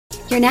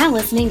You're now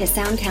listening to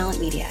Sound Talent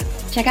Media.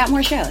 Check out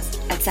more shows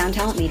at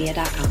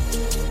soundtalentmedia.com.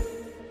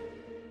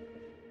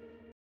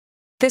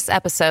 This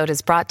episode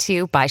is brought to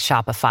you by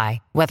Shopify.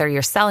 Whether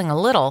you're selling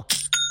a little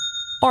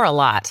or a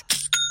lot,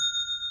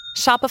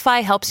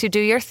 Shopify helps you do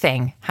your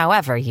thing,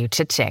 however you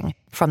cha-ching.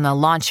 From the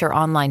launch your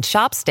online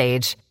shop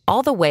stage,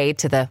 all the way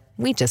to the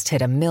we just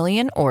hit 1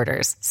 million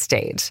orders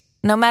stage.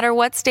 No matter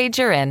what stage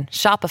you're in,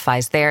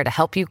 Shopify's there to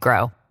help you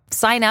grow.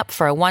 Sign up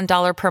for a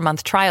 $1 per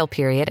month trial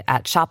period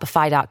at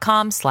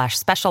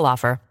shopify.com/special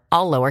offer,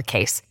 all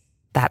lowercase.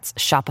 That's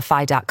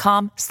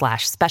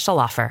shopify.com/special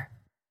offer.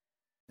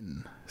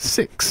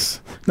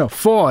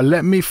 4,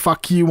 let me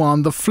fuck you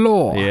on the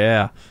floor.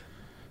 Yeah.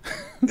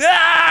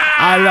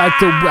 I like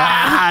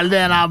to,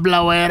 then I'll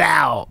blow it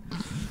out.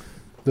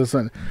 This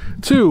one.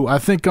 2, I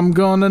think I'm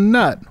gonna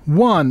nut.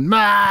 1,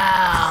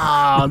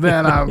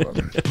 then I.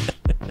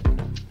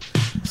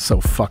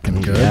 So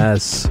fucking good.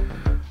 Yes.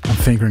 I'm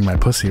fingering my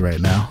pussy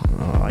right now.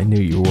 Oh, I knew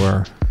you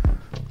were.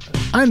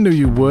 I knew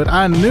you would.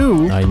 I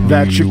knew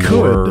that you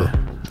could.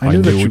 I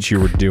knew what you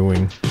were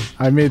doing.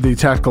 I made the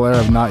tactical error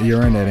of not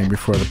urinating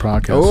before the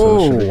podcast.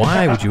 Oh,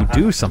 why would you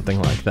do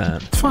something like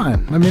that? It's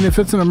fine. I mean, if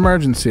it's an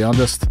emergency, I'll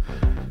just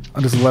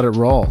let it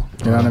roll.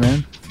 You know what I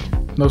mean?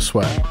 No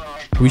sweat.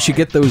 We should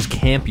get those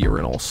camp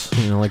urinals.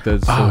 You know, like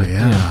those. Oh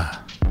yeah.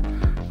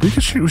 We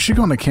should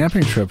go on a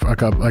camping trip,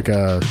 like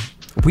a.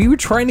 We were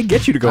trying to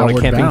get you to go on a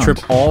camping trip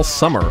all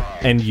summer,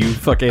 and you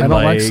fucking. I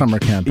don't like summer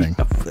camping.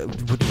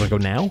 Would you go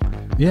now?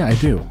 Yeah, I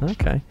do.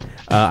 Okay.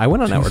 I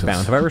went on Outward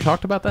Bound. Have I ever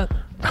talked about that?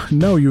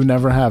 No, you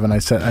never have. And I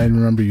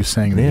remember you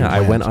saying that. Yeah, I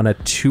went on a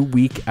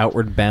 2-week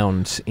Outward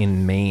Bound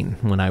in Maine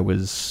when I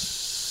was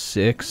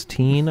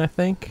 16, I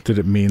think. Did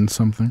it mean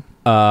something?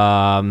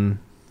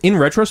 In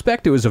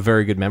retrospect, it was a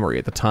very good memory.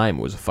 At the time,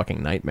 it was a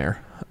fucking nightmare.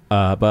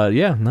 But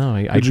yeah, no,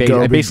 I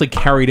basically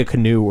carried a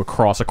canoe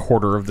across a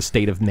quarter of the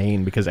state of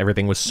Maine because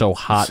everything was so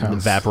hot and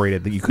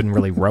evaporated that you couldn't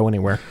really row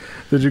anywhere.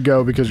 Did you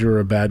go because you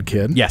were a bad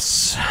kid?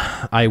 Yes.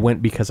 I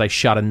went because I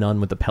shot a nun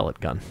with a pellet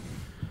gun.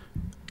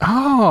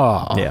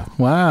 Oh. Yeah.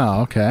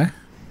 Wow, okay.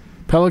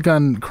 Pellet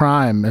gun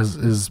crime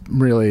is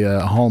really a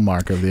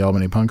hallmark of the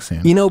Albany punk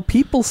scene. You know,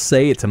 people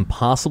say it's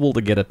impossible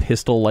to get a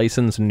pistol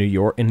license in New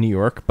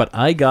York, but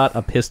I got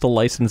a pistol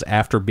license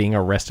after being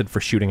arrested for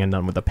shooting a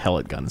nun with a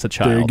pellet gun as a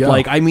child. There you go.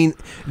 Like, I mean,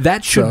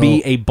 that should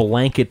be a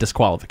blanket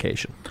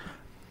disqualification.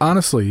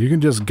 Honestly, you can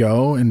just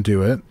go and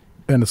do it,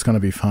 and it's going to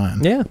be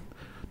fine. Yeah.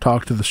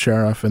 Talk to the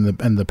sheriff and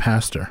the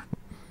pastor.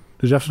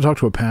 Did you have to talk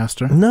to a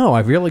pastor? No,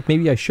 I feel like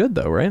maybe I should,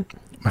 though, right?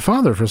 My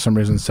father, for some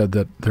reason, said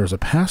that there's a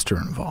pastor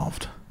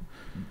involved.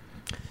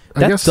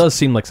 That does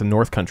seem like some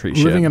North Country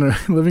shit. Living in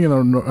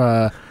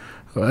a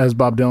as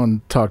Bob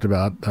Dylan talked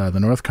about, the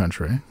North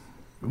Country.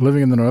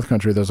 Living in the North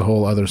Country, there's a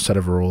whole other set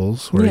of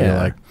rules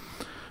where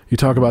you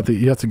talk about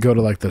you have to go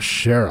to like the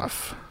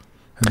sheriff.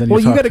 And then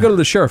you got to go to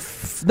the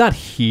sheriff, not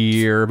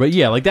here, but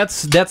yeah, like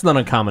that's not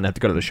uncommon to have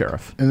to go to the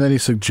sheriff. And then he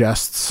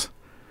suggests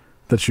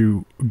that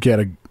you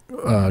get a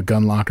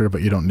gun locker,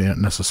 but you don't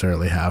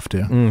necessarily have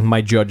to.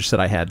 My judge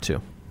said I had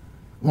to.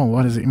 Well,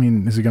 what does it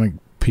mean? Is he going to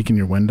peek in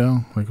your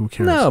window? Like, who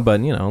cares? No, but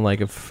you know,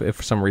 like if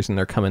for some reason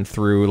they're coming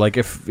through, like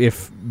if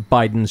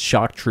Biden's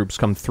shock troops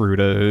come through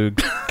to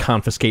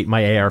confiscate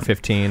my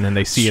AR-15 and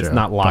they see it's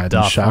not locked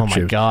up, oh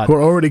my god,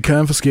 we're already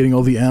confiscating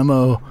all the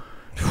ammo.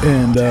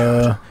 And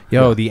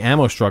the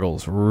ammo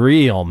struggle's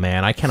real,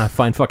 man. I cannot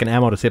find fucking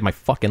ammo to save my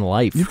fucking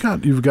life.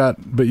 You've got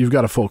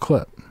a full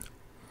clip.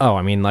 Oh,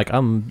 I mean, like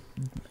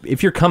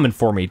if you're coming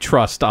for me,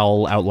 trust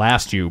I'll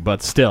outlast you.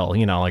 But still,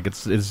 you know, like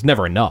it's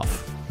never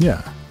enough.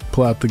 Yeah.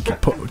 Pull out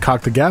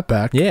cock the gap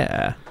back.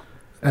 Yeah.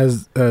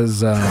 As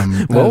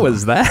what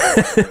was that?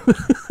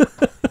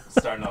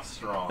 Starting off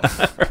strong.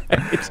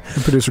 Right.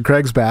 Producer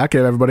Craig's back.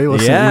 And everybody,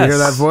 listen. Yes. You hear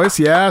that voice?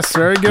 Yes,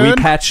 very good. We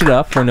patched it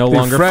up. We're no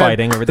longer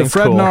fighting. Everything's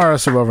cool. The Fred cool.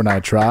 Norris of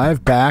Overnight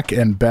Drive, back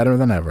and better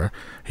than ever.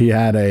 He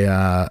had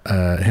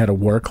a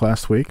work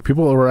last week.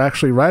 People were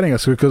actually writing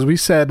us because we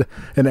said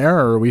in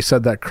error. We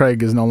said that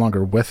Craig is no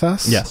longer with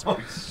us. Yes. Oh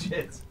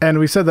shit. And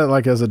we said that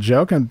like as a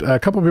joke, and a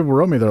couple of people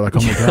wrote me. They're like,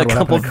 "Oh my god, a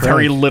couple of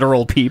very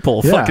literal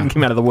people fucking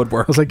came out of the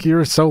woodwork." I was like,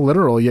 "You're so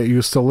literal, yet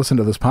you still listen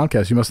to this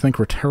podcast. You must think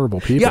we're terrible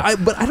people." Yeah,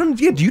 but I don't.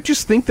 Yeah, do you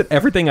just think that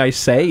everything I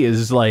say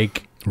is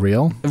like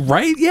real?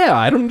 Right? Yeah,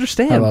 I don't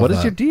understand. What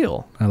is your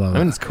deal? I love it.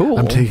 I mean, it's cool.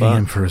 I'm taking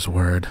him for his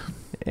word.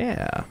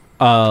 Yeah.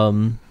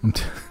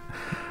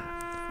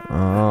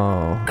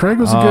 Craig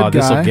was a good guy.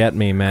 This'll get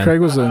me, man. Craig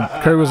was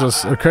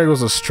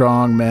a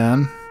strong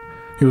man.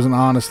 He was an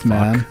honest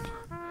man.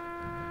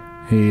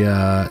 He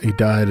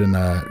died in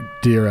a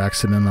deer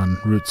accident on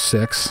Route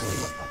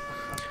 6,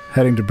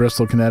 heading to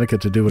Bristol,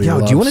 Connecticut to do what he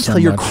loves. Do you want to so tell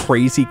your much.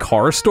 crazy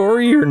car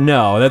story or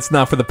no? That's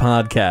not for the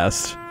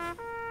podcast.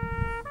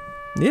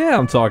 Yeah,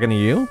 I'm talking to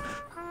you.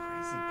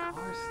 Crazy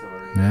car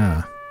story.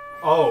 Yeah.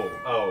 Oh.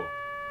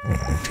 I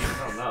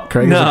don't know.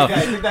 Craig No. I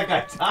think that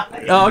guy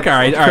died. Oh, okay, all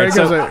right.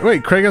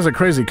 Craig has a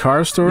crazy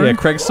car story? Yeah,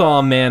 Craig saw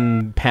a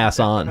man pass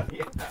on.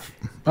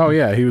 Oh,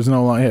 yeah, he was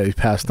no longer... Yeah, he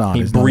passed on.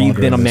 He He's no breathed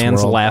longer in a this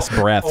man's world. last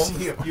breaths.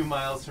 Only a few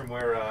miles from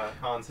where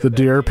Hans hit The that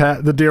deer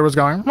deer. the deer was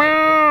going...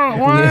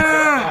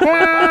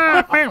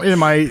 in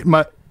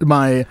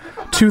my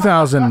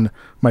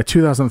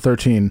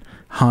 2013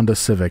 Honda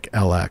Civic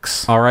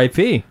LX.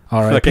 R.I.P.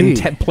 R.I.P.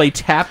 Fucking play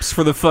taps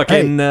for the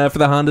fucking for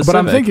the Honda But Civic.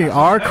 I'm thinking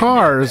our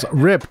cars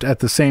ripped at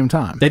the same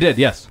time. They did,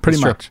 yes.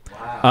 Pretty That's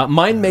much. true.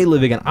 Mine may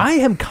live again. I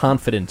am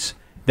confident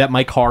that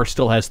my car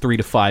still has 3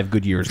 to 5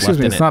 good years Excuse left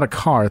me, in it's it. not a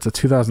car. It's a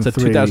 2003. It's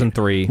a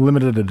 2003.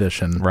 limited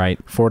edition. Right.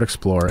 Ford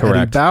Explorer. Correct.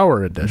 Eddie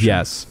Bauer edition.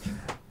 Yes.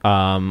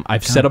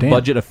 I've set a damn.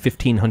 budget of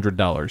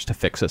 $1,500 to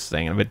fix this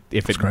thing. And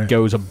if it great.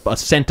 goes a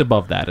cent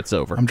above that, it's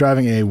over. I'm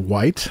driving a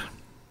white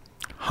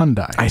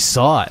Hyundai. I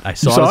saw it. I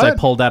saw saw it as I it?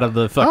 pulled out of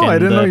the fucking I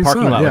didn't know you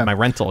parking saw it, lot yeah. with my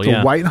rental. It's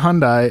Yeah. a white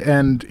Hyundai,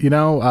 and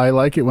I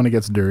like it when it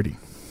gets dirty.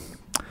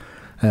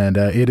 And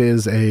it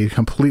is a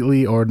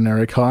completely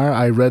ordinary car.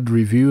 I read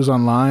reviews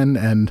online,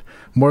 and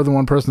more than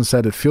one person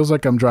said it feels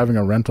like I'm driving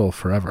a rental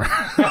forever.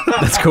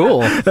 That's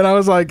cool. And I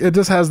was like, it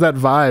just has that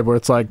vibe where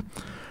it's like,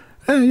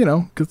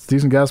 gets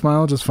decent gas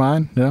mileage, it's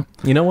fine. Yeah,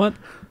 You know what?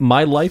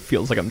 My life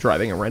feels like I'm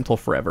driving a rental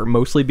forever,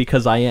 mostly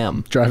because I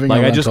am Driving a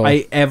like rental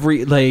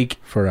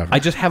forever. I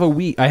just have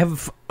I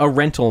have a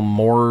rental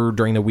more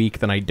during the week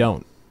than I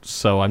don't,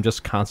 so I'm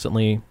just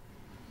constantly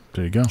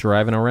there you go.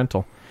 driving a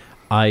rental.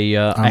 I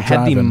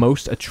had the driving.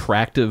 most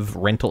attractive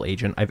rental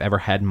agent I've ever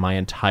had in my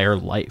entire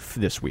life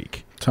this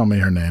week. Tell me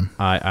her name.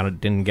 I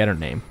didn't get her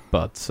name,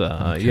 but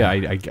yeah,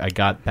 I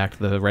got back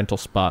to the rental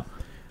spot. I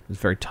was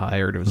very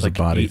tired. It was a like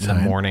body 8 in the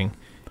type? morning.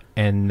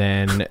 And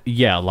then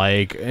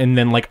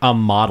a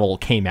model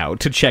came out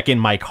to check in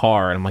my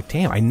car, and I'm like,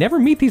 damn, I never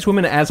meet these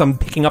women as I'm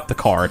picking up the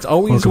car. It's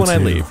always when I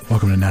leave.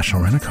 Welcome to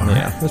National Rent-A-Car.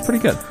 Yeah, it was pretty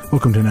good.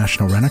 Welcome to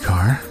National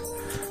Rent-A-Car.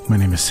 My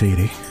name is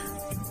Sadie.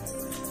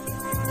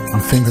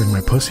 I'm fingering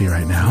my pussy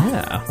right now.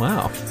 Yeah,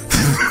 wow.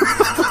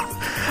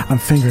 I'm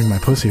fingering my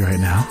pussy right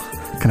now.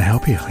 Can I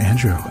help you,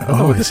 Andrew? I don't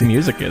know what this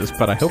music is,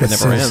 but I hope it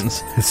never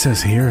ends. It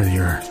says here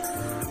you're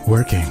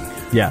working.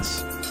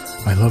 Yes.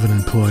 I love an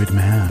employed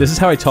man. This is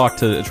how I talk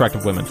to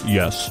attractive women.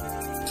 Yes.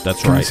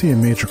 That's Can I right. see a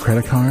major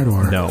credit card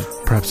or No.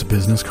 perhaps a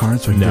business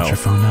card so I can No. get your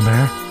phone number?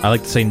 I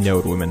like to say no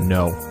to women.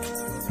 No.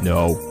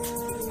 No.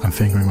 I'm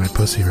fingering my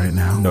pussy right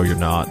now. No, you're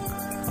not.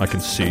 I can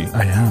see.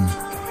 I am.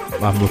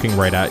 I'm looking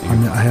right at you.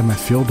 I have my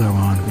field dough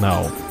on.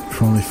 No.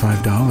 For only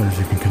 $5,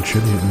 you can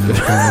contribute and then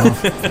go off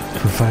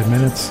for 5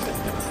 minutes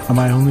on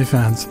my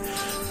OnlyFans.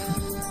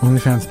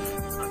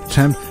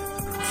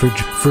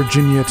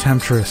 Virginia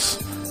Temptress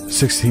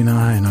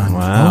 69 on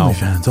Wow.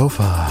 OnlyFans.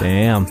 OFA.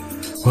 Damn.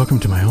 Welcome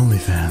to my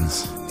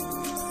OnlyFans.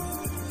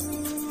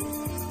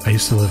 I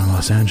used to live in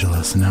Los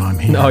Angeles, and now I'm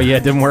here. Oh, yeah,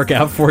 it didn't work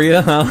out for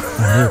you, huh?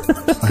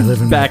 I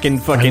live in Back in I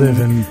live fucking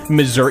in.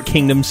 Missouri,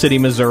 Kingdom City,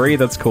 Missouri.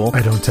 That's cool.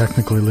 I don't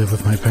technically live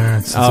with my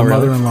parents. It's Oh, a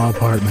really? mother-in-law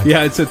apartment.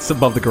 Yeah, it's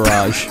above the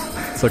garage.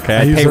 It's okay. I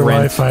I use pay their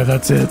rent. Wi-Fi.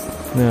 That's it.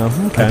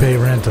 Yeah, okay. I pay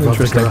rent above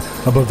Interesting.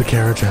 above the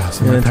carriage house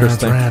in my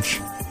parents' Interesting.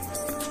 ranch.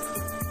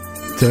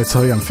 Did I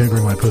tell you I'm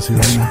fingering my pussy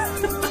right now?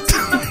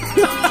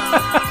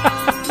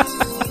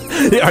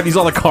 Are these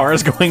all the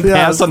cars going Yeah.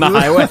 past on the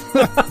highway?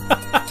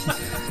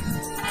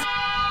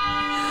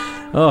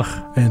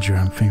 Ugh. Andrew,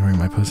 I'm fingering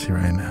my pussy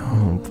right now.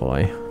 Oh,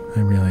 boy. I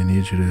really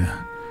need you to.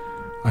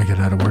 I get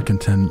out of work in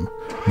 10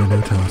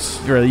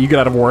 minutos. Really, you get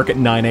out of work at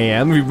 9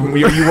 a.m.? You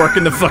work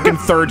in the fucking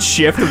third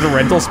shift of the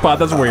rental spot?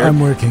 That's weird. I'm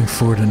working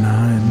 4 to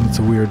 9. It's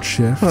a weird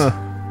shift. Huh.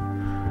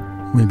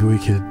 Maybe we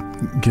could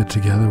get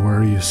together. Where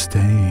are you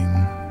staying?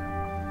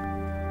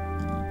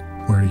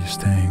 Where are you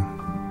staying?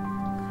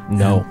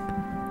 No.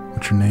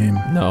 What's your name?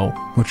 No.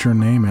 What's your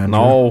name, Andrew?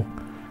 No.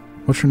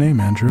 What's your name,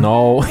 Andrew?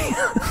 No.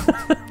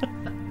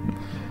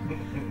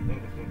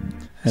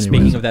 Anyways.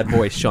 Speaking of that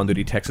voice, Sean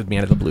Duty texted me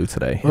out of the blue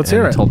today. Let's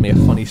and hear it. Told me a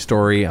funny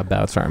story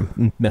about. Sorry,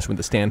 I'm messing with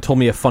the stand. Told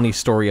me a funny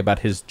story about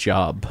his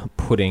job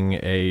putting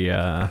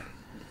a.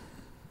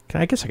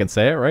 I guess I can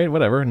say it, right?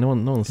 Whatever. No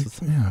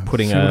one's Yeah,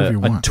 putting say a whatever you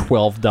want.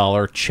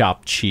 $12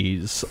 chopped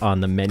cheese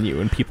on the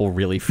menu, and people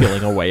really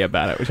feeling away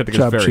about it, which I think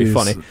is very cheese.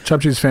 funny.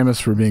 Chopped cheese famous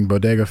for being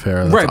bodega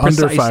fare. That's Right,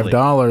 under precisely.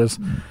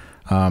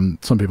 $5.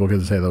 Some people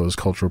could say that was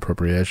cultural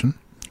appropriation.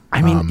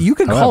 I mean, you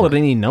could call however- it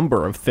any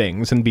number of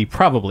things and be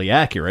probably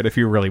accurate if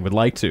you really would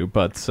like to,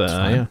 but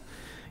yeah.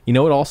 You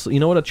know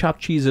what a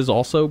chopped cheese is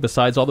also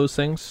besides all those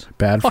things?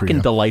 Bad for Fucking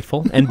you.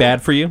 delightful and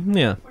bad for you.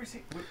 Yeah. Where's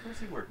he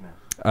working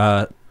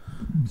at?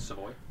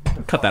 Savoy.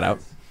 Cut that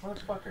out.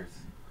 Motherfuckers.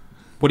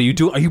 What are you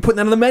doing? Are you putting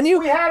that on the menu?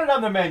 We had it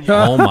on the menu.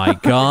 Oh my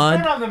It's been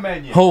god. on the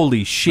menu.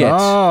 Holy shit.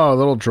 Oh, a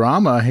little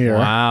drama here.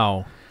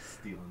 Wow.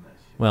 Stealing that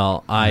shit.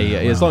 Well,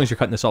 as long as you're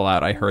cutting this all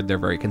out, I heard they're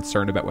very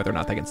concerned about whether or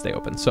not they can stay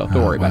open. So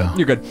don't worry about wow. it.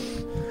 You're good.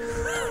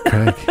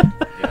 Craig,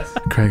 Yes.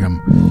 Craig, I'm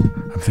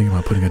thinking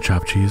about putting a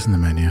chopped cheese in the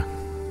menu.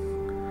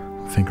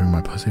 I'm fingering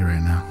my pussy right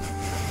now.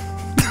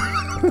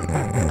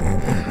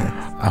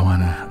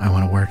 I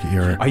wanna work at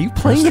your. Are you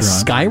playing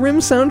restaurant. the Skyrim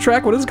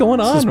soundtrack? What is going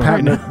This on is,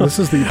 right now? this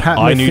is the Pat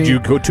I need Metheny-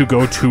 you to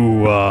go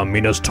to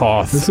Minas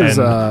Tirith This and is,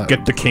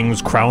 get the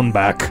king's crown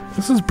back.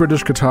 This is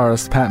British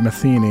guitarist Pat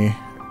Metheny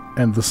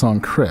and the song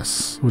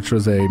Chris, which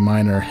was a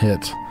minor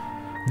hit.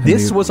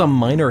 This And was a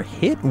minor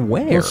hit?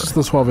 Where? This is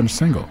the 12-inch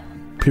single.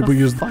 People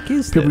use fuck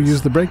is people this?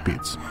 use the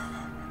breakbeats.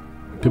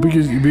 People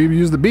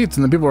use the beats,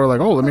 and then people are like,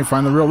 "Oh, let me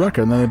find the real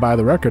record," and then they buy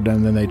the record,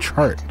 and then they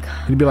chart.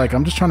 He'd be like,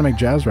 "I'm just trying to make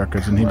jazz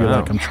records," and he'd be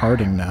like, "I'm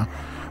charting now."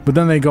 But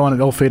then they go on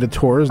ill-fated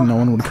tours, and no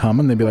one would come,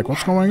 and they'd be like,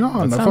 "What's going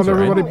on? I thought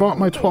everybody bought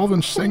my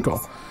 12-inch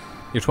single."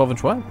 Your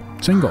 12-inch what?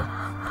 Single.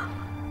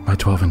 My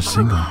 12-inch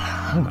single.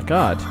 Oh my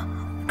God,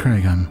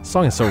 Craig, this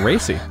song is so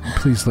racy.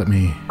 please let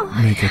me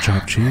make a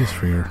chopped cheese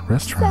for your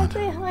restaurant.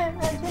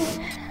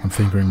 I'm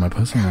fingering my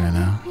pussy right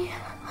now.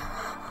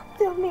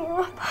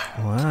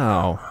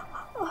 Wow.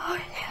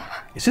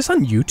 Is this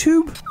on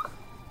YouTube?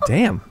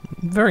 Damn,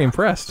 I'm very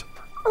impressed.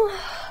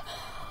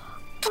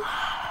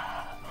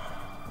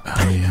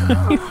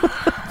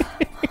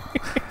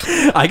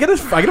 I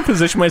gotta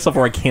position myself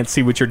where I can't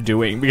see what you're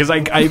doing because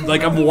I'm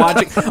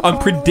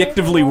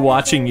predictively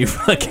watching you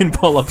fucking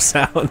pull up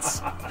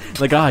sounds.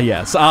 Like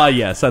yes,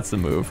 that's the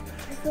move. It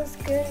feels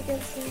good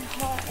against my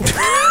heart.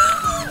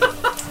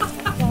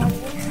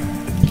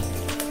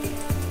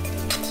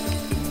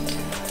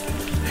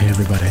 Hey,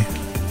 everybody.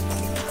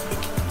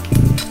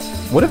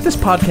 What if this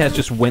podcast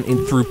just went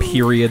in through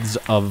periods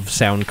of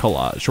sound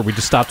collage, or we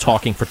just stopped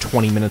talking for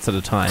 20 minutes at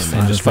a time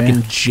and just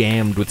fucking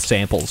jammed with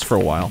samples for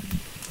a while?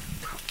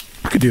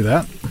 I could do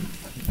that.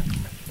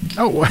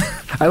 Oh,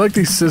 I like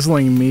these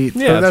sizzling meat.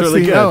 Yeah, that's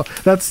really good. Oh,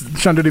 that's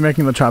Sean Duty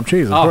making the chopped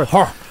cheese. Of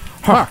course.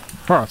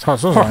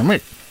 It's sizzling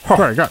meat.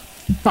 Very good.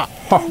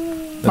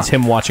 That's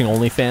him watching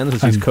OnlyFans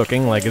as he's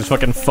cooking, like his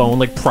fucking phone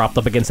like propped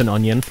up against an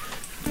onion.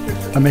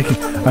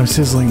 I'm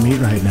sizzling meat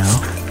right now.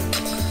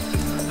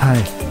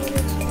 Hi.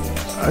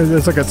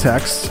 It's like a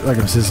text, like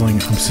I'm sizzling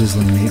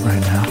meat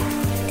right now.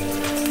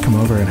 Come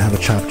over and have a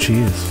chopped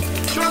cheese.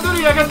 Sean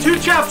Duty, I got 2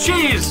 chopped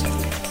cheese.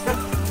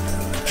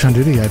 Sean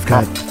Duty, I've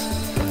got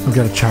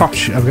a chopped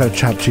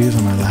cheese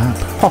on my lap.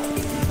 I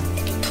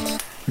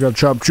got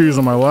chopped cheese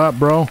on my lap,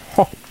 bro.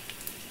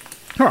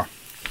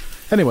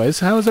 Anyways,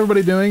 how is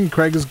everybody doing?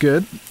 Craig is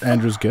good.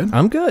 Andrew's good.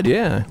 I'm good,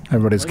 yeah.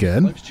 Everybody's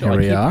good. Here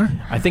we are.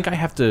 I think I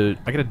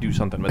gotta do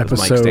something with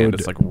this mic stand.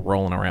 It's like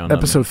rolling around.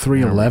 Episode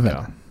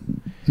 311.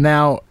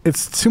 Now,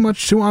 it's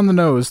too on the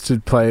nose to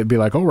be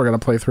like, oh, we're going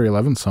to play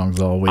 311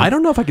 songs all week. I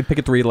don't know if I could pick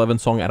a 311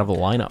 song out of the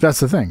lineup. That's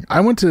the thing.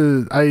 I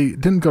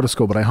didn't go to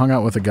school, but I hung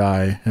out with a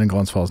guy in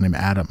Glens Falls named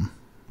Adam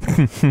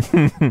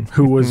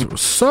who was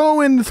so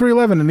into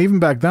 311, and even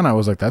back then I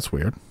was like, that's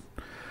weird.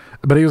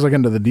 But he was like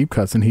into the deep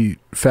cuts, and he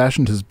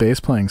fashioned his bass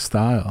playing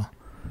style.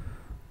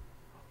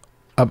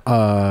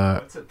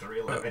 What's a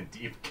 311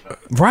 deep cut?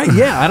 Right,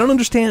 yeah. I don't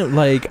understand.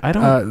 Like, I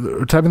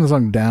don't... typing the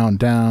song down,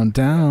 down,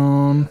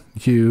 down,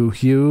 you.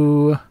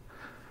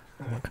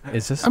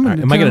 Is this... am I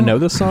going to know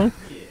this song?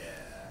 Yeah.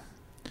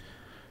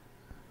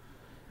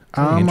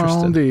 I'm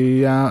on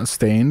the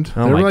Stained.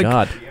 Oh my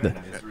God.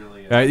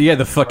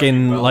 The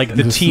fucking, like,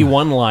 the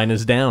T1 line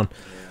is down.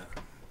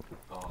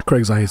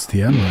 Craig's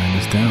ISDN line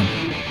is down.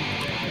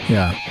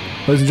 Yeah.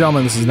 Ladies and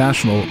gentlemen, this is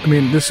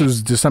this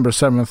is December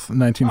 7th,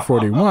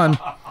 1941.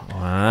 Wow.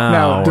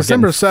 Now,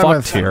 December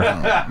 7th here.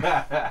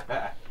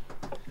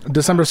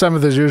 December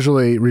 7th is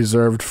usually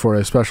reserved for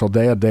a special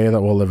day, a day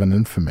that will live in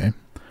infamy.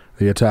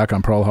 The attack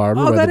on Pearl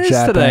Harbor by the Japanese. Oh, that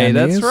is today.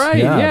 That's right.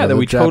 Yeah, that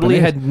we totally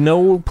had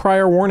no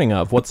prior warning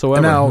of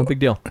whatsoever. Now, no big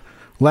deal.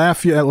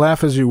 Laugh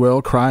as you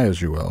will, cry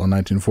as you will. In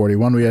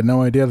 1941, we had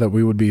no idea that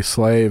we would be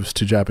slaves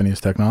to Japanese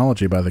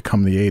technology by the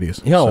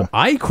 80s. Yo,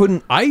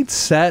 I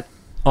sat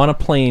on a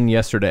plane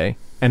yesterday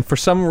and for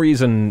some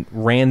reason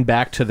ran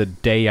back to the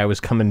day I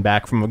was coming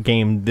back from a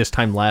game this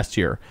time last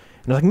year.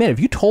 And I was like, man, if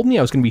you told me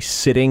I was going to be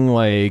sitting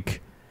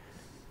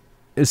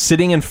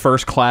in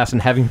first class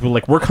and having people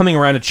like, we're coming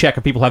around to check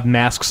if people have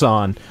masks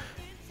on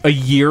a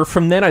year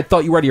from then, I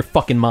thought you were out of your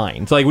fucking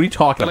mind. Like, what are you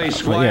talking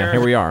about? Like, yeah,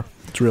 here we are.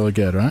 It's really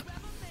good, right?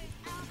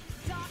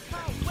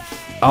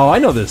 Oh, I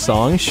know this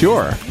song,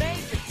 sure.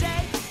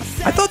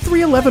 I thought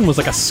 311 was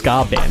like a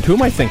ska band. Who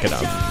am I thinking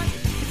of?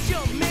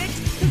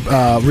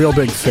 Real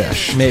Big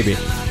Fish. Maybe.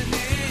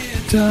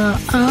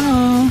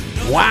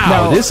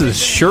 Wow, this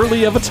is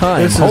surely of a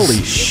time.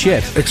 Holy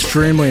shit.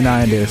 Extremely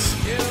 90s.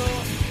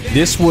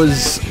 This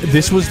was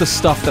the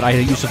stuff that I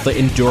used to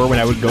endure when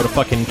I would go to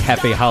fucking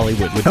Cafe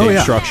Hollywood with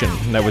Dave Struction.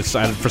 That was,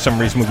 for some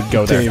reason, we would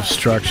go there. Dave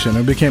Struction.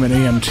 It became an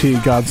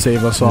EMT. God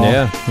save us all.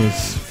 Yeah.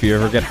 If you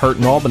ever get hurt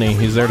in Albany,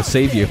 he's there to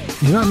save you.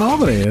 He's not in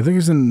Albany. I think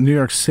he's in New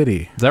York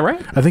City. Is that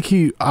right? I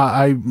think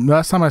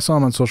last time I saw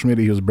him on social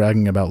media, he was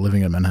bragging about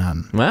living in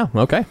Manhattan. Wow,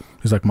 okay.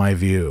 He's like, my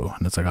view.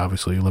 And it's like,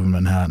 obviously, you live in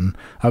Manhattan.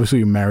 Obviously,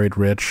 you married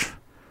rich.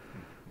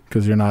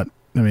 Because you're not,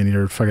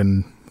 you're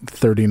fucking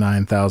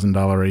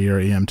 $39,000 a year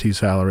EMT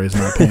salary is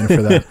not paying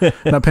for that.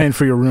 Not paying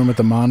for your room at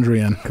the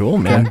Mondrian. Cool,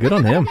 man. Good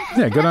on him.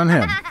 Yeah, good on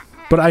him.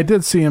 But I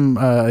did see him.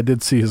 I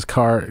did see his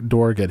car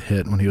door get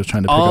hit when he was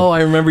trying to pick up. Oh,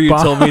 I remember you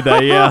told me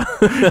that. Yeah,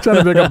 trying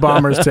to pick up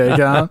Bomber's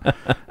Takeout,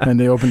 and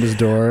they opened his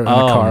door, and the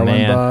car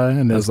went by,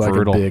 and it was like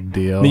brutal. A big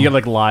deal. You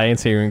gotta lie and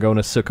say you're going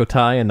to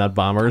Sukhothai and not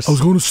Bombers. I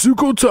was going to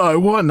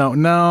Sukhothai. What? No.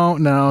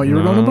 You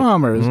were going to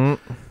Bombers.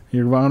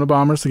 You're going to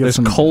Bombers to get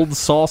some cold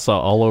salsa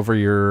all over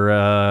your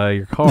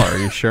car. Are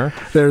you sure?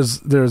 There's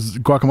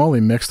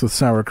guacamole mixed with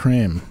sour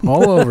cream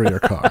all over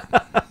your car.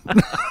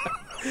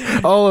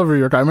 all over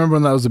your car. I remember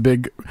when that was a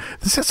big.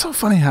 This is so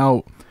funny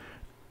how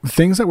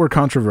things that were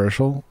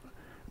controversial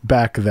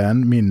back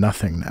then mean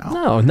nothing now.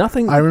 No,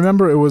 nothing. I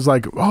remember it was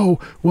like, oh,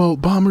 well,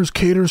 Bombers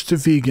caters to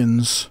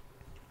vegans.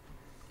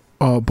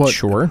 But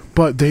Sure.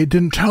 But they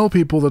didn't tell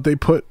people that they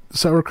put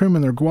sour cream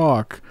in their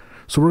guac.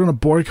 So we're going to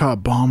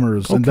boycott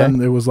Bombers. And Okay.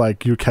 then it was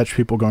like you catch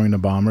people going to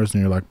Bombers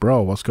and you're like,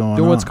 bro, what's going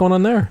on? What's going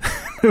on there?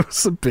 It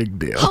was a big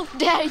deal. How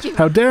dare you?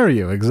 How dare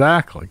you?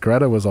 Exactly.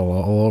 Greta was all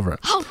over it.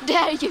 How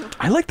dare you?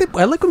 I like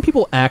when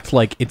people act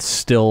like it's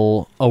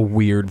still a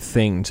weird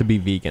thing to be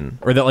vegan,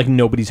 or that like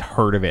nobody's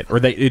heard of it, or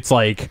that it's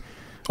like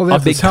Well, they a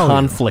have to big tell you.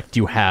 conflict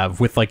you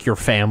have with like your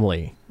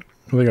family.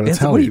 Well, they got to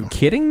tell What are you. you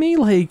kidding me?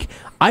 Like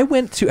I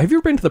went to. Have you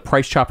ever been to the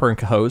Price Chopper in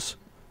Cohoes?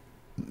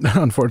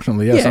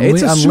 Unfortunately, yes. Yeah, on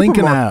it's a on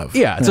Lincoln supermar- Ave.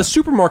 Yeah, it's a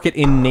supermarket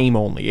in name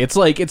only. It's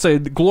like it's a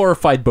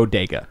glorified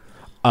bodega,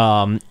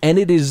 and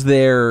it is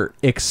there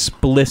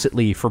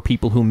explicitly for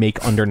people who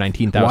make under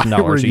 $19,000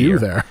 Why were a you year.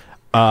 there?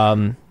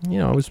 I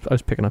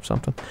was picking up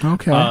something.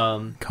 Okay.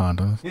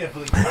 Condoms. Yeah,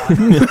 please.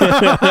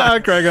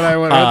 Craig and I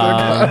went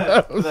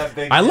right there. That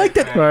big I like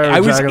that. Right, I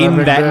was exactly, in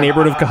big that dick.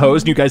 neighborhood of Cohoes,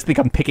 and you guys think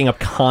I'm picking up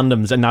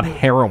condoms and not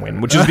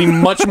heroin, which is the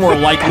much more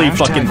likely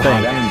fucking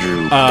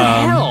thing.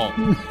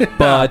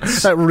 But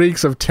That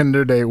reeks of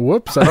Tinder date.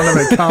 Whoops, I don't have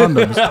any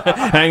condoms.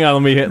 hang on,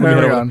 let me hit Hang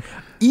it. on.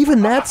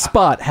 Even that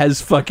spot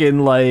has fucking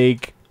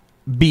like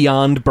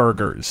Beyond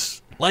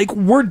Burgers. Like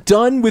we're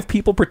done with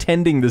people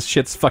pretending this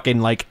shit's fucking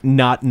like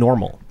not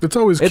normal. It's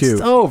always cute.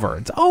 It's over.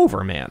 It's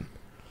over, man.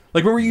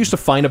 Like when we used to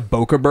find a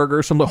Boca Burger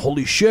or something.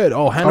 Holy shit!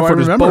 Oh, Oh, I Hannaford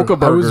is remember. Boca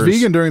I Burgers. was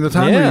vegan during the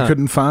time where Yeah. you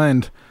couldn't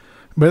find.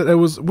 But it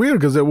was weird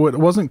because it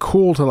wasn't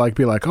cool to like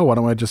be like, oh, why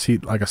don't I just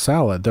eat like a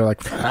salad? They're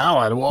like,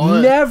 salad?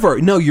 What?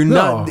 Never. No, you're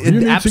No, not. you need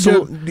to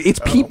Absolutely. It's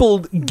people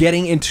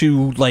getting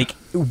into like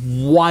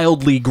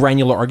wildly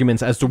granular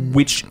arguments as to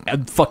which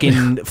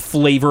fucking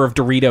flavor of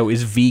Dorito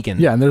is vegan.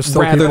 Yeah, and there's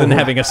still rather people than who-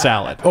 having a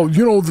salad. Oh,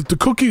 you know the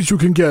cookies you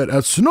can get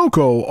at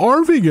Sunoco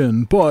are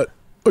vegan, but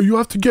you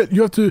have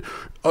to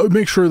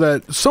make sure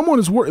that someone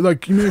is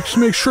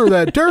make sure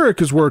that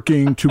Derek is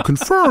working to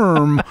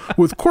confirm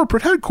with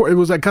corporate headquarters. It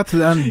was got to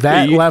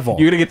that You- level.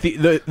 You're gonna get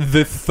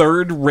the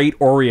third rate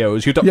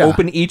Oreos. You have to Yeah.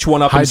 open each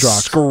one up and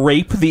Hydrox.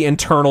 scrape the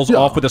internals Yeah.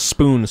 off with a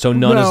spoon so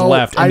none is No,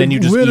 left, and then you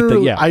just eat the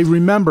literally- yeah. I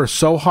remember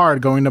so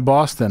hard going to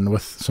Boston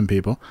with some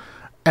people,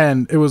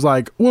 and it was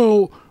like,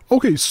 well,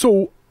 okay,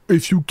 so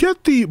if you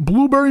get the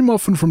blueberry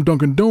muffin from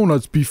Dunkin'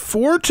 Donuts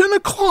before 10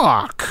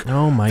 o'clock,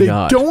 Oh my they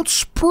God. don't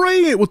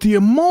spray it with the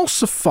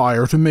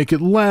emulsifier to make it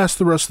last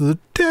the rest of the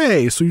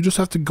day, so you just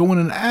have to go in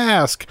and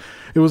ask.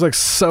 It was like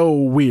so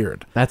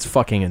weird That's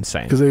fucking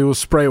insane. because they would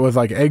spray it with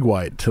like egg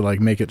white to like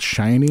make it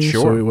shiny,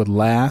 so Sure. it would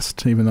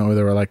last, even though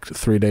they were like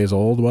 3 days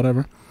old,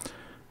 whatever.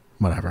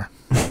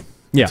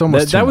 Yeah, It's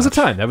almost that too was a much.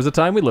 time. That was a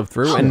time we lived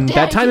through, How and dare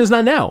that time you. is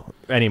not now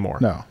anymore.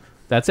 No.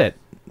 That's it.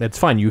 That's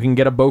fine. You can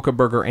get a Boca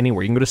Burger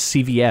anywhere. You can go to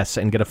CVS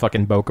and get a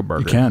fucking Boca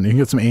Burger. You can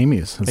get some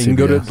Amy's. at And you can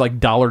go to CVS. like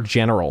Dollar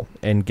General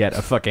and get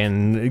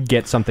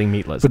something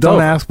meatless. But It's don't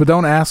over. ask. But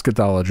don't ask at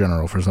Dollar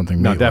General for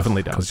something. No, meatless,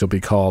 definitely don't. because you'll be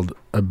called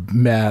a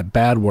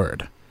bad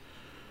word.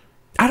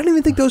 I don't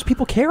even think those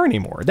people care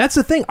anymore. That's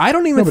the thing. I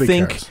don't even Nobody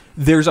think cares.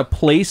 there's a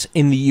place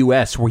in the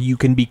U.S. where you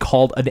can be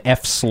called an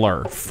F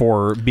slur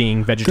for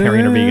being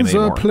vegetarian or vegan There's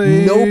anymore. a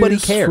place Nobody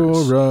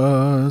cares. for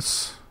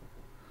us.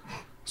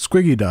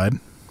 Squiggy died,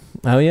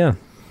 Oh yeah.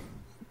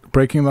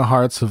 breaking the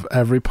hearts of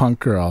every punk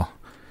girl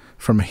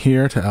from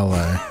here to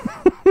L.A.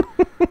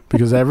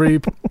 Because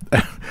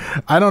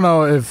I don't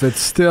know if it's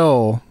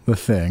still the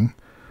thing,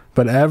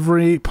 but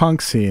every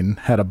punk scene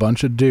had a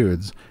bunch of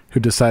dudes who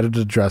decided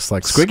to dress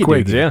like Squiggy Squiggy.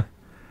 dudes, yeah.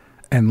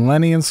 And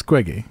Lenny and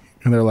Squiggy.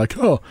 And they're like,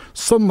 oh,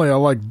 suddenly I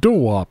like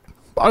doo-wop.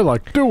 I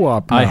like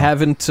doo-wop now. I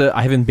haven't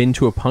been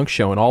to a punk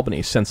show in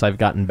Albany since I've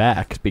gotten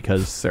back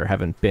because there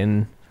haven't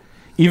been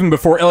even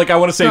before. Like I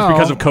want to say it's No.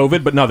 because of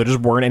COVID, but no, there just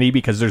weren't any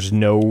because there's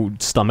no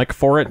stomach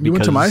for it. You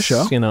went to my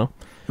show. You know,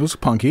 It was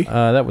punky.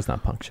 that was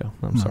not punk show.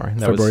 I'm sorry.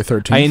 That February was,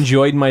 13th, I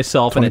enjoyed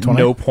myself, and at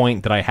 2020. no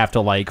point did I have to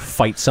like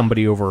fight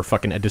somebody over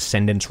fucking a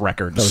Descendants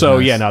record. was So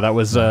nice. yeah, no, that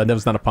was not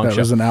a punk That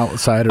show. was an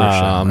outsider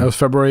show. That was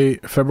February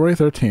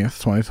 13th,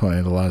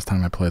 2020, the last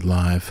time I played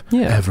live.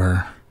 Yeah.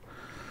 Ever.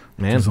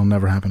 Man, It'll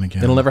never happen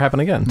again. it'll never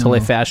happen again until they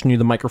fashion you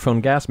the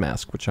microphone gas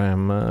mask, which I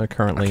am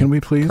currently Can we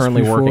please,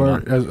 currently working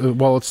on.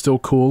 while it's still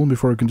cool,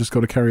 before we can just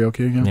go to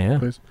karaoke again? Yeah.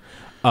 Please.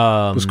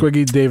 The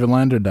Squiggy David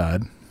Lander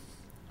died.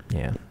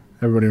 Yeah.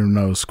 Everybody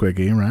knows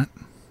Squiggy, right?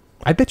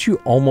 I bet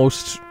you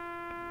almost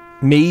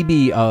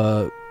maybe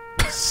a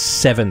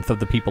seventh of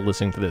the people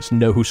listening to this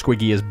know who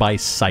Squiggy is by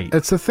sight.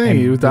 It's the thing. And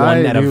He died.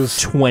 one out He of was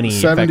 20 have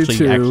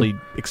 72. actually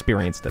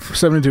experienced it.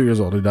 72 years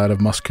old. He died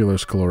of muscular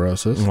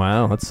sclerosis.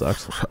 Wow, that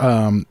sucks.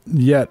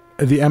 Yet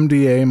the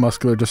MDA,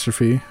 muscular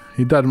dystrophy,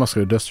 he died of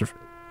muscular dystrophy,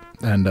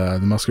 and the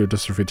muscular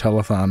dystrophy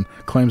telethon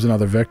claims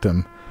another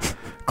victim,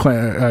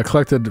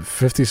 collected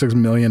 $56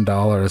 million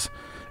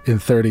in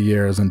 30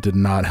 years and did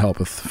not help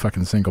a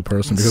fucking single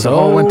person because it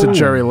all went to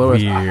Jerry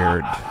Lewis.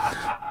 Weird.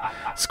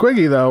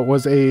 Squiggy, though,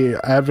 was a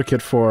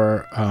advocate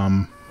for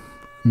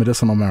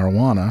medicinal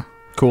marijuana,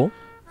 Cool.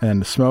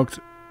 and smoked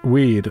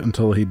weed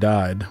until he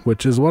died,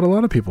 which is what a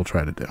lot of people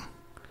try to do.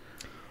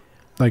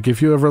 Like,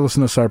 if you ever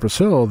listen to Cypress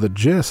Hill, the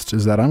gist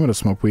is that I'm going to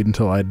smoke weed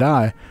until I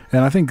die.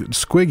 And I think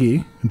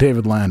Squiggy,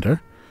 David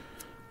Lander,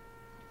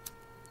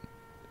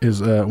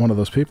 is one of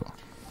those people.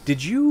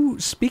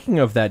 Speaking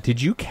of that,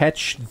 did you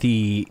catch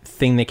the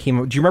thing that came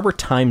up? Do you remember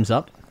Time's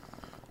Up?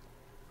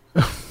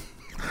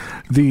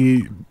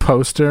 The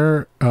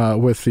poster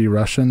with the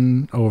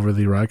Russian over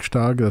the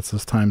Reichstag that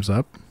says Time's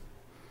Up?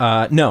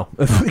 No.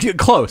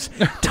 Close.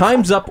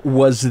 Time's Up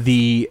was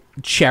the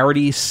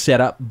charity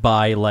set up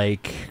by,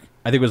 like,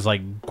 I think it was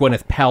like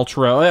Gwyneth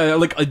Paltrow,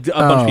 like a bunch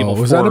of people.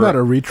 Was that about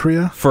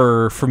Eritrea?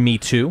 For Me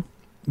Too?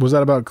 Was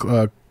that about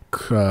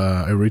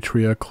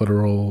Eritrea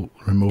clitoral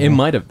removal? It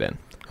might have been.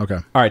 Okay.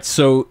 All right.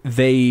 So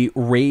they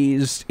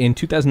in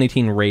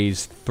 2018,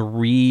 raised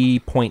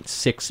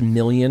 $3.6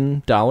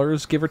 million,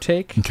 give or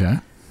take. Okay.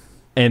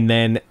 And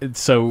then,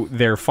 so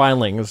their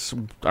filings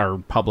are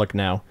public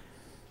now.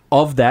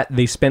 Of that,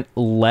 they spent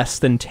less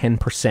than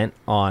 10%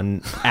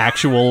 on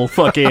actual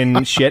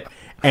fucking shit.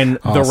 And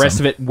the rest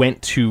of it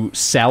went to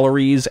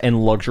salaries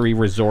and luxury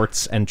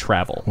resorts and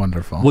travel.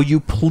 Wonderful. Will you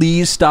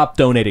please stop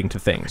donating to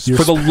things?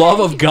 For the love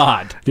of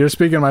God. You're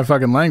speaking my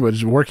fucking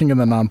language. Working in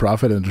the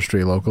nonprofit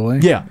industry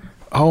locally. Yeah.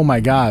 Oh my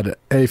God.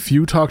 If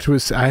you talk to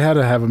I had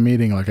to have a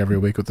meeting like every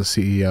week with the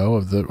CEO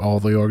of all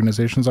the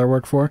organizations I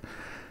work for.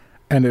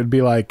 And it would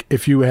be like,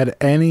 if you had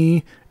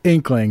any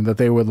inkling that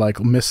they would like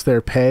miss their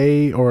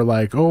pay or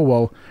like, oh,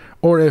 well,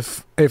 or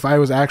if I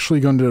was actually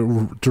going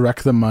to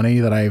direct the money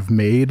that I've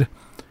made,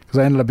 because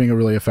I ended up being a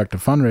really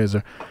effective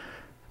fundraiser.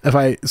 If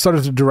I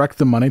started to direct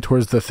the money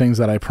towards the things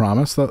that I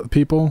promised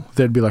people,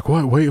 they'd be like,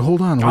 "What? Wait,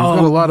 hold on. We got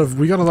a lot of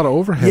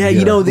overhead." Yeah, here.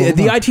 you know,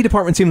 the IT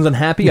department seems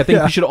unhappy. I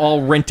think we should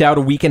all rent out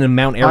a weekend in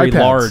Mount Airy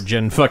Large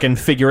and fucking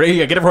figure it.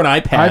 Yeah, get everyone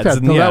iPads.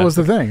 And, no, that was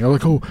the thing. I'm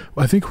like,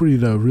 I think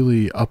we'd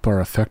really up our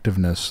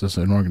effectiveness as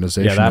an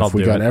organization if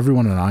we got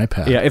everyone an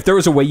iPad. Yeah, if there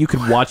was a way you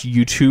could watch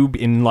YouTube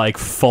in like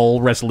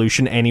full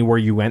resolution anywhere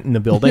you went in the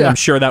building, I'm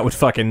sure that would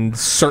fucking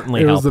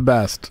certainly help. It was the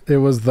best. It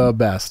was the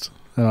best.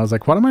 And I was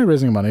like, what am I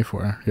raising money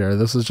for here?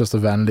 This is just a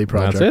vanity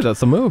project. That's it. That's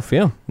the move.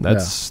 Yeah.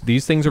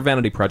 These things are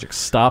vanity projects.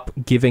 Stop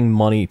giving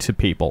money to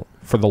people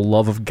for the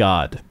love of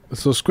God.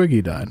 So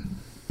Squiggy died.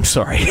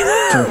 Sorry.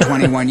 For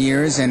 21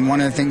 years, and one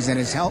of the things that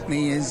has helped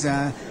me is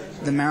the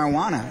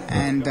marijuana.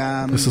 And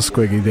this is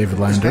Squiggy, David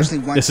Lander.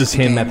 This is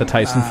him at the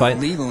Tyson fight.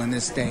 Legal in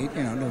this state,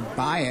 to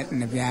buy it,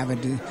 and if you have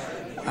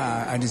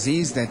a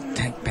disease that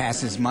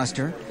passes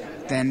muster,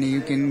 then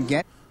you can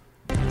get.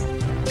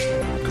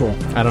 Cool.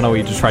 I don't know what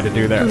you just tried to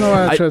do there. I don't know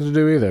what I tried to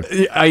do either.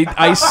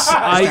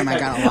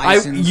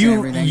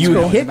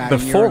 You hit the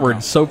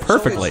forward so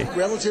perfectly.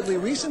 Relatively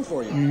recent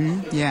for you.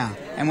 Mm-hmm. Yeah.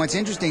 And what's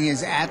interesting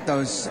is at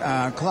those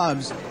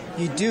clubs,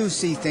 you do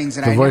see things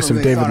that the I voice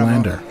never really of David thought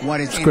Lander. About.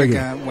 What is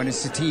indica? What is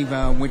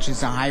sativa? Which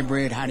is a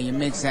hybrid? How do you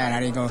mix that?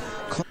 How do you go?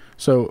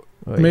 So,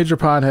 major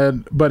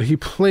pothead, but he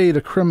played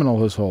a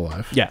criminal his whole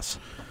life. Yes.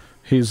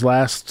 His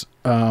last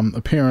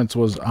appearance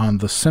was on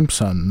The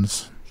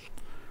Simpsons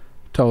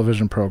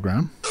television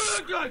program.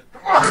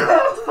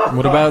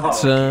 What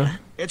about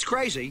It's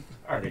crazy,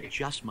 but it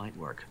just might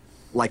work.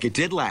 Like it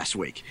did last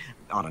week.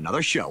 On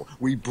another show,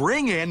 we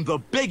bring in the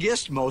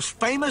biggest, most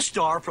famous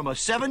star from a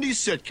 70s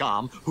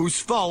sitcom whose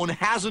phone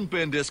hasn't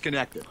been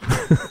disconnected.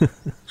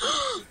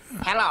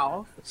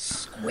 Hello,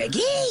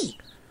 Squiggy.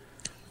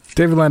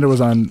 David Lander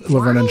was on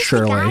Laverne and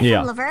Shirley.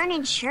 Yeah. Laverne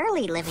and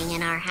Shirley living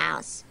in our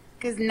house.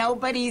 Because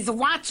nobody's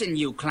watching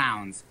you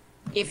clowns.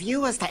 If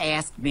you was to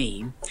ask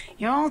me,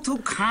 you're all too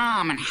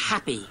calm and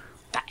happy.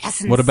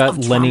 What about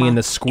Lenny and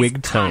the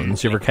Squig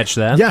Tones? You ever catch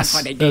that? Yes,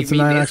 that's a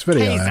 9X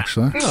video,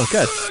 actually. Oh,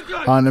 good.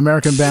 On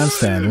American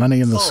Bandstand, Lenny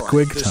and the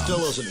Squig Tones. This still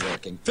isn't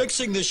working.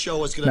 Fixing this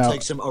show is going to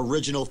take some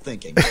original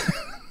thinking.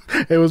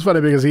 It was funny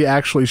because he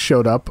actually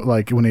showed up,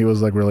 like, when he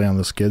was, like, really on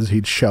the skids,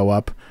 he'd show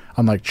up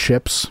on, like,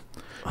 Chips.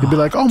 He'd be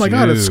like, oh, my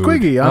God, it's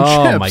Squiggy on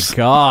Chips. Oh, my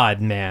God,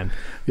 man.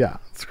 Yeah,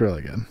 it's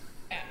really good.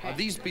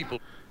 These people...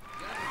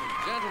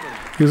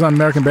 He was on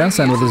American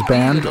Bandstand with his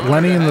band,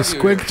 Lenny and the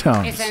Squig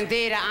Tones. It's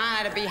indeed an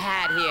honor to be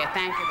had here.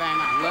 Thank you very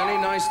much. Lenny,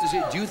 nice to see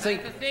you. Do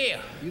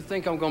you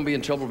think I'm going to be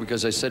in trouble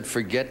because I said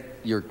forget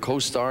your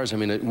co-stars? I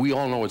mean, we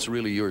all know it's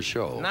really your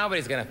show.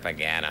 Nobody's going to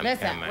forget them.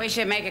 Listen, we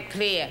should make it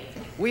clear.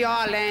 We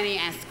are Lenny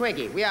and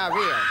Squiggy. We are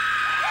real.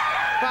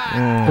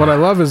 What I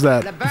love is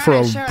that for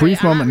a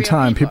brief moment in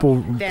time,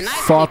 people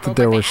thought that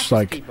there were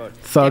like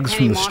thugs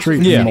from the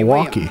street in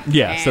Milwaukee.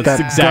 Yes,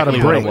 that's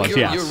exactly what it was.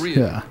 Yes.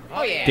 Yeah.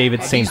 Oh, yeah.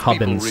 David St.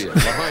 Hubbins.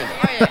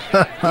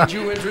 Could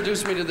you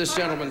introduce me to this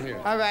gentleman here?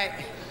 All right.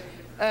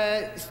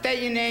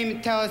 State your name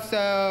and tell us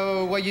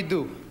what you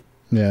do.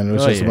 Yeah, and it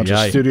was just a bunch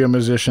of studio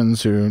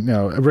musicians who,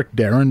 Rick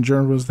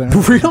Derringer was there.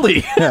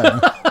 Really? Yeah.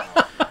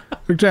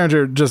 Rick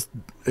Derringer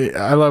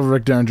I love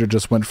Rick Derringer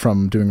just went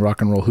from doing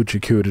rock and roll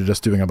hoochie coo to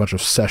just doing a bunch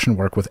of session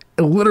work with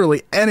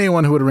literally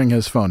anyone who would ring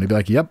his phone. He'd be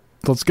like, yep,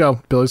 let's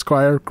go. Billy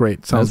Squier,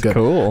 great, sounds good.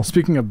 Cool.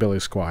 Speaking of Billy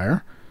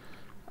Squier,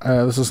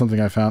 this is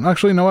something I found.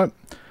 Actually, you know what?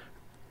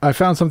 I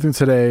found something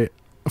today,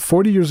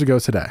 40 years ago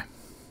today.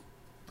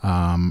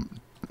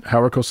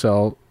 Howard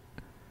Cosell.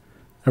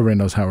 Everybody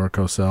knows Howard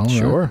Cosell.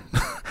 Sure.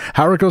 Right?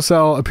 Howard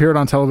Cosell appeared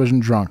on television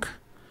drunk.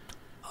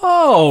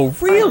 Oh,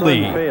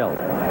 really? Field,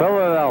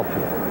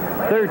 Philadelphia.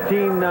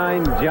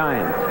 13-9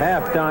 Giants.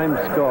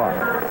 Halftime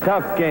score.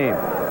 Tough game.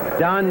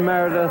 Don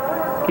Meredith,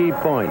 key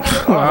points.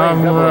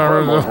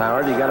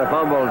 Howard, you got a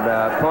fumbled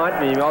punt,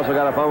 and you also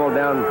got a fumble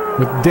down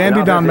with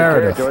Dandy Don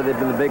Meredith. They've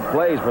been the big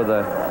plays for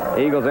the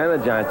Eagles and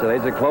the Giants today.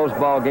 It's a close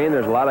ball game.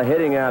 There's a lot of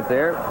hitting out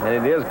there,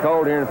 and it is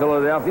cold here in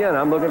Philadelphia, and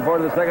I'm looking forward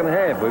to the second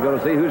half. We're going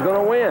to see who's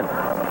going to win.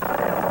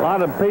 A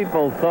lot of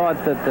people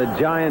thought that the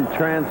Giant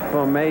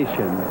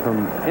transformation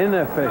from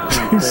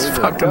inefficiency... He's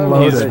fucking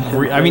loaded.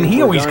 I mean,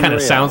 he always kind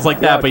of sounds like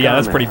that, but yeah,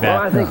 that's pretty bad.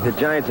 Well, I think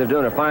the Giants are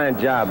doing a fine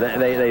job.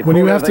 They when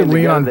you have to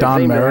lean on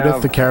Don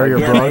Meredith to carry your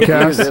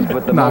broadcast,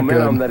 with the not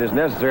momentum good. that is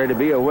necessary to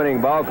be a winning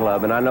ball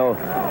club, and I know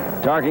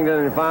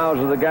Tarkington and Fowles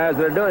are the guys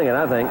that are doing it,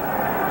 I think.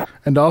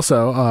 And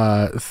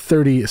also,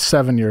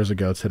 37 years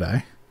ago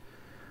today,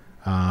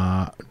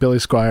 Billy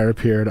Squier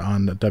appeared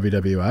on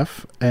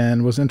WWF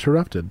and was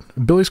interrupted.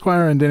 Billy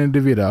Squier and Danny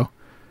DeVito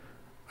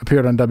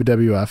appeared on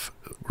WWF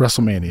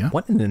WrestleMania.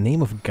 What in the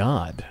name of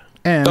God?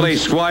 And Billy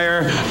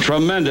Squier,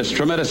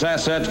 tremendous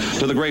asset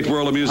to the great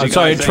world of music. I'm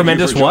sorry,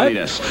 tremendous what?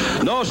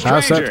 No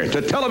stranger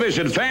to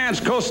television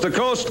fans coast to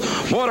coast,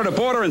 border to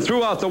border, and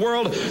throughout the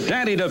world.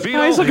 Danny DeVito.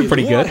 Oh, he's looking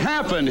pretty good. What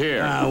happened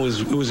here? It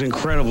was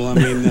incredible. I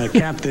mean,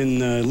 Captain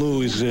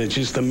Lou is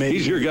just amazing.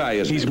 He's your guy,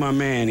 isn't he? He's my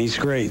man. He's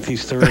great.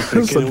 He's terrific.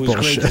 And it was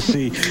great to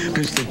see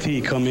Mr. T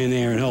come in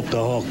there and help the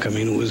Hulk. I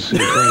mean, it was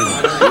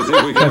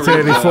incredible. That's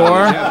 84.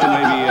 Captain,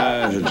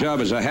 maybe a job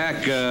as a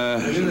hack,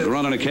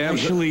 running a cab.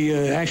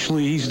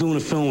 Actually, he's doing a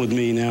film with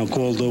me now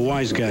called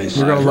Wise Guys.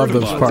 We're gonna love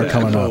this part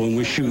coming up. And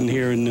we're shooting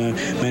here in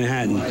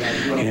Manhattan,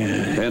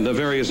 and the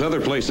various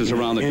other places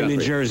around the country.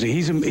 And in Jersey,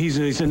 he's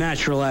a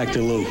natural actor,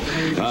 Lou.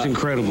 He's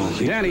incredible.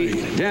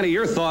 Danny,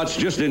 your thoughts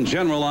just in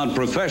general on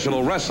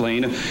professional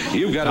wrestling?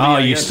 You've got. Oh,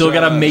 you still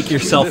got to make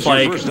yourself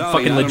like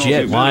fucking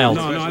legit, wild.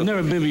 No, I've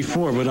never been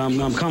before, but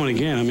I'm coming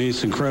again. I mean,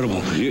 it's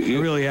incredible. You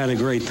really had a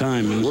great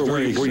time. Were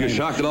you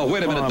shocked at all?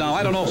 Wait a minute now.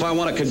 I don't know if I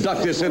want to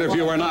conduct this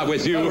interview or not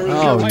with you.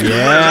 Oh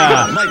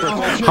yeah.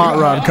 Hot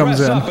Rod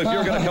comes in. If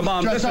you're gonna come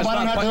on,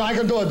 I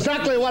can do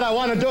exactly what I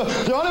want to do.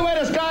 The only way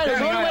this guy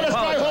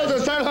holds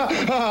his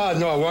time.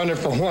 No,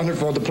 wonderful,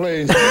 the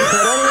planes. The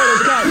only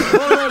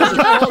way this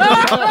guy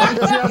holds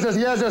his time is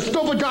he has a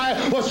stupid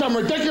guy with some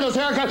ridiculous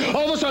haircut.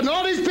 All of a sudden,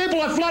 all these people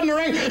are flooding the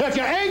ring. If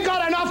you ain't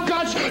got enough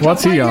guts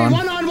what's he on?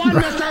 One-on-one,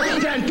 mister,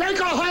 then take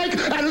a hike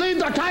and leave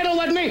the title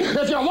with me.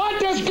 If you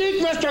want this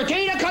geek, Mr.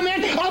 T, to come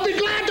in, I'll be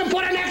glad to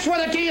put an X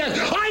where the T is.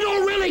 I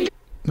don't really...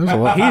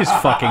 He's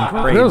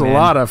fucking great. There's man. a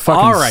lot of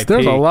fucking.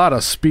 There's a R.I.P. lot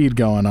of speed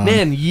going on.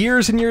 Man,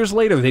 years and years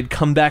later, they'd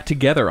come back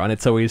together on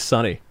It's Always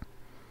Sunny.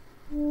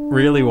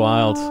 Really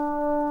wild.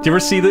 Do you ever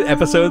see the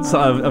episodes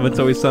of It's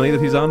Always Sunny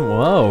that he's on?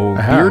 Whoa,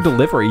 beer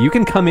delivery. You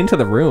can come into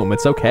the room.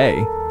 It's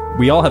okay.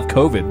 We all have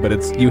COVID,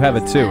 but you have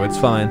it too. It's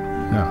fine.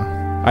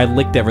 Yeah. I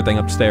licked everything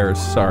upstairs.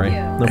 Sorry,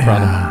 no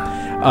problem.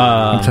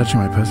 I'm touching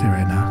my pussy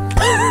right now.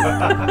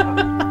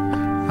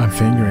 I'm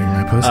fingering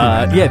my pussy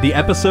right now. Yeah, the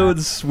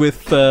episodes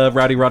with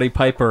Roddy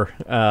Piper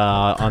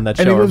on that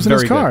show. And he lives in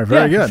his car.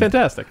 Very good.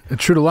 Fantastic.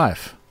 True to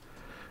life.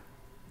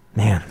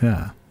 Man.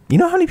 Yeah. You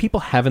know how many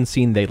people haven't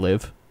seen They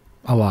Live?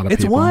 A lot of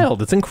people. It's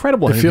wild. It's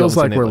incredible. It feels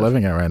like we're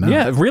living it right now.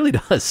 Yeah, it really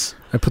does.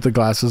 I put the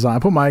glasses on. I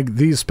put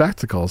these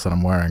spectacles that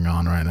I'm wearing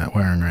right now.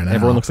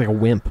 Everyone looks like a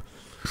wimp.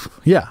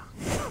 Yeah.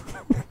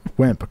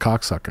 Wimp, a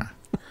cocksucker.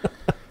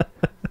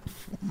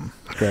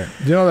 Great.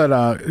 Do you know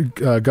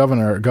that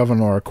Governor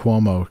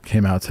Cuomo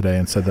came out today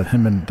and said that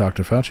him and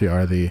Dr. Fauci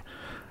are the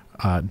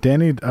not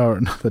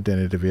the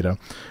Danny DeVito,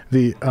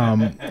 the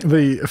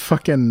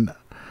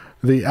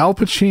Al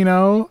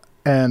Pacino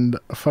and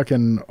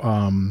fucking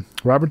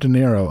Robert De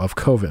Niro of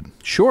COVID.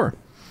 Sure.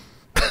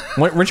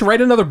 Why don't you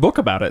write another book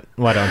about it?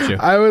 Why don't you?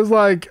 I was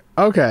like,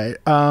 okay,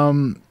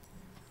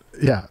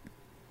 yeah.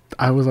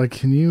 I was like,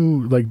 can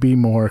you be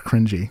more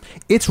cringy?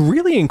 It's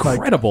really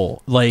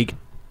incredible.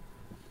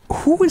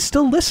 Who is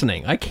still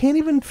listening? I can't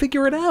even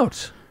figure it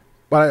out.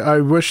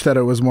 I wish that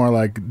it was more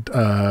like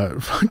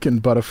fucking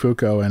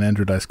Buttafuoco and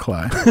Andrew Dice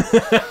Clay.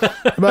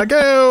 Like,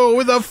 oh,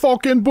 with a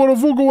fucking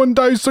Buttafuoco and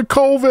Dice of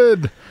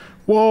COVID.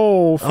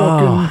 Whoa,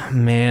 fucking. Oh,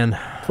 man.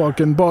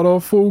 Fucking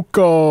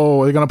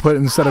Buttafuoco. They're going to put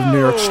instead of New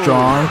York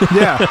Strong.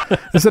 Yeah.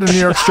 Instead of New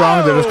York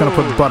Strong, they're just going to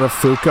put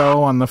Buttafuoco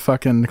on the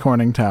fucking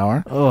Corning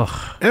Tower. Ugh.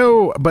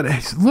 Ew. But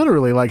it's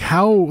literally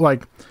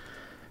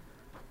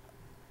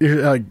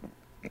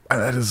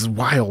that is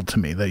wild to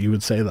me that you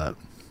would say that.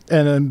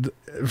 And then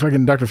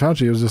fucking Dr.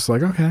 Fauci was just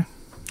like, okay.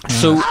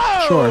 So,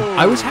 sure.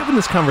 I was having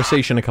this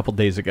conversation a couple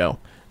days ago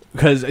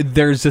because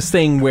there's this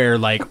thing where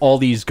all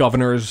these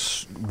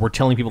governors were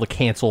telling people to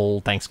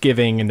cancel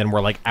Thanksgiving, and then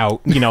we're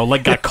out,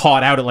 got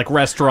caught out at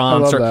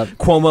restaurants. I love that.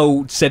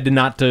 Cuomo said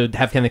not to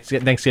have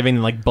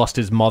Thanksgiving and bust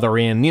his mother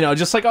in,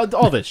 just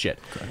all this shit.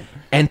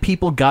 And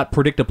people got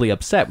predictably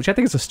upset, which I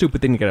think is a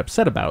stupid thing to get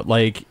upset about.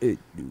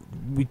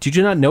 did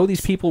you not know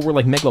these people were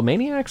like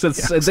megalomaniacs?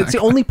 That's the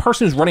only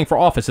person who's running for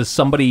office is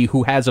somebody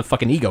who has a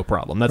fucking ego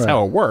problem. That's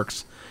how it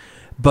works.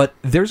 But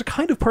there's a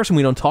kind of person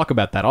we don't talk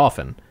about that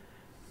often.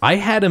 I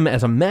had him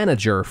as a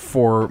manager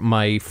for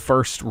my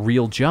first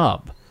real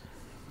job.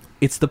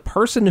 It's the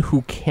person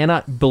who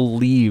cannot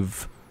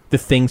believe the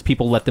things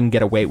people let them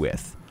get away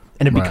with.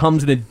 And it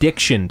becomes an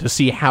addiction to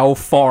see how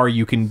far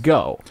you can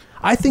go.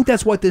 I think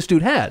that's what this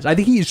dude has. I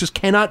think he just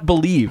cannot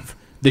believe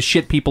the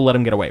shit people let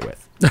him get away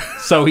with.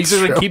 So he's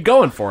just going to keep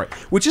going for it,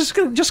 which is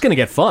just going to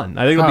get fun.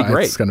 I think it'll be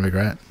great. It's going to be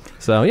great.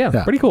 So,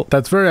 yeah, pretty cool.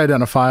 That's very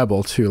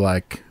identifiable to,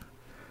 like,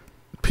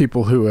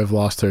 people who have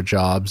lost their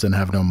jobs and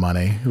have no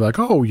money. Like,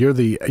 oh, you're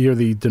the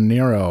De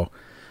Niro.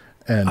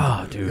 And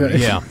oh, dude,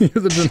 yeah. You're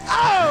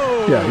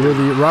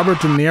the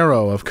Robert De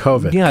Niro of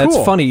COVID. Yeah, cool.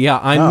 It's funny. Yeah,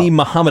 I'm the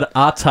Muhammad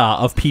Atta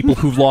of people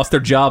who've lost their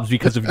jobs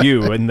because of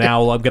you, and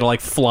now I'm going to,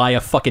 like, fly a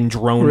fucking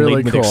drone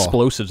laden with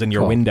explosives in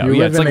your window.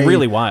 Yeah, it's, like,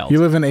 really wild. You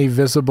live in a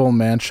visible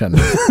mansion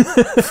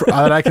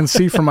that I can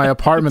see from my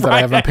apartment that I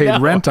haven't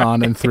paid rent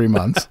on in 3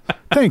 months.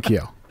 Thank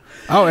you.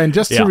 Oh, and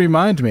just to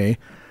remind me,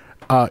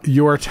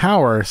 your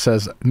tower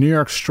says New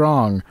York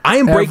Strong. I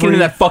am breaking into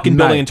that fucking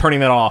building and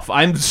turning that off.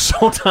 I'm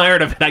so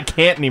tired of it. I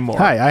can't anymore.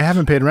 Hi, I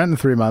haven't paid rent in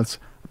 3 months,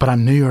 but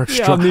I'm New York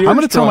Strong. I'm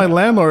going to tell my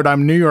landlord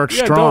I'm New York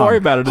Strong. Don't worry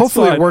about it.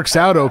 Hopefully it works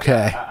out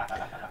okay.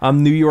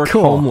 I'm New York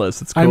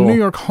homeless. It's cool. I'm New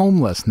York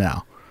homeless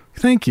now.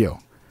 Thank you.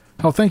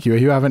 Oh, thank you.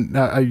 You haven't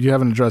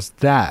addressed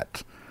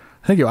that.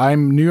 Thank you.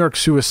 I'm New York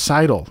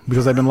suicidal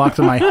because I've been locked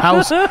in my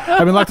house.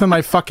 I've been locked in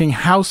my fucking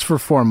house for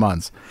 4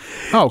 months.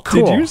 Oh,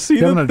 cool. Did you see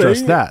you haven't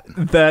addressed that?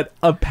 That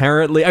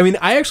apparently, I mean,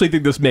 I actually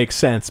think this makes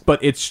sense,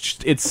 but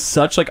it's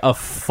such like a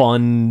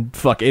fun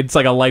it's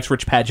like a life's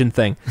rich pageant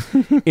thing.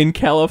 In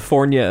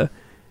California,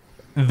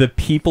 the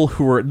people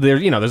who are there,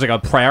 there's like a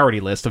priority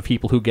list of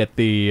people who get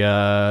the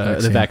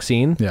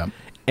vaccine. Yeah.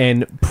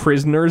 And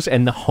prisoners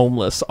and the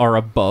homeless are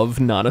above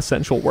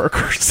non-essential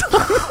workers.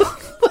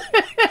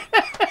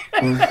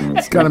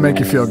 It's got to make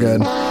you feel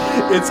good.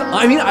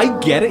 I mean, I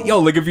get it.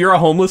 Like, if you're a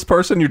homeless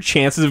person, your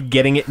chances of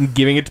getting it and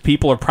giving it to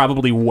people are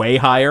probably way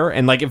higher.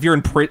 And, like, if you're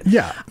in prison...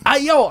 Yeah.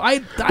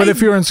 But if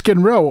you're in Skid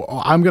Row,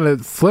 I'm going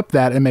to flip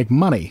that and make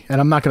money,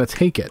 and I'm not going to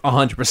take it.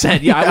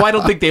 100%. Yeah, I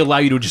don't think they allow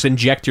you to just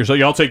inject yourself.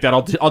 Yeah, I'll take that.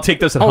 I'll take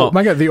this at home. Oh,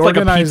 my God. It's like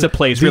a pizza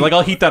place where you're like,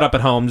 I'll heat that up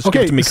at home. Just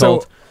give it to me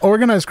cold.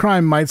 Organized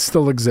crime might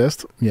still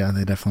exist. Yeah,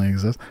 they definitely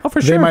exist. Oh, for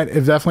sure. They might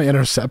definitely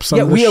intercept some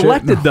of the shit. Yeah, we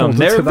elected them.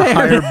 They're the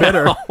higher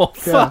bidder. Oh,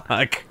 fuck.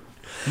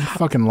 Yeah.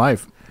 Fucking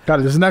life.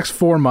 God, this next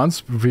 4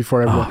 months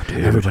before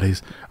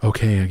everybody's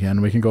okay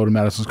again. We can go to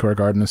Madison Square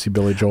Garden and see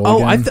Billy Joel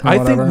again. I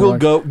think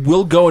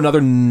we'll go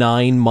another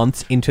 9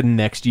 months into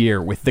next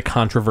year with the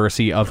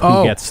controversy of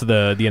who gets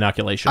the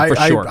inoculation, for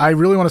sure. I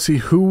really want to see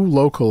who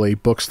locally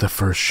books the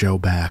first show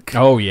back.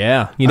 Oh,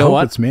 yeah. You know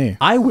what? It's me.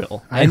 I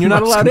will. And you're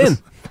not allowed in.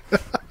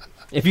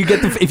 If you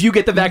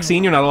get the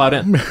vaccine, you're not allowed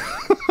in.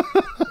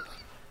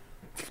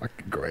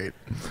 Fucking great.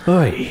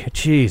 Oy,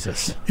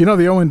 Jesus.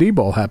 The O&D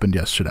Bowl happened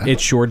yesterday. It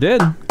sure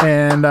did.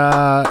 And,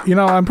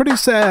 I'm pretty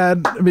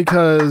sad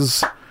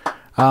because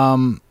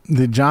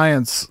the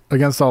Giants,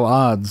 against all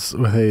odds,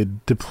 with a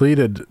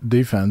depleted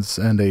defense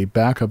and a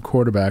backup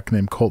quarterback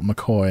named Colt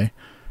McCoy,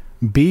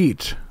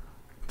 beat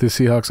the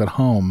Seahawks at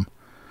home.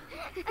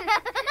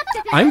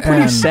 I'm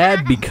pretty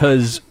sad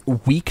because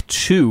week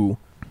 2...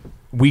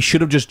 we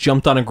should have just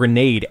jumped on a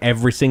grenade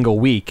every single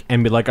week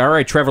and be like, all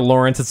right, Trevor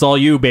Lawrence, it's all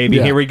you, baby.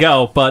 Yeah. Here we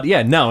go. But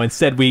yeah, no,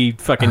 instead we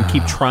fucking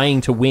keep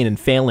trying to win and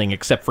failing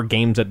except for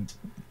games that,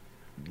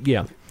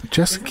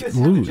 just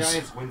lose. The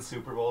Giants win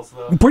Super Bowls,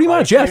 though. Pretty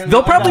much, yes.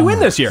 They'll probably win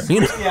this year.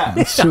 Yeah.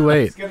 It's too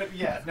late.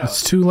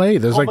 It's too late.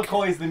 There's Colt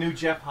McCoy's the new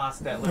Jeff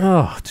Hostetler.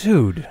 Oh,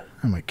 dude.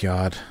 Oh, my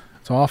God.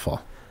 It's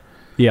awful.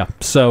 Yeah,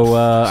 so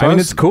I mean,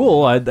 it's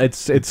cool.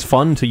 It's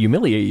fun to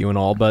humiliate you and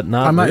all, but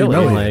I'm not really.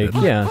 Humiliated.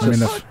 Like, yeah, I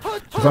mean,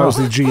 if I was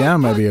the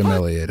GM, I'd be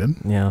humiliated.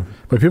 Yeah,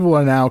 but people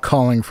are now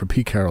calling for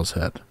Pete Carroll's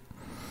head.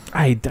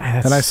 And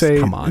I say,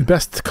 come on.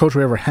 Best coach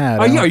we ever had.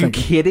 Are you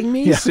kidding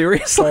me? Yeah,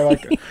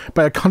 Seriously?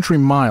 by a country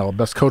mile,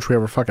 best coach we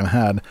ever fucking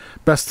had.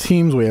 Best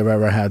teams we have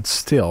ever had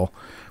still.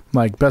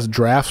 Like, best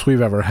drafts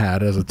we've ever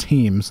had as a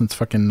team since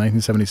fucking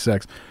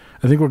 1976.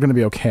 I think we're going to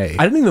be okay.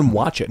 I didn't even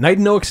watch it, and I had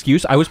no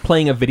excuse. I was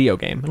playing a video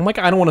game. I'm like,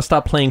 I don't want to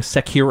stop playing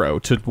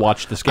Sekiro to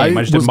watch this game.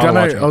 I just didn't bother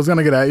watching it. I was going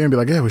to get at you and be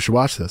like, yeah, we should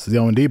watch this. It's the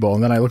O&D Bowl.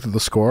 And then I looked at the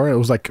score. It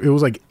was like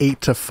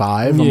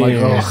 8-5. I'm like,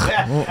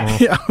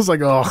 ugh. Yeah, I was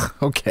like, ugh,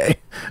 okay.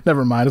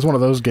 Never mind. It's one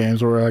of those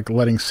games where we're like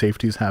letting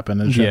safeties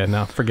happen and shit. Yeah,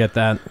 no, forget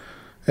that.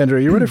 Andrew,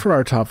 are you ready for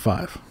our top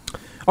 5?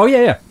 Oh,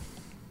 yeah.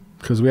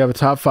 Because we have a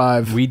top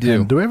 5. We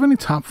do. Do we have any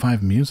top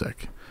 5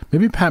 music?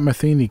 Maybe Pat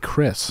Metheny,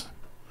 Chris.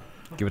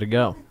 Give it a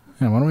go.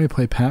 Yeah, why don't we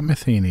play Pat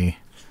Metheny,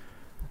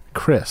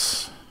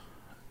 Chris?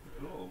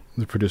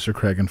 The producer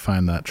Craig can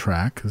find that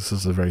track. This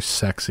is a very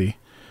sexy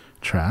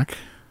track.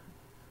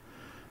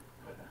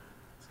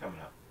 It's coming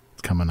up.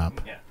 It's coming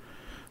up. Yeah.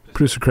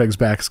 Producer Craig's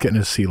back. He's getting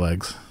his sea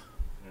legs.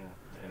 Yeah,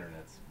 the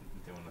internet's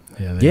doing the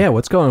thing. Yeah,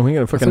 what's going on? We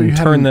gotta fucking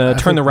turn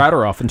the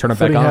router off and turn it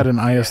back on. He had an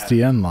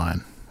ISDN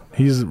line.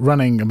 He's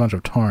running a bunch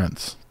of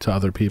torrents to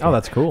other people. Oh,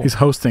 that's cool. He's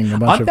hosting a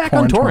bunch I'm of back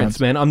on torrents,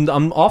 man.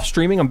 I'm off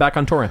streaming. I'm back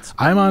on torrents.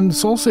 I'm on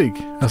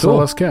SoulSeek.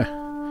 SLSK.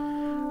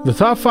 The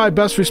top 5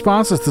 best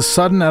responses to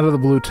sudden out of the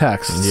blue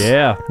texts.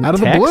 Yeah. Out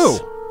of the blue.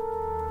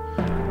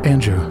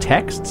 Andrew.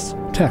 Texts?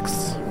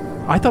 Texts.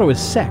 I thought it was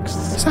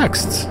sexts.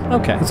 Sexts.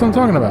 Okay. That's what I'm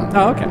talking about.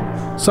 Oh, okay.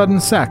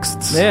 Sudden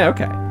sexts. Yeah,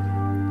 okay.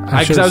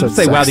 Because I was going to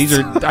say, wow, these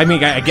are... I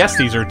mean, I guess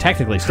these are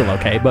technically still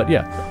okay, but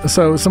yeah.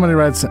 So somebody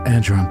writes,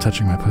 Andrew, I'm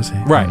touching my pussy.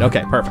 Right,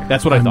 okay, perfect.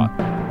 That's what I thought.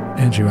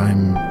 Andrew,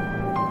 I'm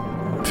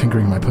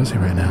fingering my pussy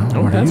right now.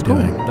 Oh, what are you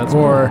doing? That's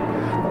or,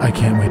 I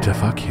can't wait to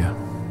fuck you.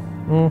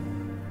 Mm.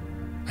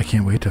 I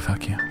can't wait to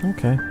fuck you.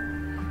 Okay.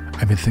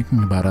 I've been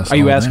thinking about us. Are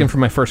you asking for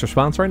my first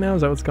response right now?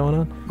 Is that what's going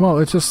on? Well,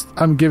 it's just,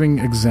 I'm giving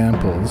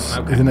examples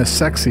in a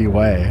sexy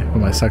way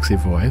with my sexy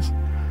voice.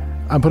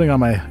 I'm putting on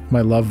my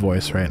love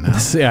voice right now.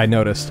 Yeah, I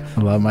noticed.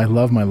 My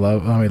love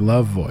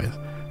voice.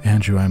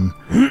 Andrew, I'm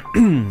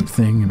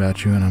thinking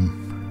about you and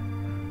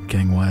I'm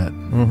getting wet.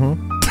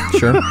 Mm-hmm.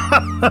 Sure.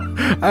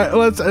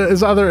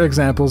 There's other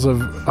examples of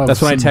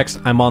that's when I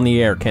text, I'm on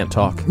the air, can't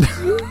talk.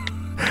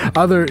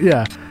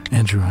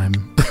 Andrew, I'm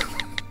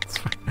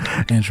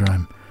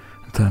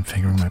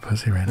fingering my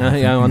pussy right now.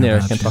 Yeah, I'm on the air,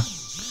 can't talk.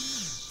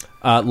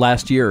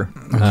 Last year,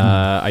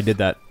 I did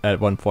that at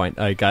one point.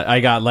 I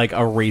got like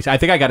a race. I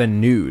think I got a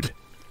nude,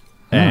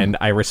 and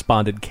I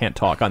responded, "Can't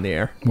talk" on the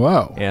air.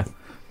 Wow. Yeah.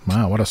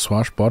 Wow, what a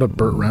swashbuckler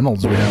Burt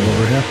Reynolds we have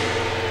over here.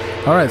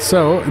 All right,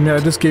 so I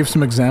just gave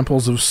some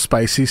examples of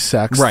spicy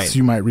sex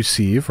you might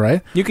receive,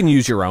 right? You can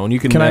use your own. You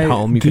can at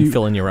home. You can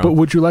fill in your own. But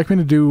would you like me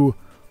to do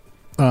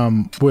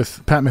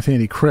with Pat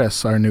Metheny,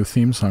 Chris, our new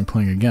theme song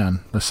playing again,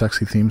 the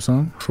sexy theme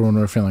song for when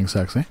we're feeling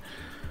sexy?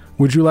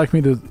 Would you like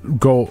me to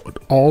go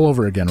all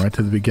over again, right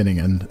to the beginning,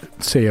 and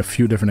say a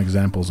few different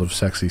examples of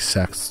sexy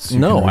sex?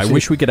 No, I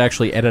wish we could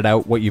actually edit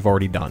out what you've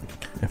already done,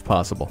 if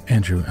possible.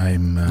 Andrew,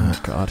 oh,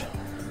 God.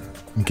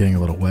 I'm getting a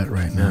little wet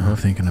right now,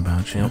 thinking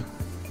about you. Yep.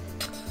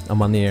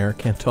 I'm on the air,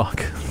 can't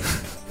talk.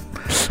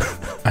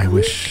 I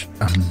wish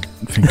I'm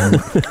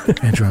fingering...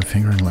 Andrew, I'm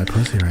fingering my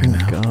pussy right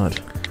now. Oh,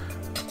 God.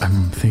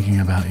 I'm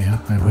thinking about you.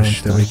 I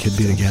wish that we could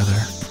be together.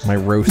 My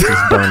roast is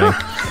burning.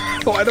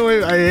 Why do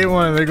I hate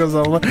one that goes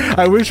on?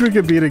 I wish we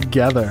could be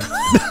together.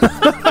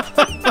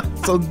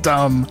 So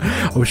dumb.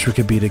 I wish we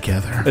could be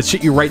together. That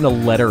shit you write in a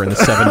letter in the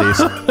 70s.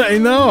 I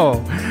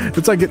know.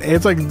 It's like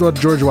what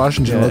George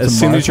Washington wrote to Martha. As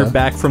soon as you're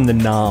back from the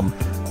Nam.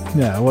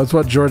 Yeah, well, it's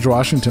what George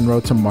Washington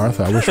wrote to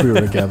Martha. I wish we were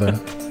together.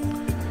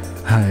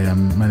 Hi,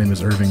 my name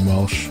is Irving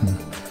Welsh. And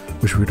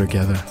wish we were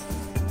together.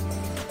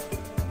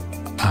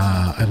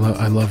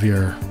 I love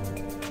your...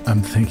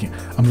 I'm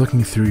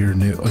looking through your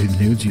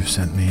nudes you've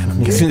sent me, and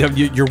I'm getting...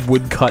 your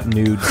woodcut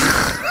nudes.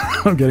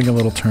 I'm getting a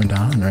little turned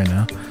on right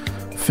now.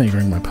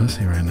 Fingering my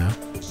pussy right now.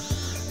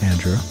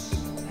 Andrew.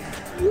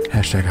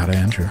 Hashtag hot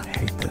Andrew. I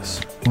hate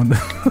this.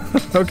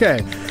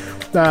 Okay.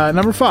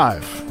 Number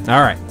 5.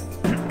 All right.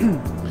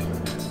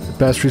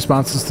 Best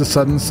responses to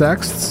sudden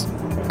sexts?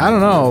 I don't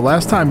know.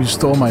 Last time you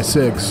stole my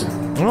cigs.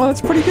 Well,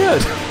 that's pretty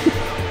good.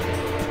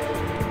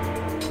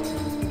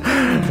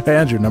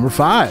 Andrew, number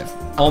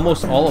 5.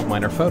 Almost all of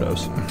mine are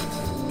photos.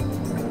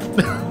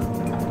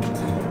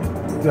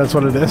 That's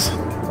what it is?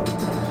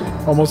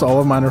 Almost all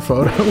of mine are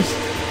photos?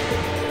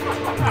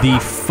 The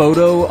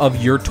photo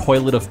of your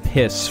toilet of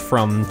piss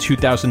from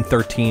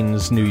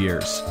 2013's New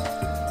Year's.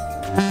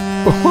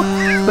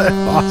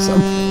 That's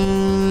awesome.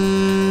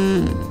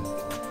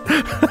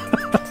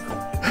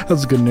 That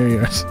was a good New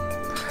Year's.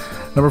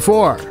 Number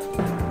 4.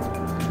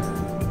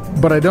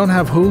 But I don't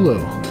have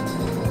Hulu.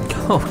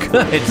 Oh,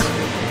 good.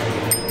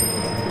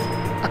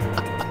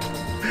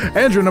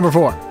 Andrew, number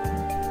 4.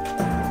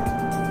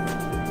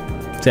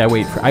 See, I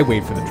wait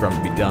for the drum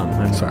to be done.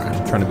 I'm sorry.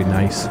 I'm trying to be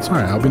nice. It's all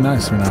right. I'll be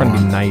nice. I'm trying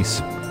to be nice.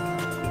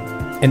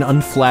 An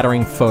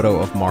unflattering photo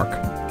of Mark.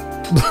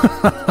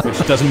 Which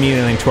doesn't mean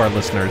anything to our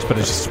listeners, but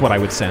it's just what I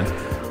would send.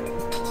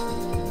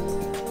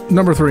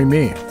 Number 3,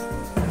 me.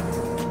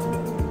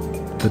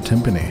 The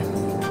timpani.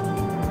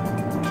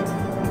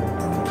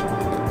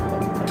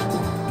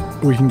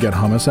 We can get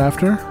hummus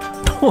after.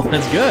 Oh,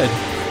 that's good.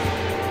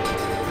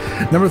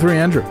 Number 3,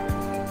 Andrew.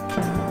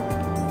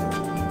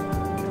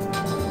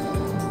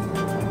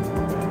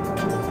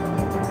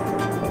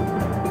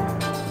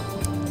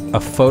 A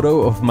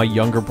photo of my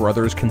younger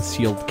brother's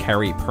concealed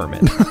carry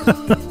permit.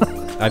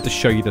 I have to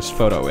show you this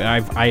photo. I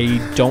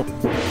don't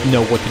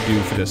know what to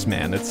do for this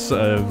man. It's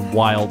a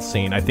wild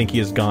scene. I think he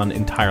has gone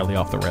entirely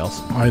off the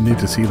rails. I need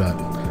to see that.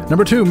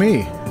 Number 2,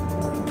 me.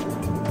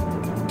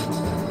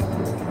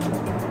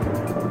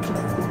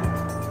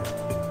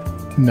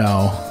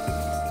 No.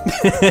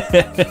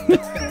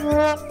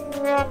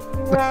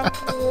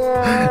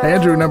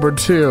 Andrew, number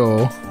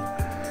 2.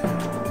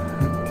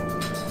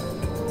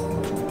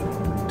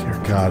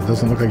 God, it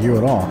doesn't look like you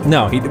at all.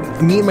 No,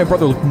 me and my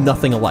brother look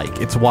nothing alike.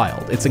 It's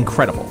wild. It's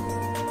incredible.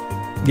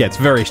 Yeah, it's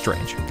very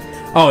strange.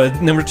 Oh,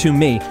 number 2,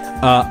 me.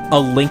 A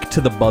link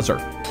to the buzzer.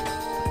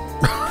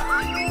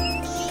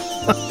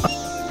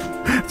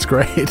 It's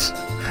great.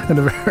 And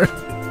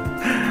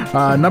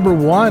number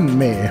 1,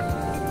 me.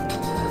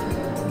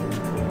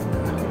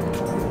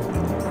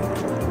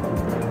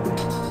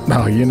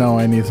 Oh, you know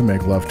I need to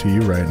make love to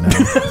you right now.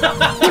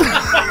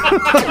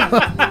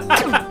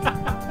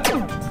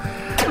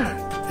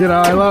 You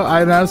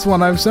know, that's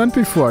one I've sent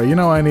before. You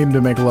know I need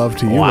to make love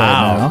to you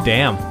right now. Wow,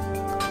 damn.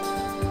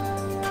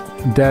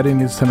 Daddy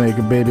needs to make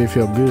a baby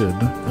feel good.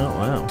 Oh,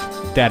 wow.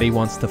 Daddy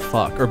wants to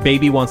fuck. Or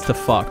baby wants to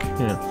fuck.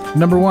 Yeah.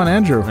 Number one,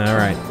 Andrew. All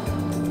right.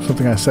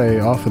 Something I say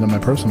often in my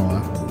personal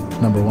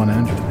life. Number one,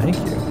 Andrew. Thank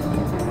you.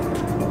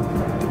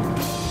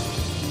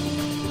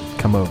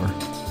 Come over.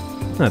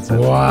 That's it.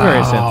 Wow.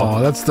 Very simple.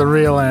 That's the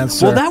real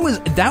answer. Well, that was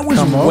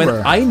Come when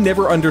over. I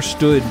never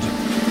understood.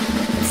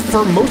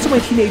 For most of my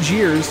teenage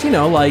years, you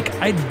know, like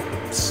I'd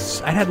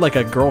had like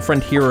a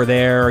girlfriend here or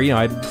there, you know,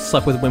 I'd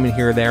slept with women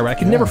here or there, but I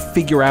could never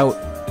figure out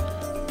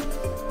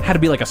how to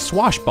be like a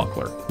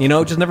swashbuckler. You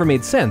know, it just never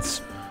made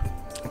sense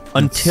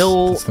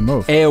until that's the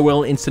move.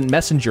 AOL Instant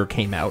Messenger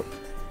came out,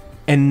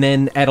 and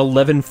then at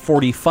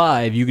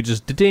 11:45 you could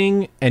just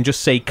ding and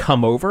just say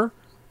 "come over,"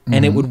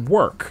 and it would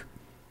work.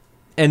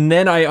 And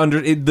then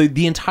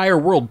the entire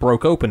world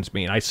broke open to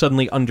me, and I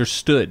suddenly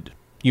understood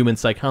human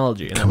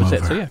psychology, and that was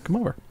it. So yeah, come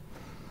over.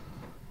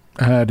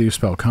 How do you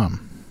spell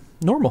come?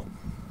 Normal.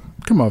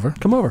 Come over.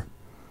 Come over.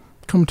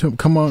 Come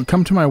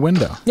to my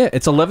window. Yeah,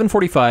 it's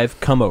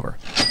 11:45. Come over.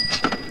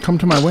 Come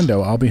to my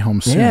window. I'll be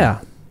home soon. Yeah.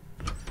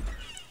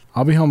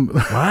 I'll be home.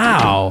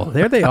 Wow,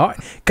 there they are.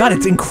 God,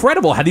 it's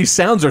incredible how these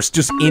sounds are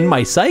just in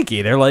my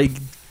psyche. They're like,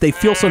 they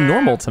feel so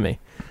normal to me.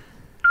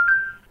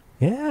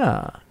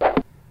 Yeah.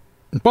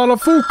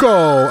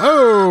 Balafuco.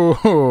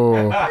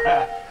 Oh.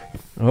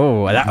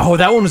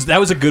 That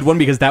was a good one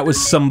because that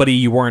was somebody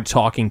you weren't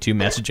talking to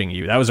messaging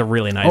you. That was a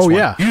really nice one. Oh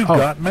yeah. You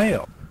got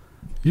mail.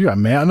 You got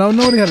mail? No,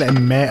 nobody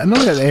had mail.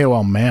 Nobody had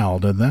AOL mail,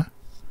 did they?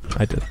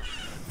 I did.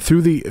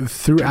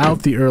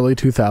 Throughout the early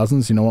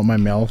 2000s, you know what my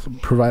mail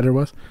provider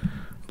was?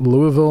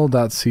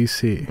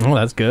 Louisville.cc. Oh,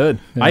 that's good.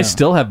 Yeah. I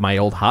still have my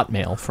old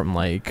Hotmail from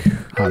like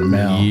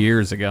Hotmail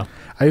years ago.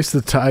 I used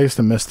to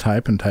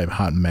mistype and type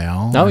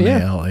Hotmail. Oh yeah.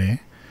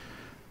 M-A-L-E.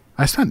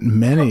 I spent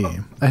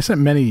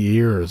many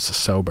years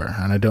sober,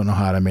 and I don't know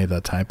how I made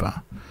that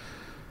typo.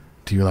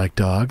 Do you like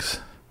dogs?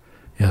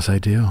 Yes, I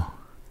do.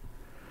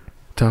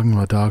 Talking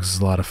about dogs is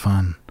a lot of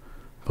fun,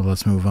 but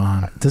let's move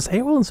on. Does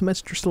AOL Instant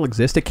Messenger still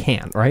exist? It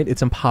can't, right?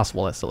 It's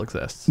impossible that still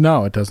exists.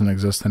 No, it doesn't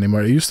exist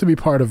anymore. It used to be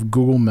part of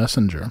Google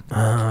Messenger.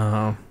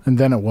 Oh. And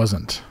then it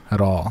wasn't at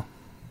all.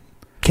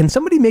 Can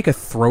somebody make a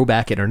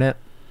throwback internet?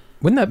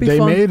 Wouldn't that be fun?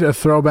 They made a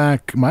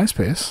throwback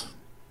MySpace,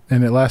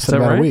 and it lasted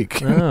about a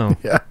week. Oh.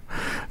 Yeah.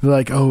 They're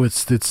like, oh,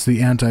 it's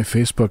the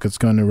anti-Facebook. It's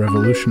going to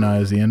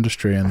revolutionize the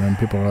industry. And then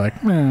people are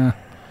like, meh.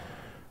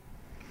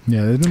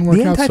 Yeah, it didn't work out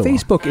so well. The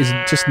anti-Facebook is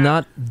just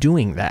not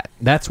doing that.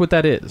 That's what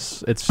that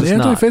is. It's just the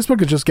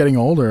anti-Facebook is just getting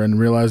older and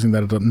realizing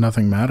that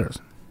nothing matters.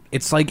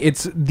 It's like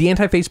the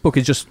anti-Facebook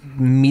is just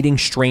meeting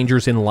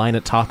strangers in line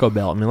at Taco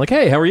Bell. I mean, like,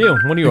 hey, how are you?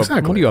 What are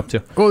you up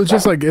to? Well, it's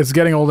just like it's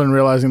getting older and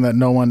realizing that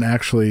no one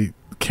actually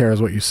cares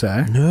what you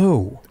say.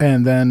 No.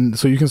 And then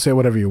so you can say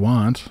whatever you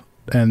want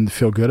and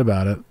feel good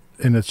about it.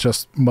 And it's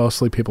just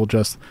mostly people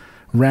just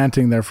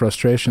ranting their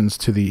frustrations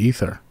to the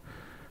ether,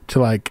 to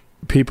like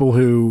people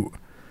who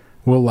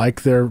will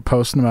like their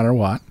post no matter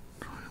what,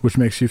 which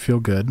makes you feel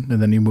good,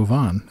 and then you move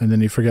on, and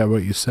then you forget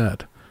what you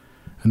said,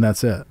 and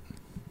that's it.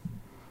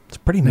 It's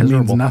pretty miserable.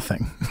 It means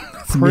nothing.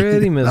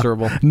 Pretty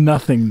miserable.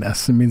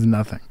 Nothingness. It means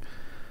nothing.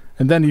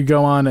 And then you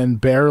go on and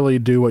barely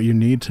do what you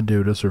need to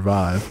do to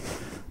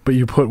survive, but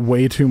you put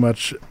way too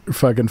much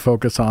fucking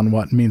focus on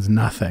what means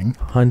nothing.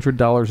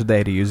 $100 a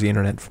day to use the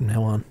internet from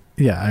now on.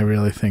 Yeah, I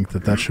really think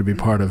that should be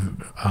part of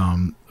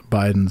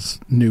Biden's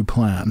new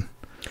plan.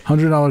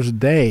 $100 a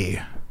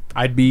day.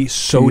 I'd be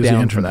so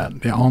down for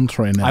that. Yeah,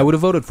 entree net. I would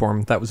have voted for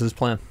him if that was his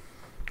plan.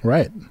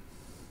 Right.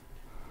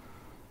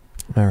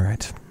 All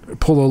right.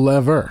 Pull a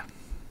lever.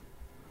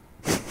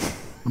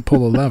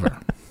 Pull a lever.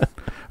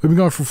 We've been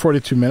going for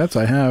 42 minutes.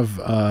 I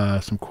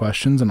have some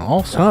questions and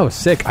also... Oh,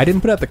 sick. I didn't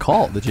put out the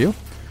call, did you?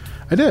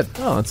 I did.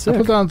 Oh, that's sick. I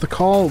put out the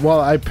call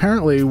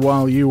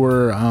while you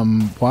were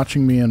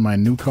watching me in my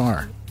new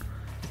car.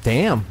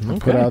 Damn. I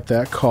put out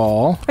that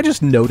call. I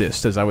just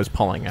noticed as I was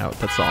pulling out,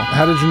 that's all.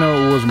 How did you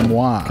know it was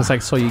moi? Because I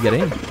saw you get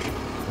in.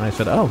 And I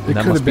said, oh,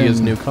 that must be his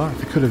new car.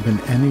 It could have been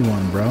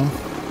anyone, bro.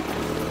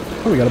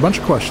 Oh, we got a bunch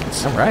of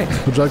questions. All right.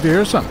 Would you like to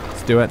hear some?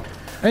 Let's do it.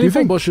 Any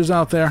phone bushes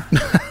out there?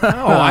 Oh,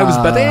 I was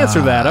about to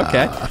answer that.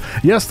 Okay.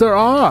 Yes, there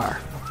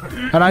are.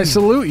 And I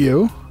salute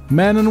you,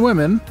 men and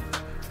women,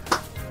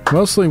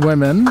 mostly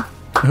women,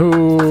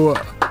 who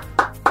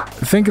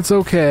think it's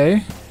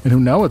okay and who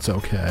know it's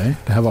okay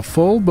to have a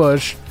full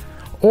bush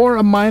or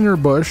a minor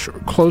bush,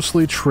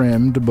 closely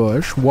trimmed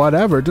bush,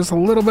 whatever, just a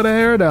little bit of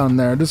hair down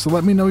there, just to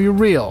let me know you're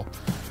real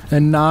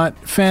and not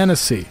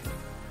fantasy.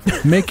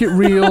 Make it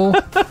real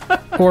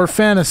or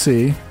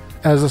fantasy,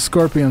 as the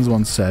Scorpions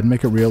once said,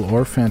 make it real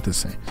or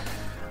fantasy.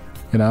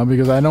 You know,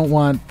 because I don't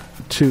want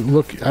you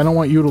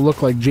to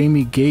look like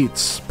Jamie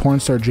Gates, porn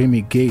star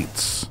Jamie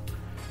Gates.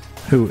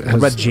 What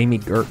about Jamie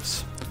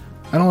Gertz?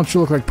 I don't want you to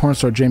look like porn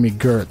star Jamie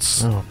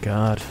Gertz. Oh,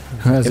 God.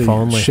 Who has if a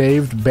only.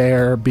 shaved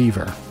bare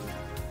beaver.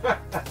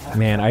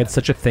 Man, I had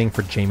such a thing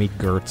for Jamie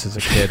Gertz as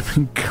a kid.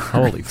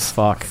 Holy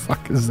fuck. The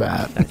fuck is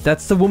that?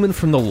 That's the woman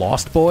from the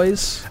Lost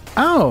Boys.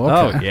 Oh,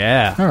 okay. Oh,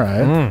 yeah. All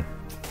right.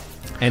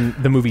 And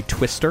the movie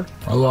Twister.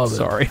 I love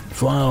Sorry. it.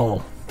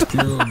 Flannel.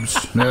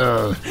 Cubes.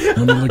 Yeah. Let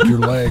me lick your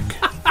leg.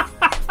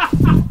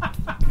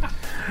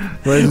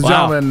 Ladies and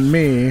gentlemen,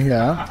 me,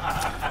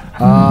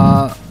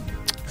 yeah.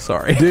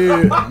 Sorry.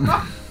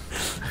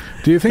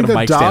 Do you think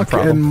that Doc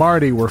and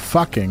Marty were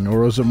fucking, or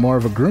was it more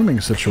of a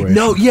grooming situation?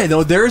 No,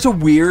 there's a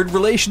weird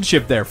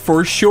relationship there,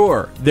 for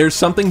sure. There's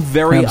something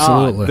very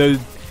odd.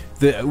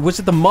 Was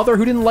it the mother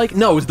who didn't like...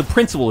 No, it was the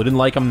principal who didn't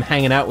like him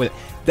hanging out with...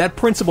 That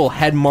principal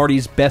had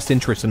Marty's best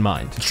interest in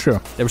mind. It's true.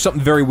 There was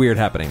something very weird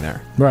happening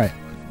there. Right.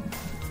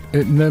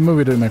 The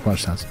movie didn't make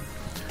much sense.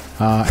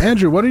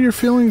 Andrew, what are your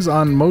feelings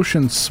on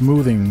motion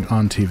smoothing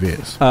on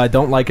TVs?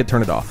 Don't like it,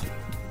 turn it off.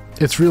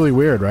 It's really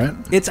weird, right?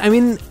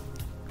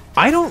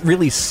 I don't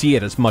really see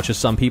it as much as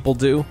some people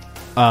do.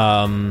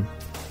 The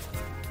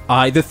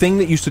thing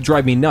that used to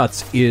drive me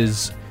nuts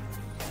is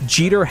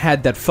Jeter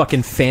had that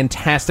fucking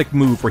fantastic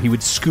move where he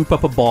would scoop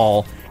up a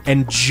ball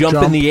and jump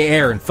in the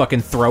air and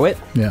fucking throw it.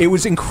 Yeah. It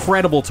was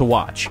incredible to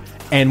watch.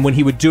 And when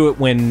he would do it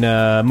when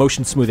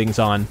motion smoothing's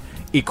on,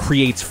 it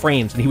creates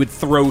frames, and he would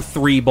throw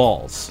 3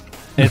 balls.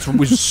 And it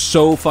was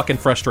so fucking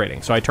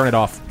frustrating. So I turn it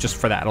off just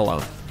for that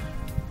alone.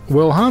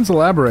 Will Hans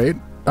elaborate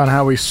on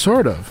how we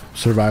sort of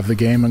survived the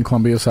game in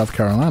Columbia, South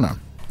Carolina?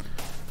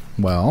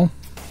 Well,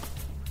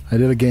 I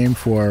did a game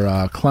for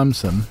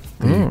Clemson,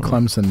 the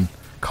Clemson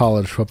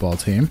college football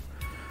team,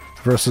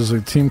 versus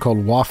a team called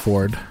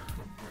Wofford.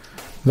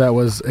 It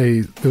was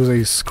a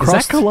Is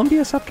that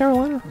Columbia, South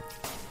Carolina?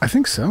 I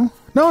think so.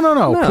 No.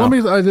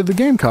 Columbia. I did the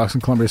Gamecocks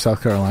in Columbia,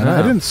 South Carolina.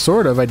 I didn't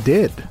sort of. I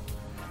did.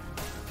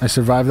 I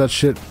survived that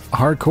shit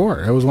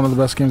hardcore. It was one of the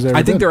best games I ever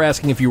did. I think they're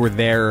asking if you were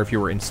there or if you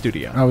were in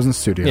studio. I was in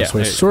studio, Yeah,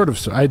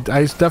 so I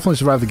definitely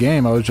survived the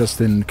game. I was just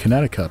in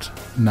Connecticut,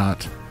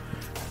 not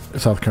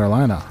South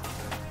Carolina.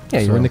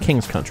 Yeah, you were in the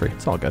King's country.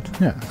 It's all good.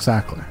 Yeah,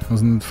 exactly. I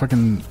was in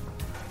fucking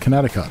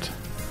Connecticut.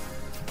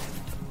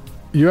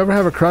 You ever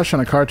have a crush on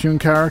a cartoon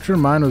character?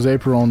 Mine was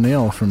April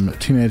O'Neil from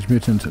Teenage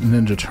Mutant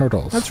Ninja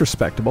Turtles. That's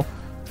respectable.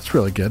 It's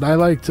really good. I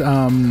liked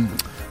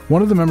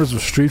one of the members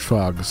of Street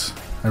Frogs.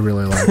 I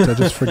really liked. I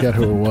just forget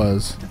who it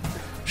was.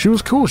 She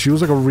was cool. She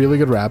was like a really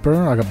good rapper,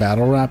 like a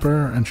battle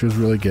rapper, and she was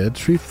really good.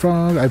 Street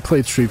Frog. I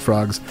played Street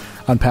Frogs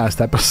on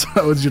past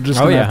episodes. You're just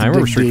I remember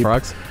dig Street deep.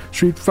 Frogs.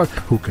 Street Frog.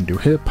 Who can do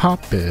hip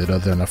hop better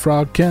than a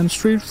frog can?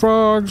 Street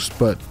Frogs.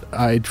 But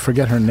I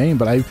forget her name.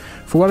 But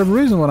for whatever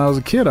reason, when I was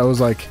a kid, I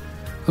was like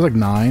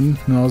 9,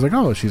 and I was like,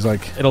 oh, she's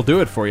like... It'll do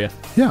it for you.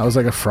 Yeah, I was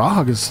like, a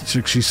frog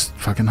she's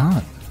fucking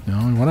hot. You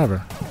know,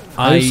 whatever.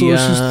 I used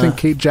to think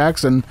Kate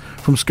Jackson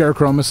from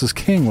Scarecrow Mrs.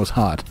 King was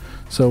hot.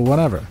 So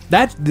whatever.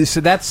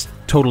 That's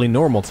totally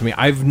normal to me.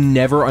 I've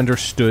never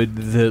understood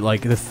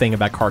the thing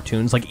about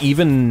cartoons. Like,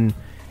 even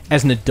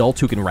as an adult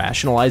who can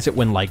rationalize it,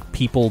 when like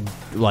people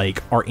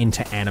like are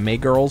into anime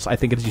girls, I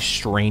think it's the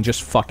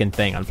strangest fucking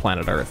thing on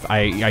planet Earth.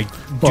 I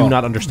do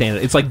not understand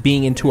it. It's like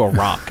being into a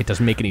rock. It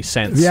doesn't make any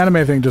sense. The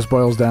anime thing just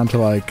boils down to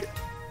like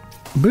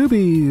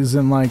boobies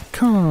and like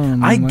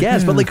cum. I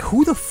guess, but like,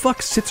 who the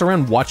fuck sits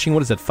around watching,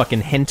 what is it,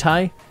 fucking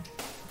hentai?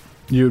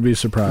 You would be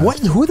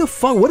surprised. Who the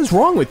fuck? What is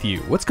wrong with you?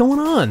 What's going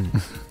on?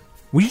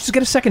 Will you just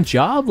get a second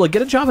job? Like,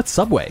 get a job at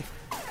Subway.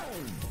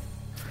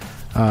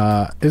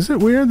 Is it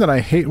weird that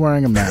I hate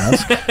wearing a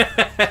mask?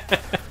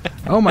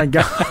 Oh my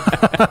god!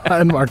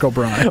 And Mark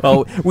O'Brien.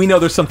 Oh, we know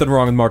there's something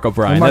wrong with Mark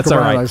O'Brien. Mark That's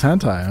O'Brien all right. likes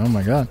hentai. Oh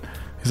my god,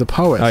 he's a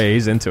poet. Oh yeah,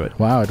 he's into it.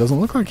 Wow, it doesn't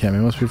look like him. He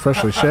must be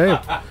freshly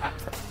shaved.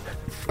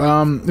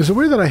 Is it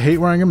weird that I hate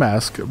wearing a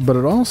mask, but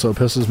it also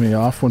pisses me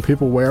off when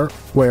people wear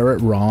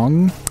it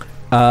wrong?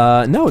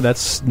 No,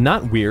 that's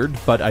not weird,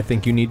 but I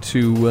think you need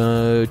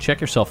to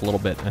check yourself a little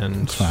bit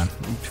and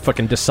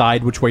fucking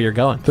decide which way you're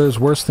going. There's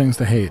worse things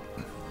to hate.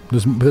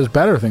 There's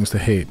better things to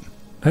hate.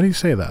 How do you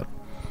say that?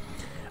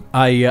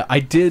 I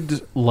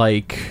did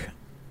like...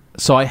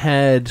 So I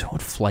had...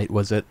 What flight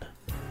was it?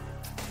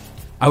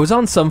 I was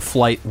on some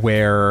flight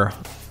where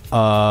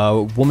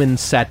a woman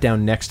sat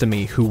down next to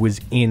me who was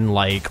in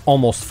like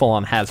almost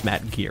full-on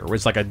hazmat gear. It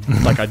was like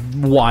a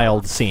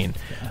wild scene.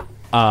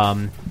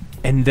 And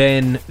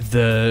then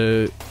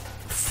the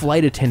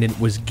flight attendant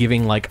was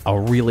giving like a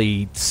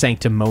really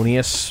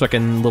sanctimonious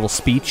fucking little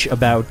speech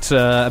about Cool.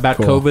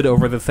 COVID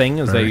over the thing,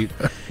 as they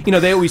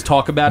always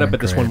talk about it, but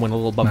this great. one went a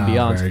little above and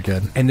beyond. Very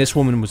good. And this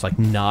woman was like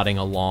nodding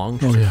along,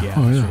 Oh,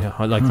 yeah.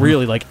 like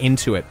really like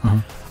into it.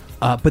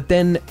 But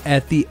then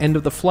at the end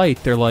of the flight,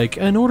 they're like,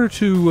 in order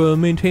to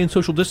maintain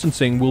social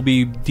distancing, we'll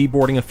be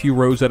deboarding a few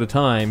rows at a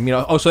time.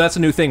 So that's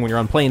a new thing when you're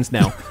on planes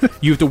now.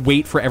 You have to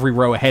wait for every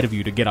row ahead of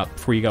you to get up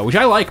before you go, which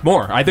I like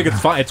more. I think it's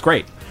fine. It's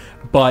great.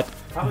 But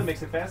probably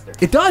makes it faster.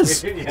 It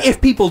does, Yeah.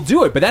 if people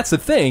do it. But that's the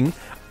thing.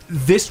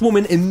 This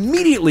woman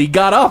immediately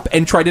got up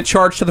and tried to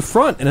charge to the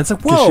front. And it's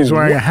like, whoa. She's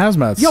wearing a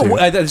hazmat suit.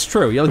 That's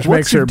true. Which What's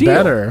makes your her deal?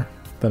 better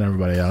than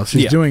everybody else.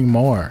 She's doing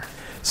more.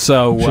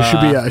 So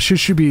she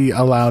should be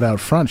allowed out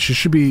front. She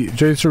should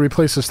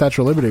replace the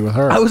Statue of Liberty with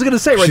her. I was going to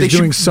say, right? She's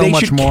doing so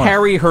much more.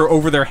 Carry her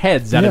over their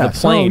heads out of the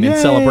plane in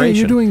celebration.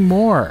 You're doing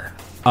more.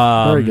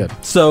 Very good.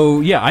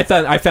 So yeah, I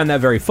found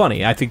that very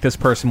funny. I think this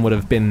person would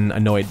have been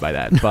annoyed by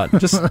that, but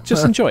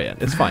just enjoy it.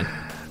 It's fine.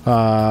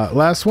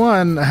 Last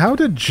one. How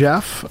did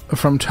Jeff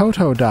from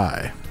Toto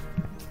die?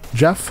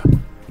 Jeff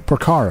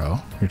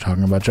Porcaro. You're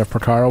talking about Jeff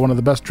Porcaro, one of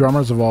the best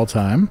drummers of all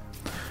time.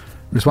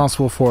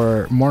 Responsible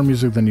for more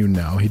music than you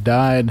know. He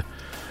died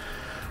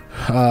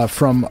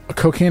from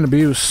cocaine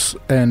abuse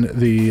and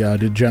the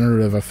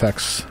degenerative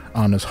effects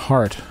on his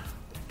heart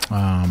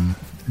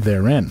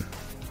therein.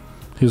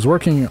 He was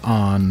working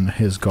on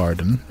his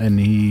garden, and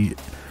he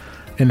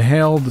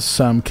inhaled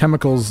some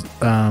chemicals,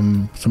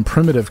 some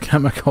primitive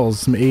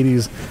chemicals, some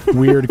 80s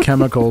weird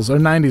chemicals, or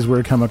 90s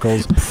weird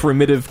chemicals.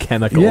 Primitive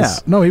chemicals? Yeah.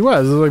 No, he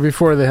was. It was like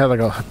before they had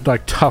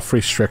like tough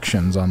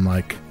restrictions on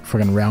like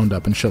fucking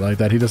Roundup and shit like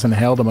that. He just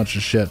inhaled a bunch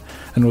of shit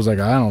and was like,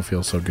 I don't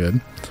feel so good.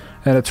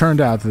 And it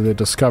turned out that they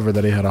discovered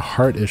that he had a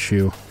heart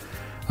issue,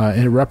 an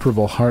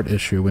irreparable heart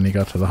issue when he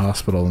got to the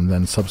hospital, and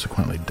then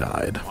subsequently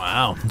died.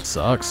 Wow, it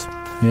sucks.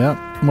 Yeah,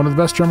 one of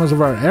the best drummers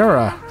of our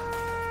era.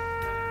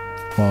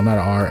 Well, not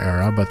our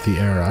era, but the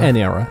era. An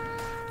era.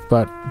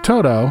 But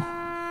Toto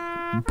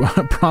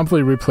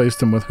promptly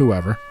replaced him with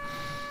whoever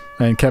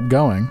and kept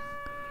going.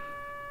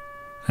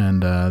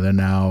 And they're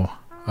now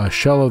a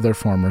shell of their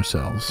former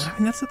selves. I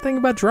mean, that's the thing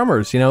about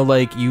drummers. You know,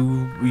 like,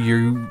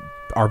 you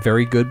are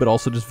very good, but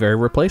also just very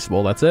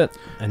replaceable. That's it.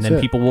 And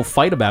then people will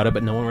fight about it,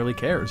 but no one really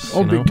cares.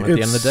 At the end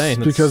of the day.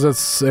 Because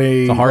it's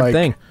a hard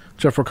thing.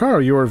 Jeff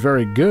Porcaro, you are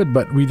very good,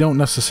 but we don't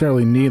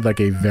necessarily need like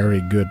a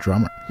very good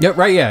drummer. Yeah,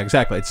 right. Yeah,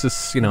 exactly. It's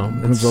just,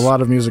 because a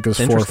lot of music is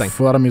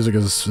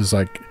is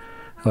like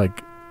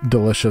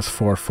delicious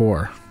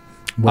 4/4.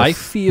 I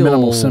feel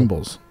minimal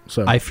cymbals.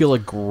 So I feel a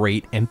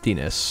great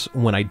emptiness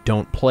when I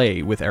don't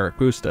play with Eric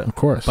Busta. Of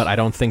course, but I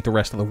don't think the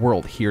rest of the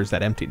world hears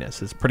that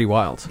emptiness. It's pretty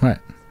wild. Right.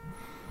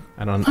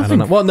 I don't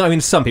know. Well, no, I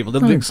mean some people.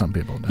 I think some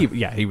people do.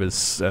 He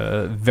was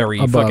very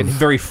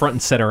front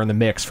and center in the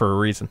mix for a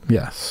reason.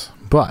 Yes,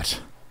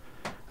 but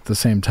at the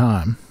same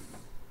time,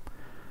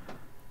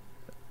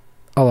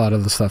 a lot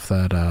of the stuff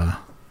that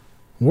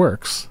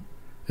works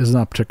is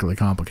not particularly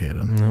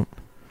complicated. Nope.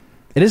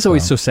 It is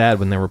always so sad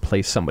when they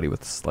replace somebody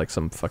with like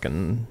some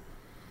fucking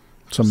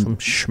some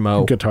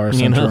schmo Guitar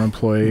Center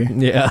employee.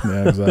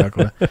 Yeah,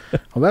 exactly.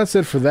 Well, that's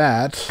it for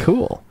that.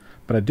 Cool.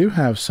 But I do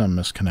have some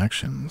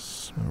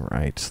misconnections. All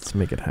right, let's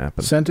make it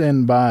happen. Sent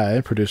in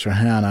by producer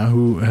Hannah,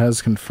 who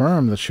has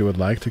confirmed that she would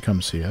like to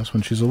come see us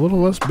when she's a little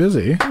less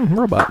busy.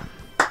 Robot.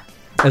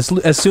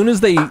 As soon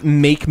as they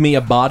make me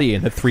a body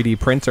in a 3D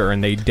printer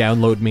and they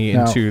download me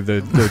into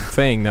the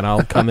thing, then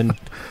I'll come and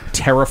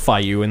terrify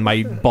you in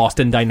my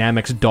Boston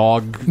Dynamics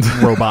dog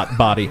robot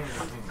body.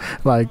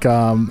 Like,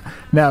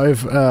 now,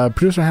 if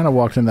producer Hannah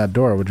walked in that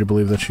door, would you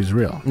believe that she's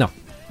real? No.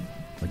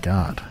 My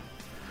God.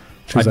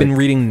 I've been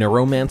reading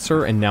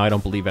Neuromancer, and now I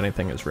don't believe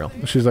anything is real.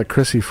 She's like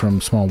Chrissy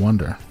from Small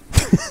Wonder.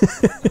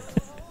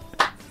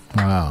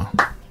 Wow.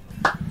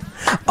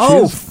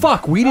 Oh,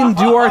 fuck. We didn't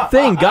do our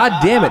thing.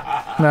 God damn it.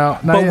 No,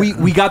 but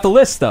we got the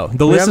list, though.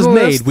 The list is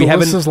made. The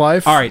list is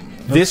live. All right.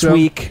 This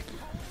week,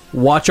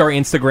 watch our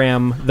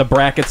Instagram. The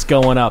bracket's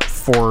going up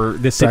for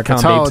the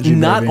sitcom babes.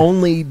 Not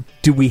only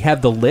do we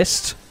have the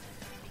list,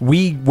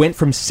 we went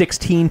from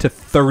 16 to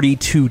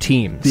 32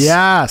 teams.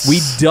 Yes. We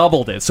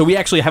doubled it. So we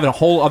actually have a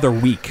whole other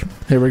week.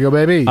 Here we go,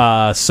 baby.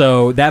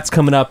 So that's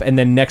coming up. And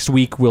then next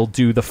week, we'll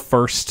do the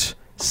first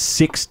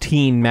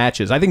 16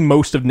 matches. I think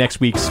most of next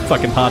week's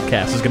fucking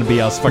podcast is going to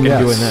be us fucking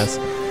doing this.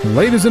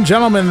 Ladies and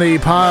gentlemen, the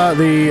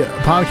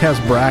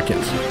podcast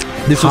bracket.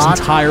 This was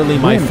entirely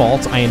my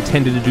fault. I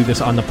intended to do this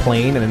on the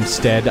plane, and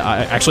instead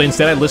I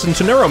listened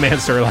to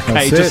Neuromancer, like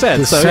I just said.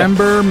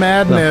 December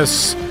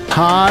Madness.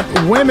 Hot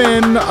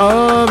women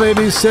of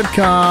 80s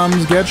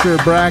sitcoms. Get your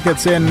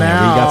brackets in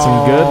now. We got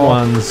some good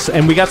ones,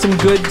 and we got some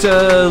good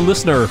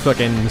listener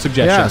fucking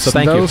suggestions. Yes, so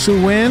thank you. Those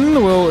who win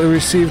will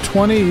receive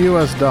 $20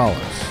 US.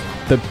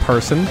 The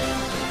person.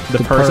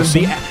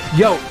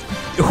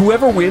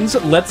 Whoever wins,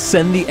 let's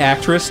send the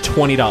actress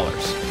 $20.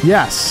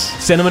 Yes.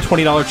 Send them a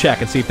 $20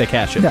 check and see if they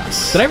cash it.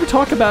 Yes. Did I ever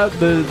talk about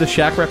the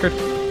Shaq record?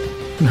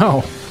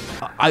 No.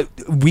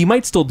 We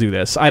might still do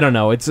this. I don't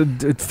know. It's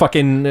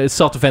fucking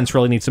self-defense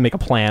really needs to make a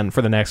plan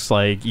for the next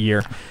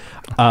year.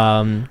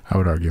 I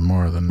would argue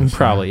more than this.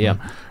 Probably, yeah.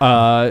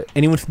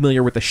 Anyone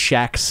familiar with the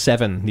Shaq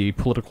 7, the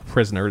political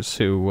prisoners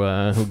who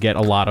get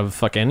a lot of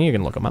fucking... You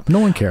can look them up. No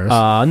one cares.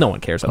 No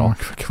one cares at all.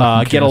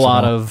 Get a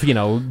lot of,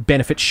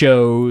 benefit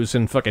shows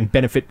and fucking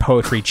benefit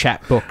poetry,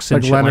 chat books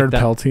and shit Leonard like that.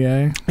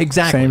 Peltier.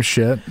 Exactly. Same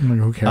shit.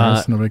 Who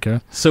cares? Nobody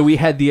cares. So we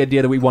had the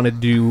idea that we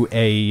wanted to do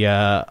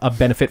a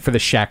benefit for the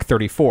Shaq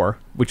 34,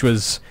 which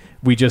was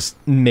we just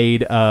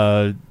made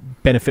a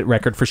benefit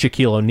record for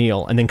Shaquille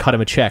O'Neal and then cut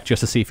him a check just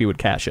to see if he would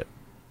cash it.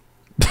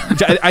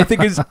 Which I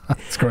think is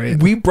that's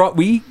great.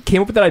 We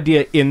came up with that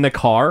idea in the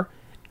car,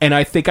 and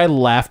I think I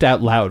laughed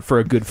out loud for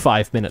a good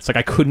 5 minutes. Like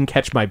I couldn't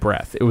catch my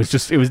breath. It was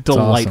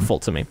delightful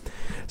to me.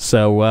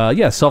 So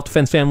yeah,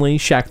 self-defense family,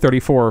 Shaq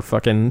 34,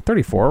 fucking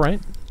 34, right?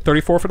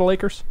 34 for the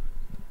Lakers.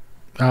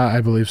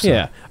 I believe so.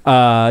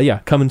 Yeah, yeah,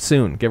 coming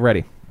soon. Get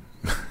ready.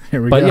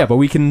 Here we go. Yeah, but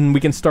we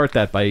can start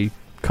that by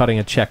cutting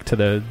a check to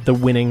the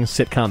winning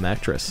sitcom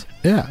actress.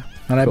 Yeah,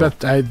 and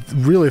I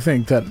really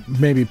think that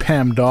maybe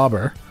Pam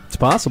Dauber. It's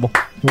possible.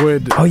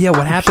 Would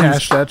what happens?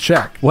 Cash that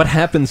check. What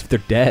happens if they're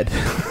dead?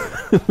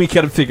 We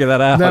got to figure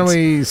that out. Then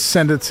we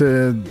send it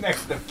to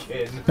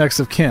Next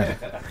of kin.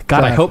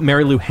 God, I hope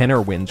Mary Lou Henner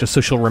wins just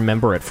so she'll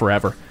remember it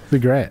forever. Be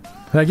great.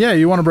 Like, yeah,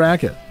 you want a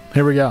bracket?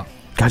 Here we go.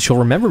 God, she'll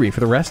remember me for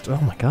the rest. Oh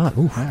my God.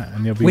 Oof. Yeah,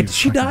 and you'll be. Wait, did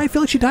she die? I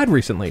feel like she died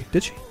recently.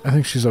 Did she? I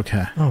think she's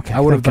okay. Okay.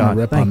 I would have done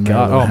a rip on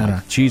Mary Lou Henner.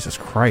 My Jesus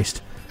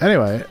Christ.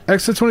 Anyway,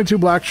 Exit 22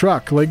 black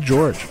truck, Lake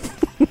George.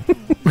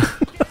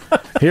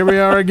 Here we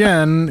are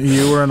again.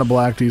 You were in a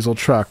black diesel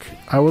truck.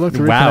 I would like to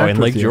reconnect in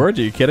with Lake you. George?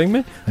 Are you kidding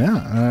me?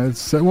 Yeah.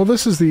 This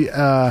is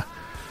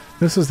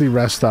the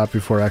rest stop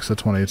before Exit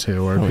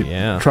 22,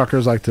 where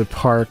truckers like to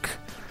park,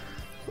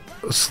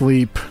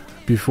 sleep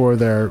before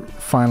their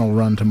final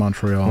run to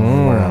Montreal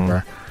or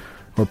wherever,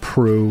 or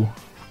Peru,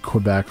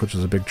 Quebec, which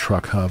is a big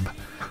truck hub.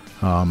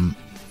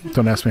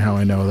 Don't ask me how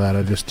I know that.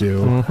 I just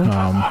do.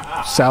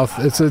 South.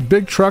 It's a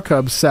big truck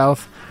hub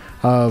south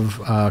of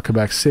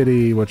Quebec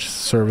City, which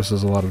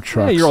services a lot of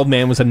trucks. Yeah, your old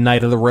man was a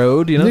knight of the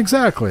road, you know?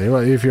 Exactly.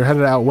 Well, if you're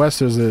headed out west,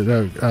 there's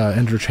an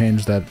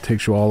interchange that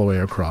takes you all the way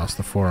across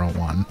the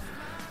 401,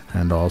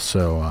 and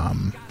also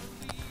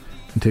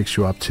it takes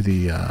you up to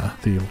the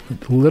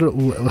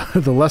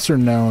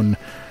lesser-known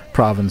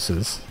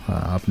provinces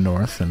up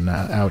north and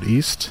out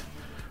east,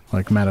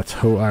 like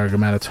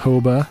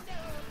Manitoba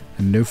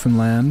and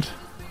Newfoundland.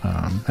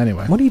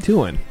 Anyway, what are you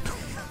doing?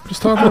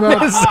 Just talking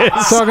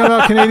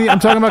about Canadian. I'm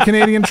talking about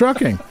Canadian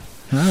trucking.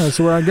 That's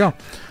where I go.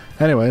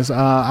 Anyways,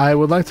 I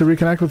would like to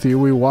reconnect with you.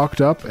 We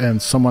walked up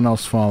and someone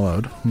else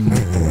followed.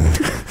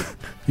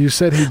 You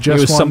said he just.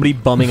 It was somebody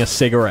bumming a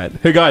cigarette.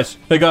 Hey guys.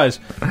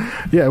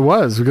 Yeah, it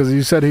was because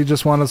you said he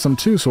just wanted some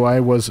too. So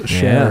I was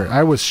shared.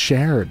 I was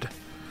shared.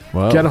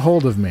 Whoa. Get a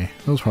hold of me.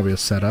 That was probably a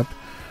setup.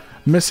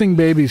 Missing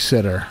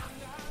babysitter.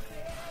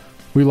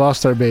 We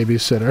lost our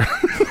babysitter.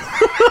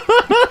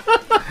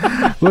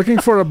 Looking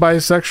for a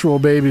bisexual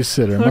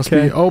babysitter. Must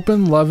be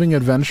open, loving,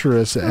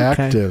 adventurous,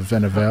 active,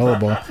 and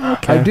available.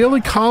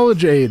 Ideally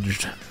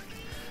college-aged.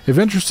 If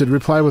interested,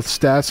 reply with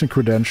stats and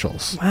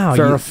credentials. Wow,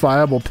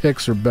 verifiable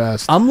pics are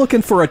best. I'm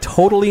looking for a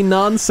totally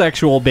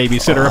non-sexual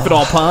babysitter, if at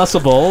all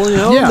possible. You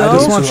know, I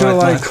just want you to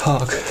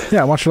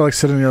I want you to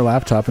sit on your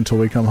laptop until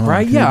we come home.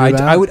 Right? Can Yeah, you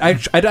do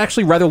that? I'd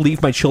actually rather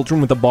leave my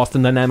children with a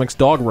Boston Dynamics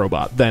dog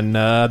robot than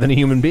a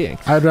human being.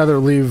 I'd rather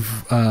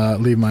leave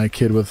my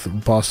kid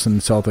with Boston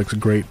Celtics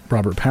great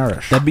Robert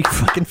Parrish. That'd be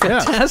fucking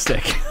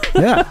fantastic.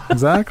 Yeah,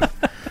 exactly.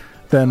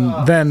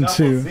 Then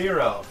to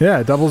 0.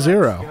 Yeah,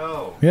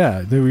 00.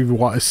 Yeah, then we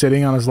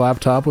sitting on his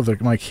laptop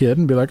with my kid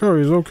and be like, "Oh,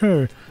 he's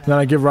okay." And then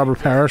I give Robert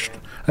Parrish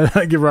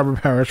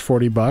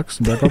 $40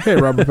 and be like, "Okay,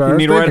 Robert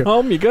Parrish, you need a ride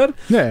home? You good?"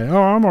 Yeah. Oh,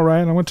 I'm all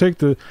right. I'm gonna take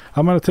the.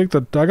 I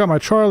got my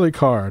Charlie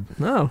card.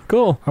 Oh,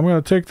 cool. I'm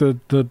gonna take the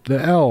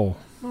L.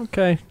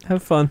 Okay,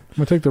 have fun. I'm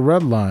gonna take the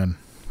red line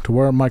to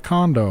where my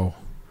condo.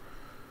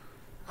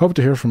 Hope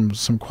to hear from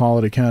some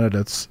quality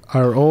candidates.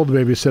 Our old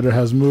babysitter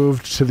has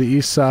moved to the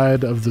east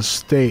side of the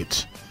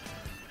state.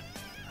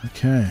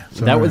 Okay.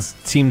 So that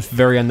seems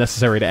very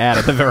unnecessary to add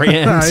at the very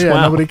end. Yeah,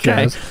 wow, nobody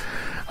cares.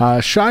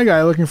 Shy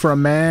guy looking for a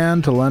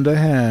man to lend a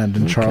hand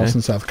in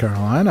Charleston, South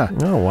Carolina.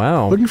 Oh,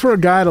 wow. Looking for a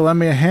guy to lend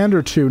me a hand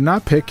or two.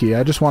 Not picky.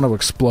 I just want to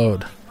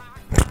explode.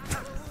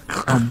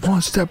 I'm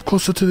one step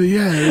closer to the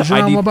edge.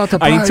 I'm about to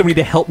I need somebody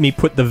to help me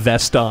put the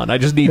vest on. I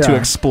just need to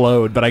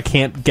explode, but I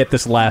can't get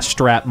this last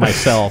strap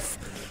myself.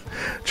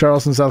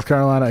 Charleston, South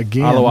Carolina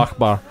again. Allahu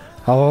Akbar.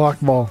 Allahu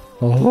Akbar.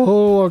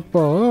 Allahu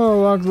Akbar.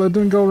 Oh, Akbar. That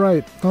didn't go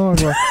right. Oh,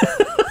 Akbar.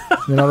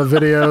 You know the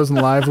videos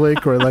and Live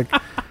Leak where like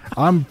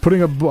I'm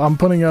putting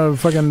a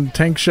fucking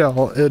tank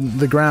shell in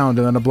the ground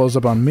and then it blows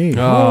up on me.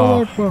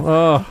 Oh.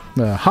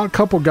 Hot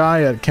couple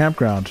guy at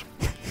campground.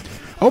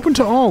 Open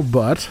to all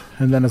but,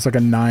 and then it's like a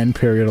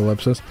 9-period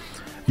ellipsis.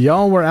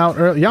 Y'all were out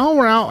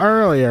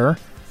earlier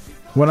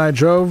when I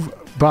drove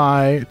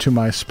by to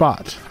my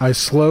spot. I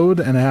slowed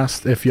and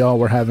asked if y'all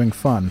were having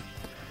fun.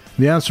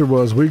 The answer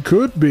was, we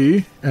could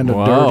be, and a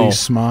dirty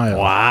smile.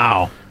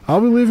 Wow.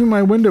 I'll be leaving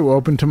my window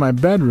open to my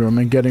bedroom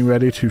and getting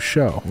ready to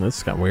show.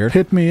 This got weird.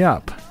 Hit me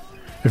up.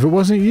 If it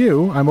wasn't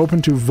you, I'm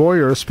open to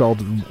voyeur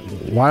spelled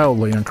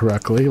wildly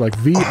incorrectly, like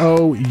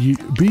VOUYIERS.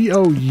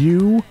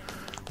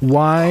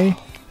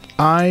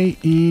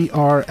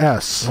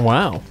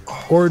 Wow.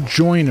 Or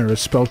joiner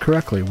is spelled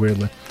correctly,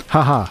 weirdly.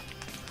 Haha.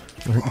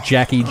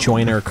 Jackie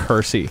Joyner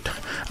Kersey.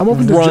 I'm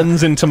open to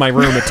runs into my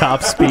room at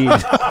top speed.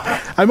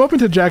 I'm open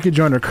to Jackie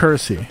Joyner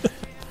Kersey.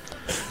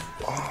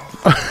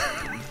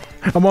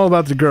 I'm all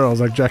about the girls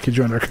like Jackie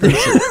Joyner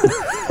Kersey.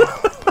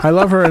 I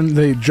love her in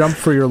the Jump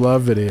for Your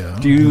Love video.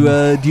 Do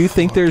you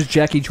think there's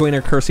Jackie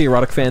Joyner Kersey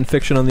erotic fan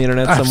fiction on the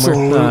internet somewhere?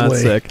 Absolutely.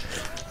 Sick.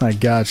 My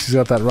God, she's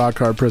got that rock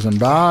hard prison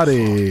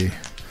body.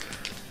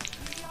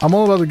 I'm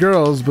all about the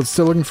girls, but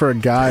still looking for a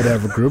guy to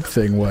have a group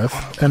thing with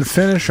and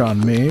finish on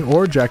me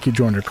or Jackie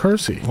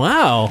Joyner-Kersee.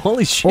 Wow,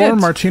 holy shit. Or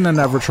Martina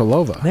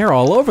Navratilova. They're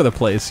all over the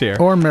place here.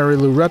 Or Mary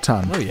Lou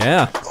Retton. Oh,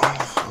 yeah.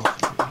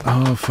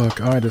 Oh,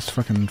 fuck. Oh, I just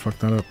fucking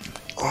fucked that up.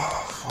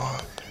 Oh,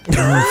 fuck.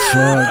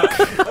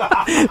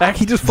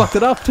 He just fucked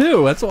it up,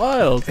 too. That's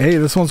wild. Hey,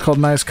 this one's called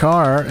Nice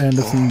Car, and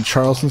it's in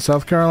Charleston,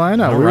 South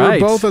Carolina. All we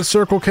right. were both at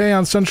Circle K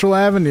on Central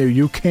Avenue.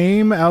 You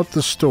came out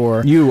the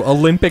store. You,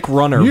 Olympic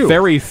runner,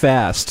 very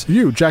fast.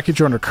 You, Jackie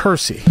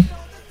Joyner-Kersee.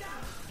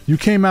 You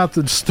came out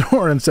the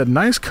store and said,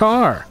 nice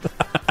car.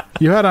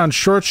 You had on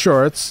short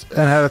shorts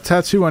and had a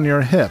tattoo on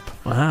your hip.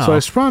 Wow. So I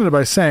responded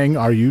by saying,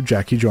 are you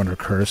Jackie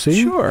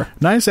Joyner-Kersee? Sure.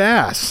 Nice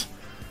ass.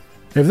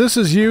 If this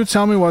is you,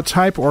 tell me what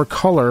type or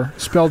color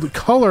spelled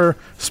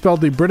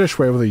the British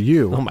way with a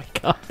U. Oh, my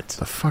God. What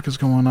the fuck is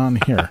going on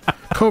here?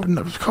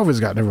 COVID's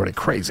gotten everybody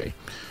crazy.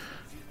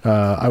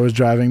 I was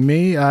driving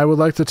me. I would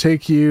like to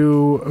take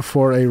you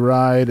for a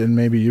ride, and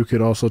maybe you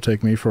could also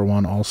take me for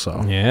one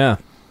also. Yeah.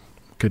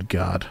 Good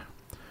God.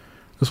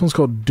 This one's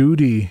called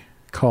Duty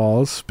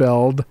Calls,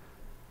 spelled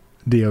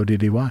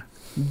D-O-D-D-Y.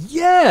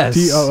 Yes.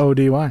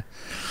 D-O-O-D-Y.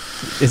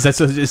 Is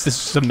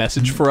this a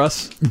message for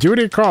us?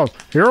 Duty Calls.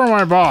 You're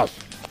my boss.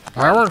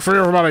 I worked for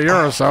you for about a year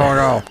or so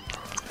ago.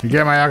 You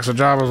gave my ex a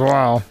job as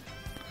well.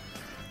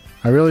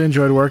 I really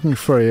enjoyed working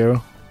for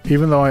you,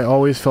 even though I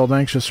always felt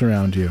anxious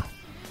around you.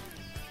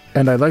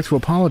 And I'd like to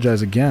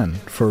apologize again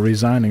for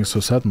resigning so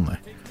suddenly.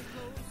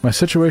 My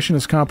situation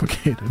is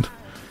complicated.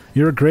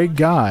 You're a great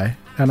guy,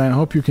 and I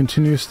hope you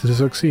continue to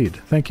succeed.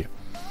 Thank you.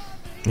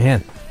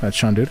 Man. That's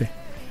Sean Duty.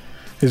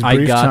 His I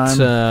brief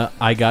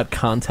got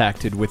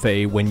contacted with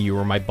a when you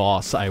were my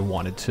boss, I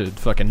wanted to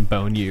fucking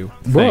bone you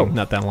thing. Whoa.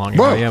 Not that long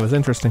ago. Whoa. Yeah, it was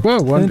interesting. Whoa,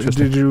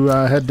 Interesting. did you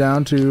head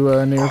down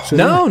to New York City?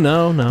 No.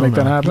 Make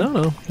that happen?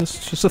 No.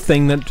 It's just a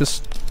thing that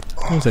just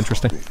it was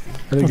interesting.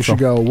 I think you should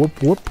go,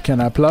 whoop,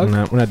 can I plug?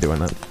 No, we're not doing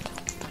that.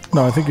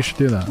 No, I think you should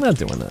do that. I'm not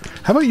doing that.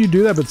 How about you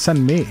do that, but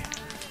send me?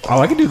 Oh,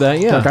 I can do that,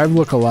 yeah. Like, I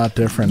look a lot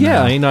different Yeah,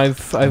 now. I mean,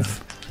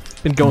 I've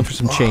been going through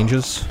some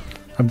changes.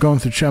 I'm going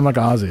through, I'm like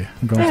Ozzy.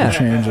 I'm going through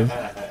changes.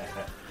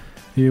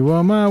 You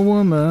are my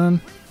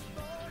woman.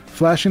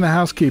 Flashing the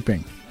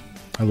housekeeping.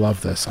 I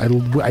love this.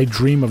 I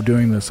dream of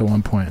doing this at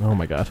one point. Oh,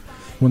 my God.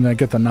 When I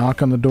get the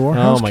knock on the door.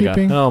 Oh, my God.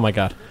 Housekeeping. Oh, my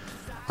God.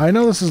 I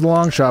know this is a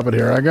long shot, but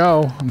here I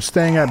go. I'm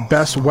staying at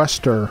Best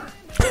Western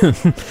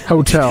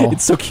Hotel.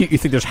 It's so cute. You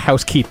think there's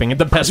housekeeping at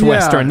the Best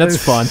Western.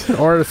 That's fun.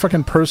 Or a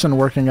fucking person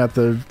working at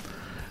the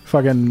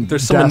fucking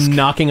There's desk. someone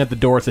knocking at the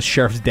door. It's a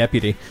sheriff's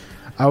deputy.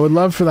 I would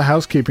love for the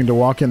housekeeping to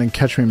walk in and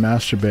catch me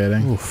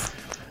masturbating. Oof.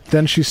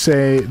 Then she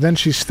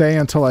stay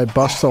until I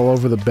bust all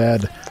over the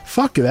bed.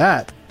 Fuck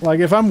that. Like,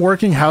 if I'm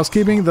working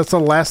housekeeping, that's the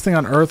last thing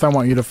on earth I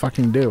want you to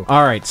fucking do.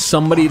 All right,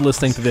 somebody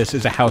listening to this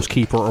is a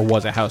housekeeper or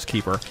was a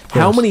housekeeper.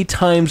 How Yes. many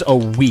times a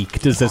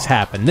week does this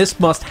happen? This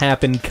must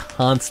happen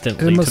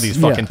constantly to these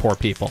fucking poor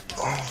people.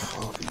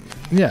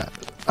 Yeah.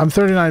 I'm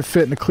 39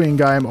 fit and a clean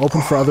guy. I'm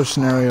open for other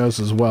scenarios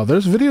as well.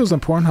 There's videos on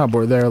Pornhub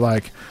where they're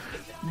like...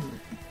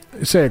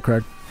 Say it,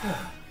 Craig.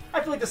 I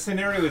feel like the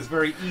scenario is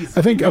very easy.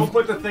 I think you don't of-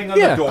 put the thing on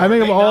yeah, the door. I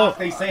think they of all- knock,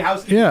 they say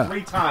housekeeping yeah.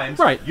 3 times.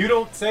 Right. You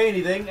don't say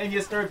anything, and you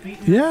start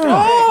beating. Yeah.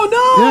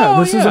 Oh, no! Yeah,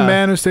 this is a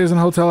man who stays in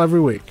a hotel every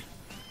week.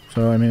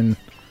 So, I mean...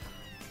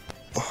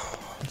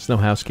 There's no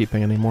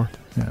housekeeping anymore.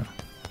 Yeah.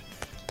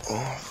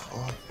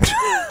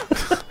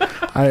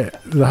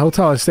 The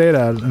hotel I stayed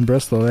at in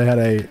Bristol, they had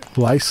a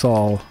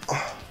Lysol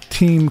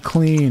Team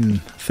Clean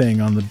thing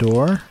on the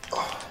door.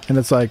 And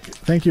it's like,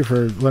 thank you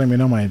for letting me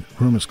know my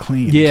room is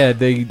clean. Yeah,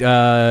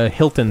 the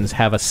Hiltons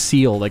have a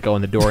seal that go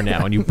in the door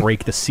now, and you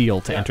break the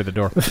seal to enter the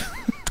door.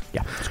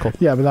 Yeah, it's cool.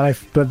 Yeah,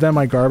 but then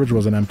my garbage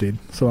wasn't emptied.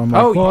 So I'm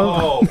like,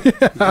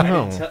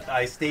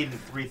 I stayed in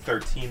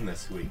 313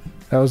 this week.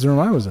 That was the room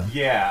I was in.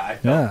 Yeah, I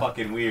felt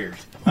fucking weird.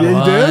 Yeah,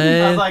 you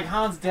did? I was like,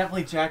 Hans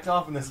definitely jacked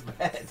off in this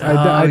bed.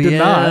 I did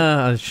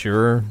not.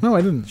 Sure. No,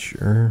 I didn't.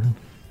 Sure.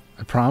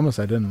 I promise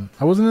I didn't.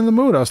 I wasn't in the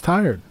mood. I was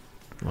tired.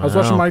 I was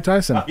watching Mike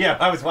Tyson. Yeah,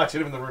 I was watching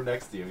him in the room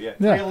next to you. Yeah,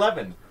 Yeah.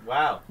 311.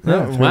 Wow.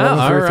 Yeah,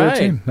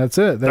 313. That's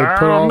it. They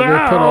put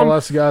all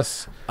us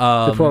guys.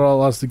 They put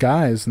all us the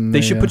guys. And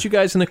They should put you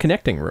guys in a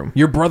connecting room.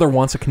 Your brother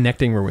wants a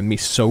connecting room with me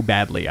so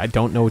badly. I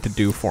don't know what to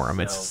do for him.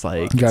 It's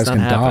like You guys it's not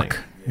can happening. dock.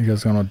 You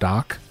guys going to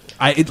dock?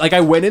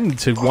 I went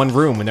into one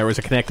room and there was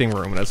a connecting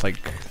room and I was like,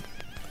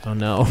 oh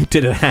no,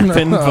 did it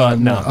happen? But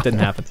no, it didn't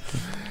happen.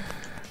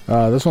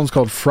 This one's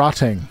called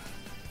Frotting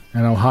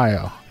in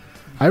Ohio.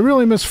 I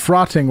really miss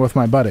frotting with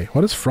my buddy.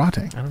 What is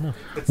frotting? I don't know.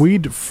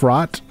 We'd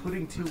frot.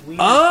 Putting 2 wieners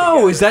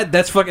Oh, together.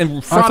 that's fucking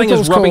I frotting thought that is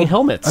was rubbing called-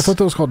 helmets. I thought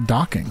that was called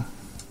docking.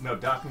 No,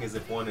 docking is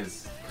if one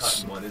is cut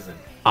and one isn't.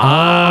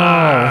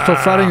 Oh, so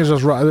frotting is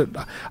just.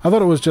 I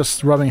thought it was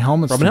just rubbing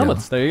helmets. Rubbing together.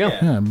 helmets. There you go.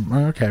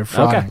 Yeah. Okay.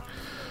 Frotting. Okay.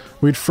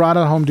 We'd frot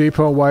at Home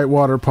Depot,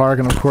 Whitewater Park,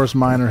 and of course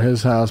mine or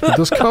his house. But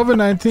this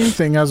COVID-19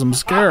 thing has him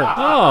scared.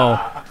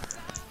 Oh.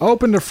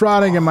 Open to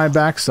frotting in my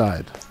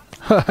backside.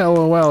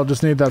 LOL.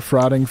 Just need that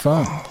frotting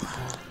fun.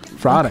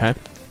 Frotting. Okay.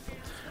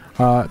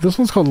 This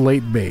one's called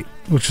Late Bait,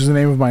 which is the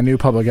name of my new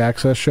public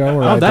access show.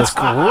 Where that's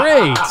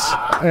great.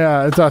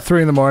 Yeah, it's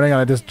 3 a.m. and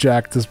I just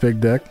jack this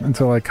big dick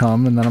until I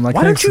come, and then I'm like,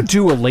 why don't you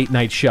do a late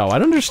night show? I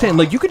don't understand.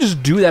 Like, you could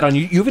just do that on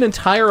you. You have an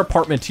entire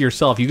apartment to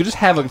yourself. You could just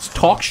have a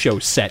talk show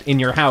set in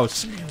your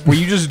house where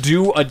you just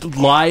do a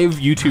live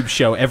YouTube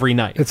show every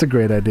night. It's a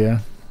great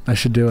idea. I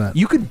should do it.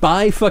 You could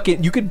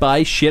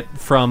buy shit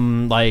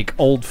from like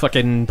old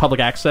fucking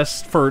public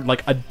access for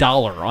like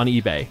 $1 on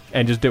eBay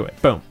and just do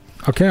it. Boom.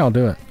 Okay, I'll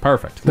do it.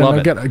 Perfect. Then Love I'll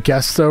it. get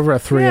guests over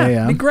at 3 a.m.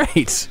 Yeah, be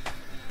great.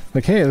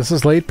 Like, hey, this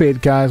is Late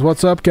Bait, guys.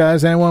 What's up,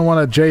 guys? Anyone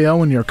want a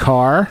J.O. in your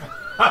car?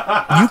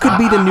 You could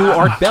be the new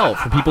Art Bell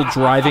for people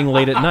driving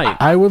late at night.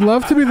 I would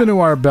love to be the new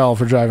Art Bell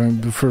for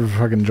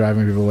fucking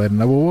driving people late at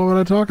night. Well, what would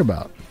I talk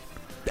about?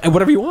 And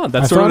whatever you want.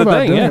 That's I sort thought of the about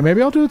thing. doing Yeah. it.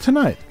 Maybe I'll do it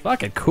tonight.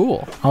 Fuck it,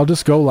 cool. I'll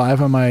just go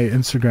live on my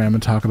Instagram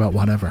and talk about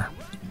whatever.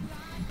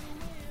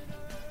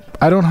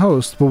 I don't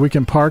host, but we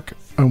can park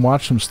and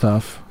watch some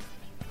stuff.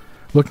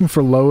 Looking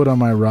for load on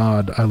my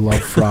rod. I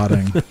love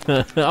frauding.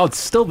 Oh, it's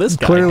still this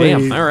guy. Clearly,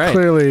 Damn. All right.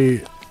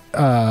 Clearly,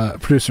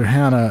 producer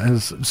Hannah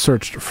has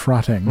searched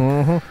frotting.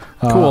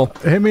 Mm-hmm. Cool.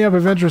 Hit me up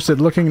if interested.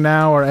 Looking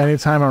now or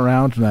anytime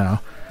around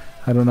now.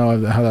 I don't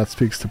know how that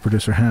speaks to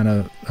producer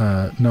Hannah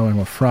knowing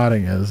what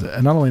frauding is.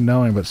 And not only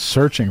knowing, but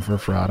searching for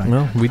frauding.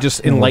 Well, we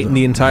just enlighten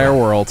the entire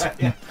world.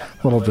 A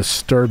little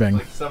disturbing.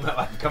 Like somehow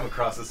I've come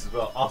across this as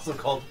well. Also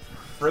called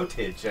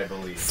frotage, I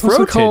believe. It's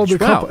also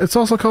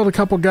called a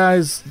couple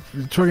guys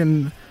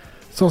talking.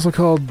 It's also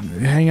called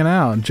hanging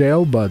out,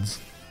 jail buds.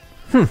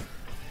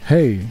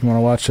 Hey, you want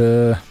to watch?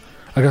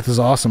 I got this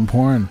awesome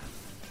porn.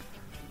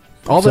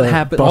 All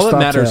that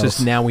matters Tales.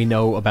 is now we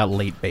know about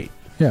Late Bait.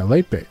 Yeah,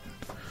 Late Bait.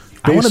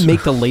 I want to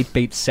make the Late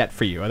Bait set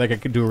for you. I think I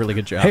could do a really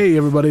good job. Hey,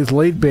 everybody, it's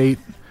Late Bait.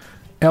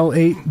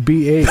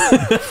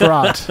 L8B8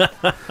 fraught.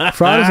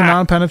 Fraught is a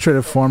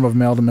non-penetrative form of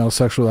male-to-male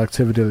sexual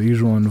activity that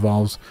usually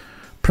involves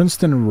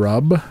Princeton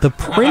rub. The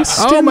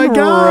Princeton Oh my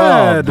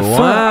God! rub.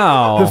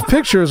 Wow. The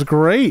picture is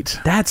great.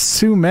 That's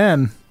 2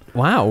 men.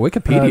 Wow,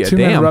 Wikipedia. Two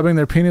damn. men rubbing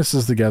their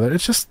penises together.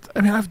 It's just,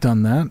 I mean, I've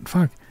done that.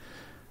 Fuck.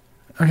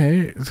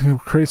 Okay,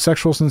 create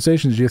sexual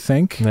sensations. You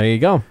think? There you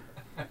go.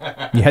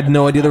 You had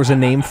no idea there was a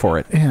name for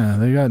it. Yeah,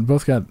 they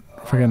both got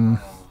fucking.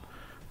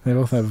 They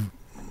both have.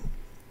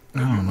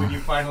 When you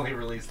finally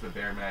release the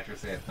Bear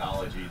Mattress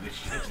Anthology, this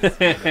shit just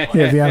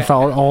Yeah, the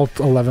anthology, all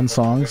 11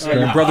 songs.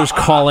 Your brother's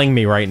calling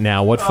me right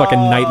now. What fucking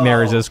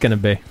nightmare is this going to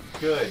be?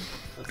 Good.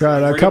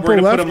 Got a couple we're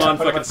gonna left. put him on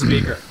fucking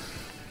speaker.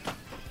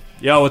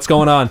 Yo, what's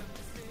going on?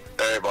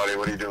 Hey, buddy,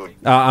 what are you doing?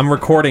 I'm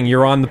recording.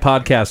 You're on the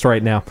podcast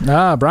right now.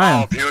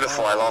 Brian. Oh,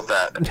 beautiful. I love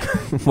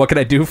that. What can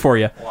I do for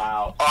you?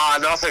 Wow.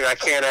 Nothing. I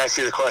can't ask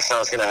you the question I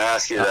was going to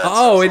ask you.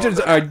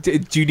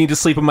 Do you need to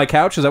sleep in my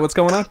couch? Is that what's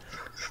going on?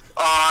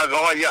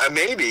 Yeah,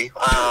 maybe.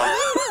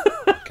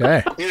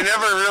 Okay. You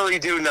never really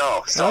do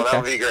know, so that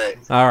would be great.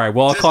 All right.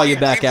 Well, I'll call you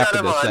back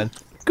after this then.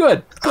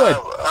 Good. Yeah.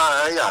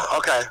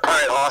 Okay. All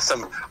right.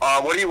 Awesome.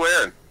 What are you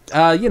wearing?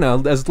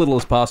 As little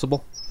as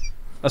possible.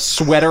 A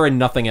sweater and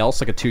nothing else,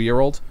 like a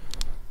 2-year-old.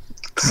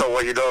 So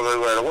what you don't really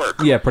wear to work?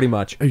 Yeah, pretty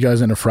much. Are you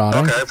guys into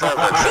frauding? Okay,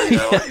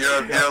 perfect. So,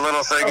 your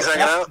little things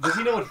hanging out? Does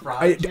he know what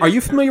frauding is? Are you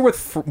familiar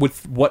with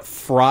what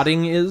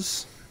frauding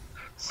is?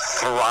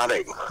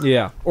 Frauding.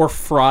 Yeah, or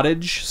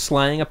frottage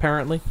slang,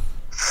 apparently.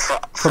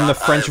 From the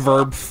French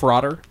verb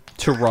frotter,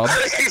 to rub.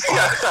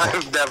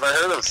 I've never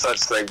heard of such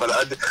thing, but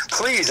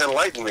please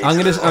enlighten me. I'm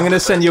gonna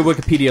send you a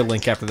Wikipedia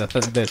link after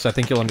this. I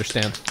think you'll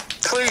understand.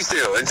 Please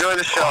do. Enjoy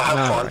the show.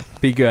 Have fun.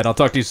 Be good. I'll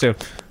talk to you soon.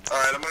 All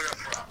right, I'm gonna go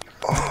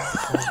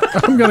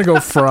I'm gonna go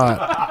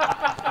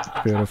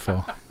fraught.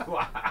 Beautiful.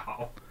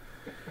 Wow.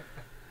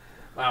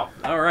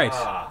 All right.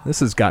 This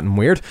has gotten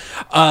weird.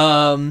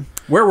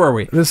 Where were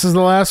we? This is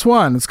the last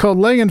one. It's called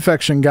Leg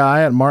Infection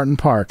Guy at Martin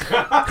Park.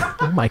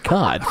 Oh my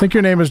God. I think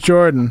your name is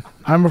Jordan.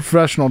 I'm a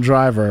professional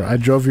driver. I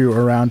drove you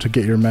around to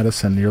get your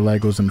medicine. Your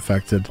leg was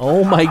infected.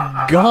 Oh my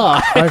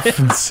God.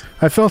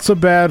 I felt so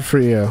bad for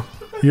you.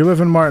 You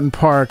live in Martin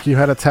Park. You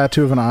had a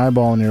tattoo of an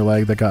eyeball in your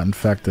leg that got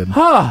infected.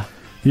 Huh.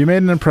 You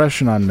made an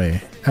impression on me,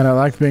 and I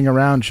liked being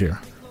around you.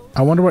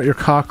 I wonder what your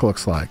cock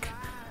looks like.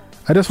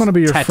 I just want to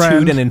be your friend.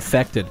 Tattooed and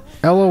infected.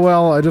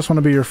 LOL, I just want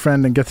to be your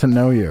friend and get to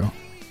know you.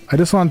 I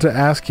just wanted to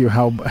ask you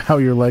how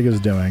your leg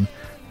is doing.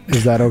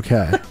 Is that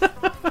okay?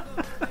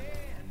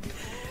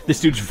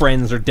 This dude's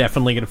friends are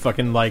definitely going to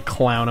fucking,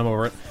 clown him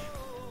over it.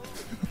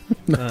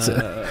 That's it.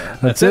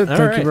 That's it.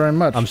 Thank you very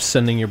much. I'm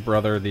sending your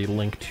brother the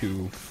link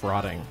to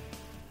frauding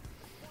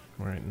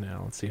right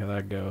now. Let's see how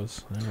that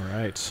goes. All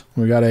right.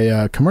 We got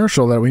a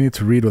commercial that we need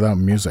to read without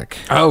music.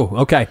 Oh,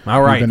 okay.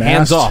 All right.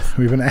 Hands off.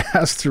 We've been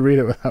asked to read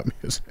it without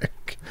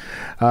music.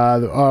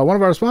 One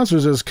of our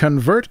sponsors is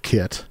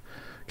ConvertKit.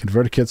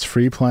 ConvertKit's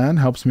free plan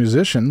helps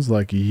musicians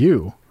like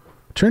you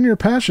turn your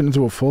passion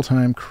into a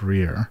full-time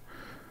career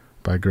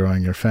by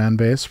growing your fan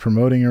base,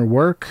 promoting your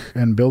work,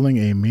 and building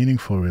a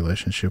meaningful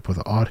relationship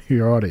with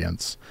your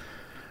audience.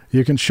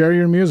 You can share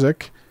your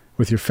music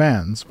with your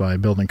fans by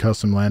building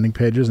custom landing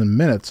pages in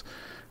minutes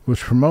which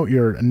promote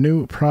your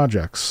new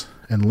projects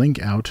and link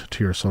out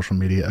to your social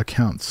media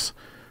accounts.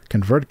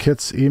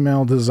 ConvertKit's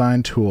email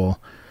design tool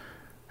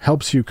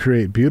helps you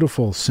create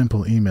beautiful,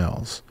 simple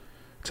emails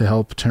to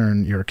help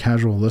turn your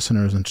casual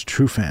listeners into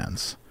true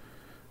fans.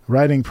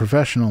 Writing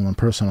professional and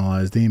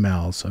personalized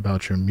emails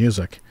about your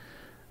music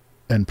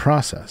and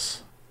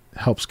process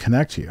helps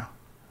connect you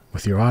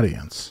with your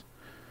audience.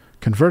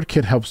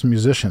 ConvertKit helps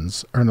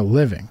musicians earn a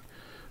living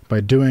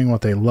by doing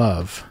what they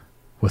love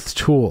with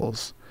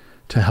tools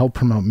to help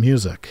promote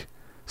music,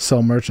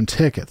 sell merch and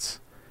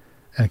tickets,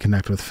 and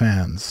connect with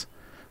fans.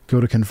 Go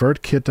to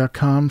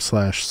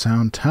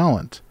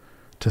convertkit.com/soundtalent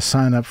to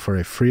sign up for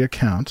a free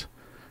account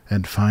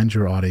and find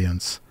your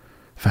audience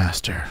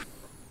faster.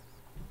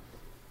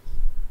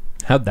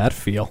 How'd that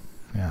feel?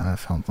 Yeah, that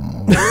felt a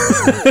little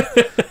I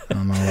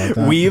don't know about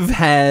that. We've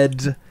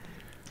had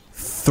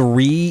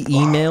 3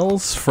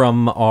 emails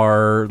from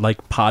our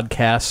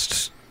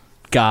podcast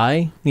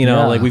guy.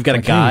 We've got a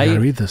guy. Hey, you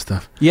gotta read this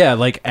stuff.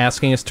 Yeah,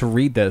 asking us to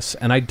read this,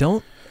 and I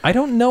don't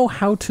know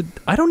how to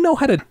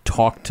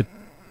talk to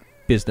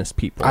business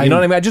people. You know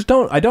what I mean?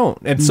 I don't.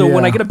 And so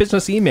when I get a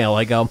business email,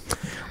 I go,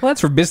 well,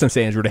 that's for Business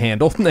Andrew to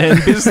handle.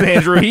 And Business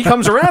Andrew, he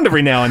comes around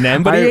every now and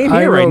then, but he ain't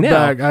here right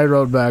now. I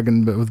wrote back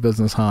with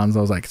Business Hans.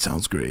 I was like,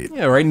 sounds great.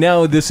 Yeah, right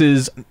now this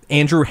is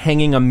Andrew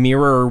hanging a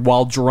mirror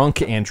while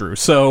drunk Andrew.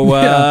 So,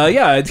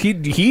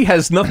 he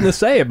has nothing to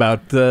say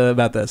about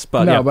this.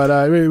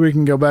 But we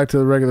can go back to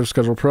the regular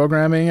scheduled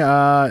programming.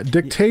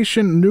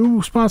 Dictation,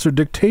 new sponsor,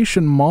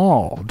 Dictation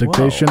Mall.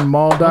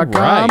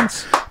 DictationMall.com.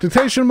 Right.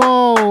 Dictation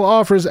Mall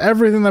offers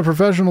everything that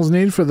professionals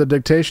need for the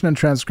dictation and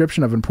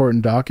transcription of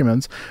important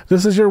documents.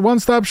 This is your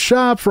one-stop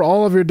shop for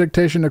all of your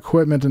dictation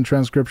equipment and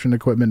transcription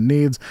equipment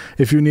needs.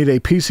 If you need a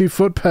PC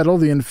foot pedal,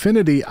 the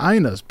Infinity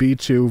Inus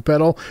B2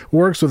 pedal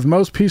works with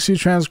most PC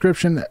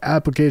transcription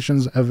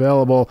applications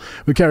available.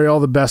 We carry all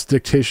the best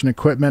dictation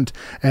equipment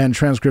and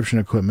transcription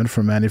equipment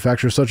from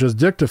manufacturers such as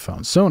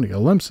Dictaphone, Sony,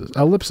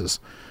 Olympus,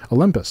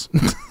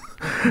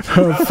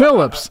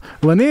 Philips,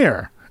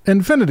 Lanier,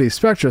 Infinity,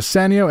 Spectra,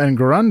 Sanyo, and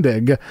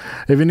Grundig.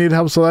 If you need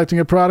help selecting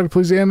a product,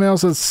 please email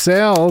us at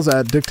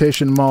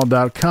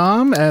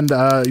sales@dictationmall.com and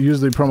use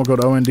the promo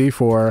code OND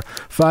for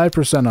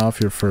 5%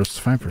 off your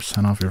first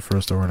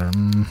order.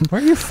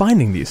 Where are you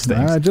finding these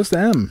things? I just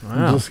am.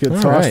 Wow. Just get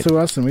tossed to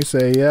us, and we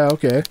say, yeah,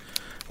 okay.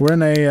 We're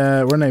in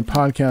a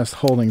podcast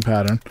holding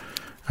pattern.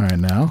 All right,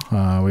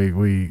 now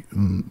we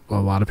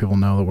a lot of people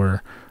know that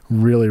we're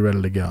really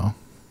ready to go,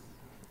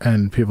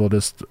 and people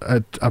just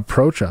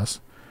approach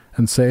us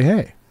and say,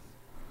 hey,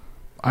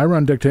 I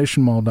run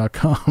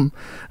dictationmall.com,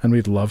 and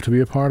we'd love to be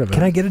a part of it.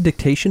 Can I get a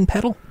dictation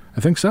pedal?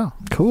 I think so.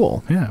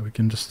 Cool. Yeah, we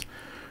can just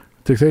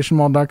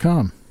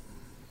dictationmall.com.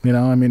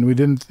 You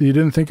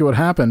didn't think it would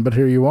happen, but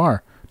here you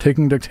are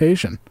taking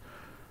dictation.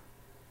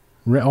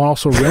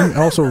 Also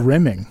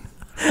rimming.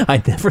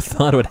 I never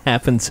thought it would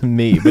happen to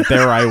me, but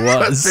there I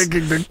was.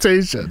 Taking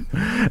dictation.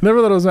 Never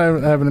thought it was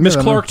happening to me. Miss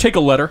Clark, take a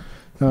letter.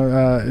 Take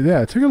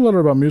a letter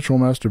about mutual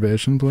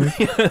masturbation, please.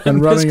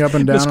 And running up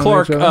and down. Miss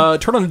Clark,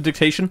 turn on the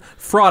dictation.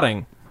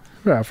 Frauding.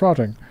 Yeah,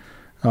 frauding.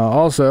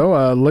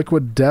 Also,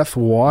 Liquid Death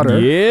Water.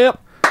 Yep.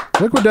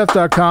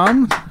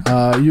 LiquidDeath.com.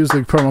 Use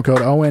the promo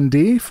code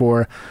OND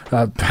for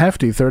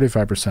hefty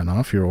 35%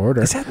 off your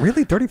order. Is that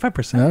really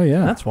 35%? Oh,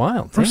 yeah. That's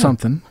wild. Or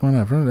something.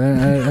 Whatever.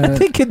 I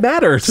think it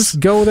matters. Just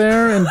go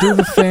there and do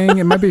the thing.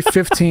 It might be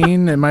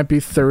 15. It might be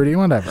 30.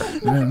 Whatever.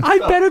 I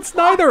bet it's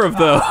neither of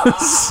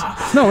those.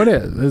 No, it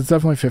is. It's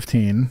definitely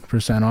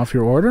 15% off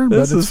your order.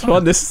 This is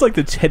fun. This is like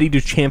the Teddy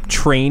Duchamp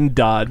train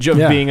dodge of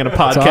being in a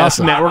podcast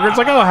awesome. network. It's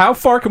like, oh, how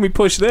far can we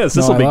push this?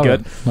 This will be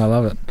good. I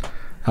love it.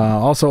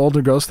 Also,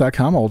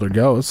 olderghosts.com, Older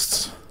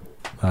Ghosts.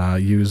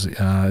 There's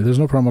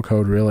no promo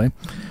code, really.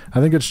 I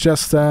think it's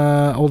just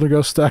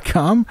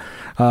olderghosts.com.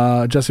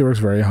 Jesse works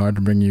very hard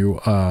to bring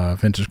you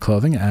vintage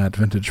clothing at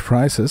vintage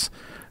prices.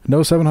 No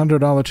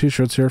 $700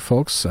 t-shirts here,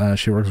 folks.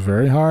 She works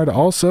very hard.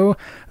 Also,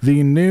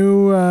 the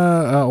new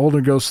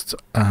Older Ghosts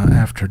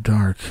After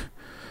Dark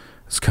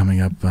is coming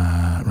up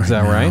right now. Is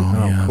that right?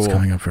 Oh, yeah, cool. It's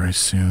coming up very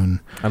soon.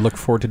 I look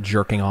forward to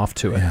jerking off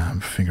to it. Yeah,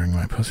 I'm fingering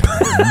my pussy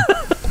right now.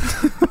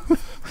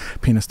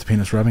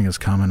 Penis-to-penis rubbing is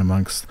common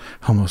amongst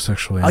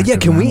homosexually active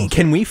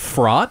can we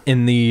fraught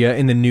in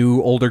the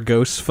new Older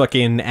Ghosts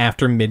fucking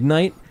After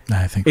Midnight?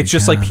 I think it's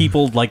just like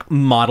people like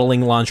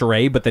modeling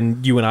lingerie, but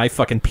then you and I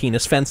fucking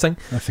penis fencing.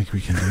 I think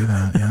we can do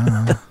that.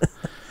 Yeah.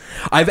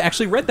 I've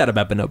actually read that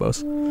about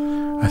bonobos.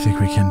 I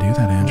think we can do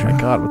that, Andrew. Oh my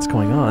God, what's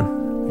going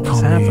on?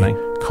 What's happening?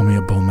 Call me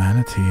a bull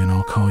manatee, and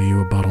I'll call you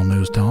a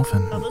bottlenose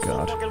dolphin. Oh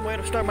God! Way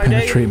to start my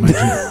Penetrate day. my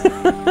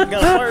Got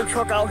a fire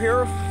truck out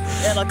here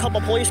and a couple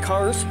police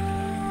cars.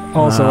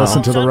 Also,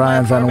 listen to the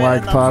Ryan Van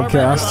Wyck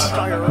podcast.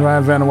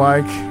 Ryan Van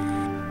Wyck,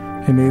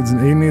 he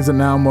needs it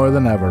now more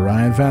than ever.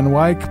 Ryan Van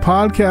Wyck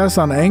podcast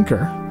on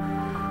Anchor.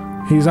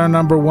 He's our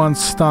number one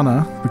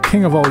stunner, the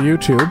king of all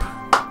YouTube.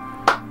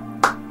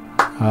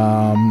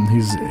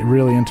 He's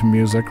really into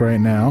music right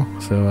now,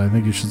 so I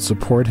think you should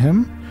support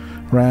him.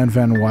 Ryan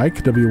Van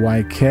Wyck,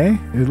 W-Y-K.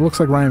 It looks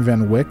like Ryan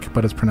Van Wyck,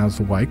 but it's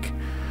pronounced Wyck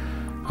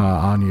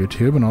on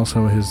YouTube, and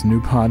also his new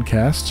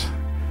podcast,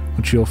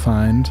 which you'll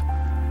find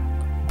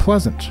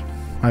pleasant,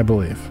 I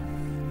believe.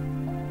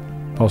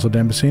 Also,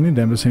 Dan Bassini,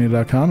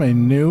 danbassini.com, a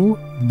new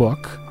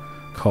book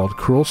called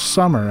Cruel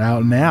Summer,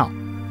 out now.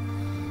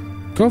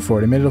 Go for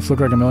it. He made it look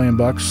like $1 million.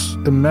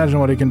 Imagine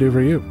what he can do for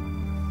you.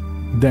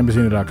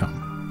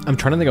 danbassini.com. I'm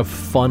trying to think of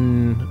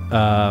fun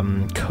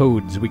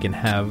codes we can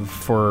have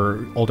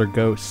for older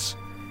ghosts.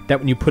 That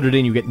when you put it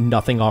in, you get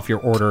nothing off your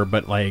order,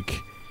 but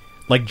like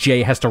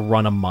Jay has to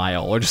run a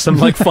mile or just some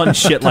like fun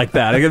shit like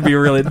that.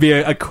 It'd be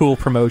a cool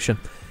promotion.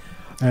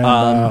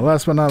 And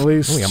last but not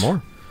least, we got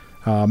more.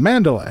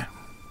 Mandalay.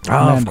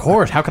 Of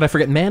course. How could I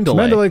forget Mandalay?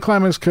 Mandalay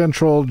Climax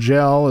Control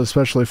Gel is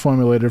specially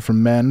formulated for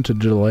men to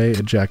delay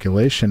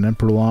ejaculation and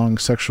prolong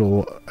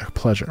sexual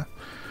pleasure.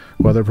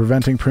 Whether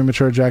preventing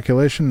premature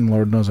ejaculation, and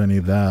Lord knows I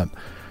need that,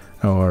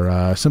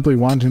 or simply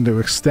wanting to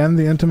extend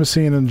the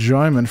intimacy and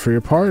enjoyment for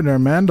your partner,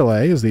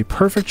 Mandalay is the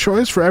perfect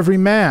choice for every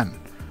man.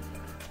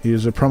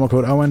 Use the promo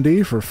code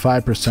OND for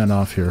 5%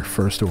 off your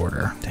first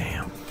order.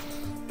 Damn.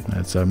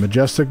 That's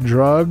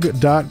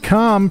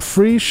majesticdrug.com.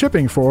 Free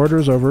shipping for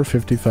orders over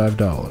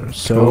 $55.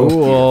 So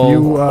cool.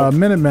 You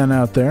Minutemen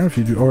out there, if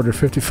you order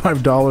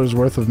 $55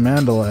 worth of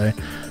Mandalay,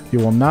 you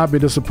will not be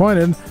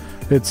disappointed.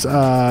 It's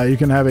you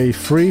can have a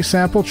free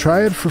sample,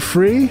 try it for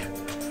free,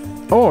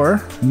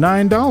 or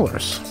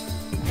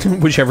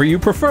 $9. Whichever you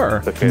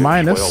prefer.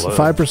 Minus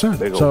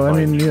 5%. So, I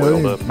mean,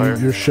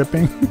 you're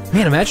shipping.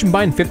 Man, imagine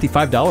buying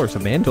 $55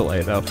 of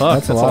Mandalay, though. Fuck,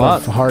 that's a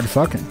lot of hard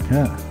fucking.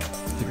 Yeah.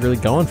 You're really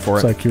going for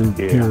it. It's like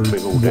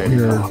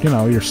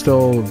you're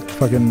still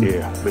fucking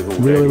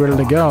really ready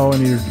to go,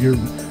 and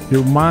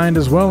your mind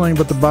is willing,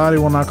 but the body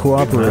will not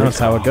cooperate. That's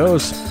how it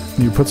goes.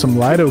 You put some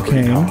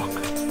lidocaine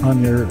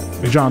on your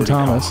John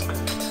Thomas,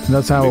 and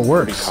that's how it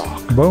works.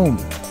 Boom.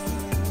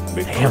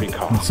 Damn.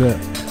 That's it.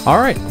 All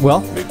right.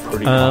 Well,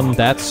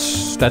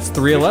 that's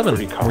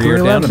 311.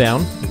 We're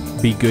down.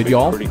 Be good,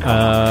 y'all.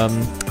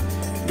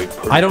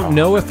 I don't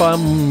know if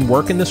I'm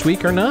working this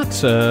week or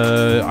not.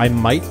 I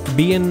might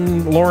be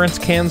in Lawrence,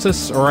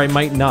 Kansas, or I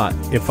might not.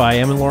 If I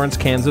am in Lawrence,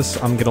 Kansas,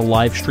 I'm going to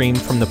live stream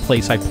from the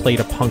place I played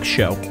a punk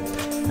show.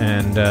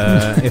 And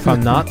if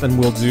I'm not, then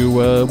we'll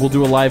do a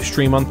live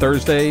stream on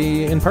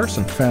Thursday in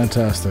person.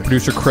 Fantastic.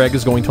 Producer Craig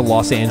is going to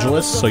Los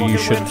Angeles, so you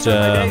should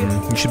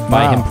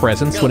buy him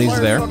presents when he's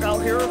there.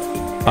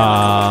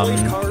 Wow.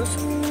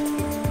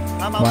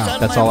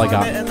 That's all I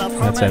got.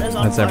 That's it.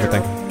 That's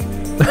everything.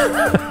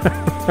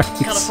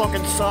 Kind of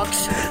fucking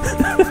sucks.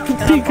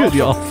 Be good,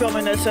 y'all.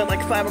 Filming this at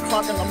like 5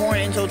 o'clock in the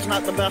morning, so it's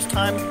not the best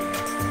time.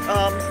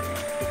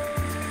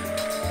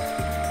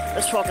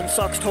 This fucking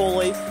sucks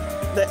totally.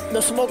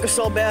 The smoke is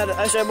so bad.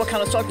 I said, what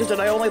kind of sucks is that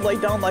I only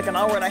laid down like an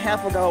hour and a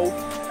half ago,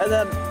 and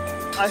then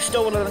I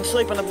still would have been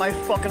sleeping if my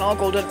fucking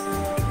uncle didn't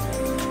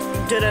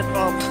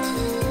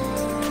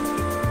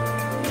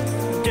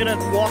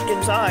walk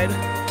inside.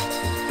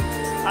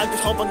 I'm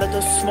just hoping that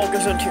this smoke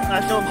isn't too...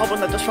 I'm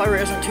hoping that this fire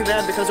isn't too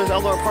bad because there's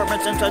other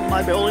apartments inside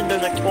my building.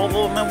 There's like 12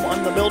 of them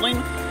in the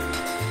building.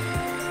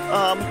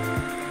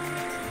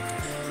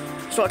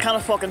 So it kind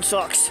of fucking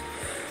sucks.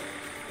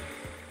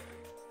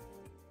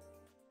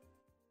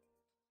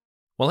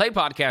 Well, hey,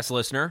 podcast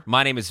listener.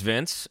 My name is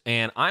Vince,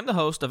 and I'm the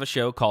host of a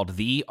show called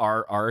The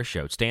RR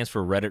Show. It stands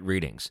for Reddit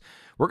Readings.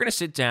 We're going to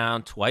sit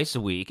down twice a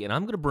week, and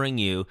I'm going to bring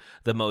you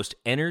the most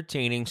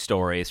entertaining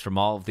stories from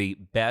all of the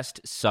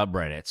best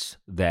subreddits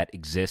that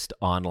exist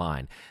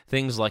online.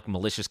 Things like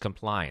malicious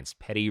compliance,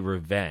 petty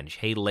revenge,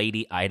 hey,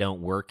 lady, I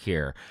don't work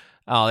here.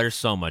 Oh, there's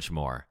so much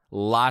more.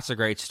 Lots of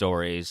great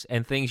stories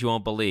and things you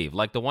won't believe.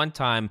 Like the one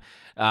time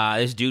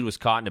this dude was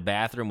caught in a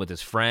bathroom with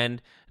his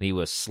friend, and he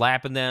was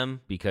slapping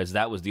them because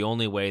that was the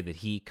only way that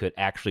he could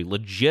actually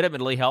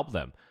legitimately help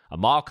them. A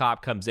mall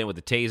cop comes in with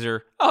a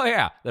taser. Oh,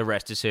 yeah, the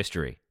rest is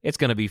history. It's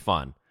going to be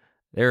fun.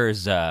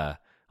 There's, I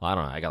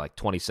don't know, I got like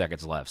 20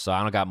 seconds left, so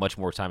I don't got much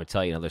more time to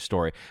tell you another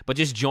story. But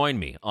just join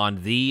me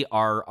on The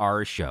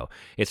RR Show.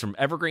 It's from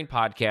Evergreen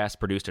Podcast,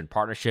 produced in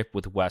partnership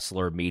with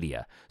Wessler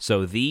Media.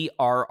 So The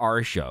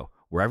RR Show,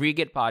 wherever you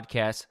get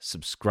podcasts,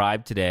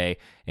 subscribe today.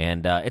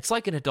 And it's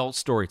like an adult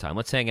story time.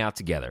 Let's hang out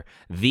together.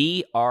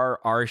 The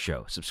RR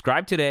Show.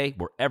 Subscribe today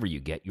wherever you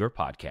get your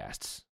podcasts.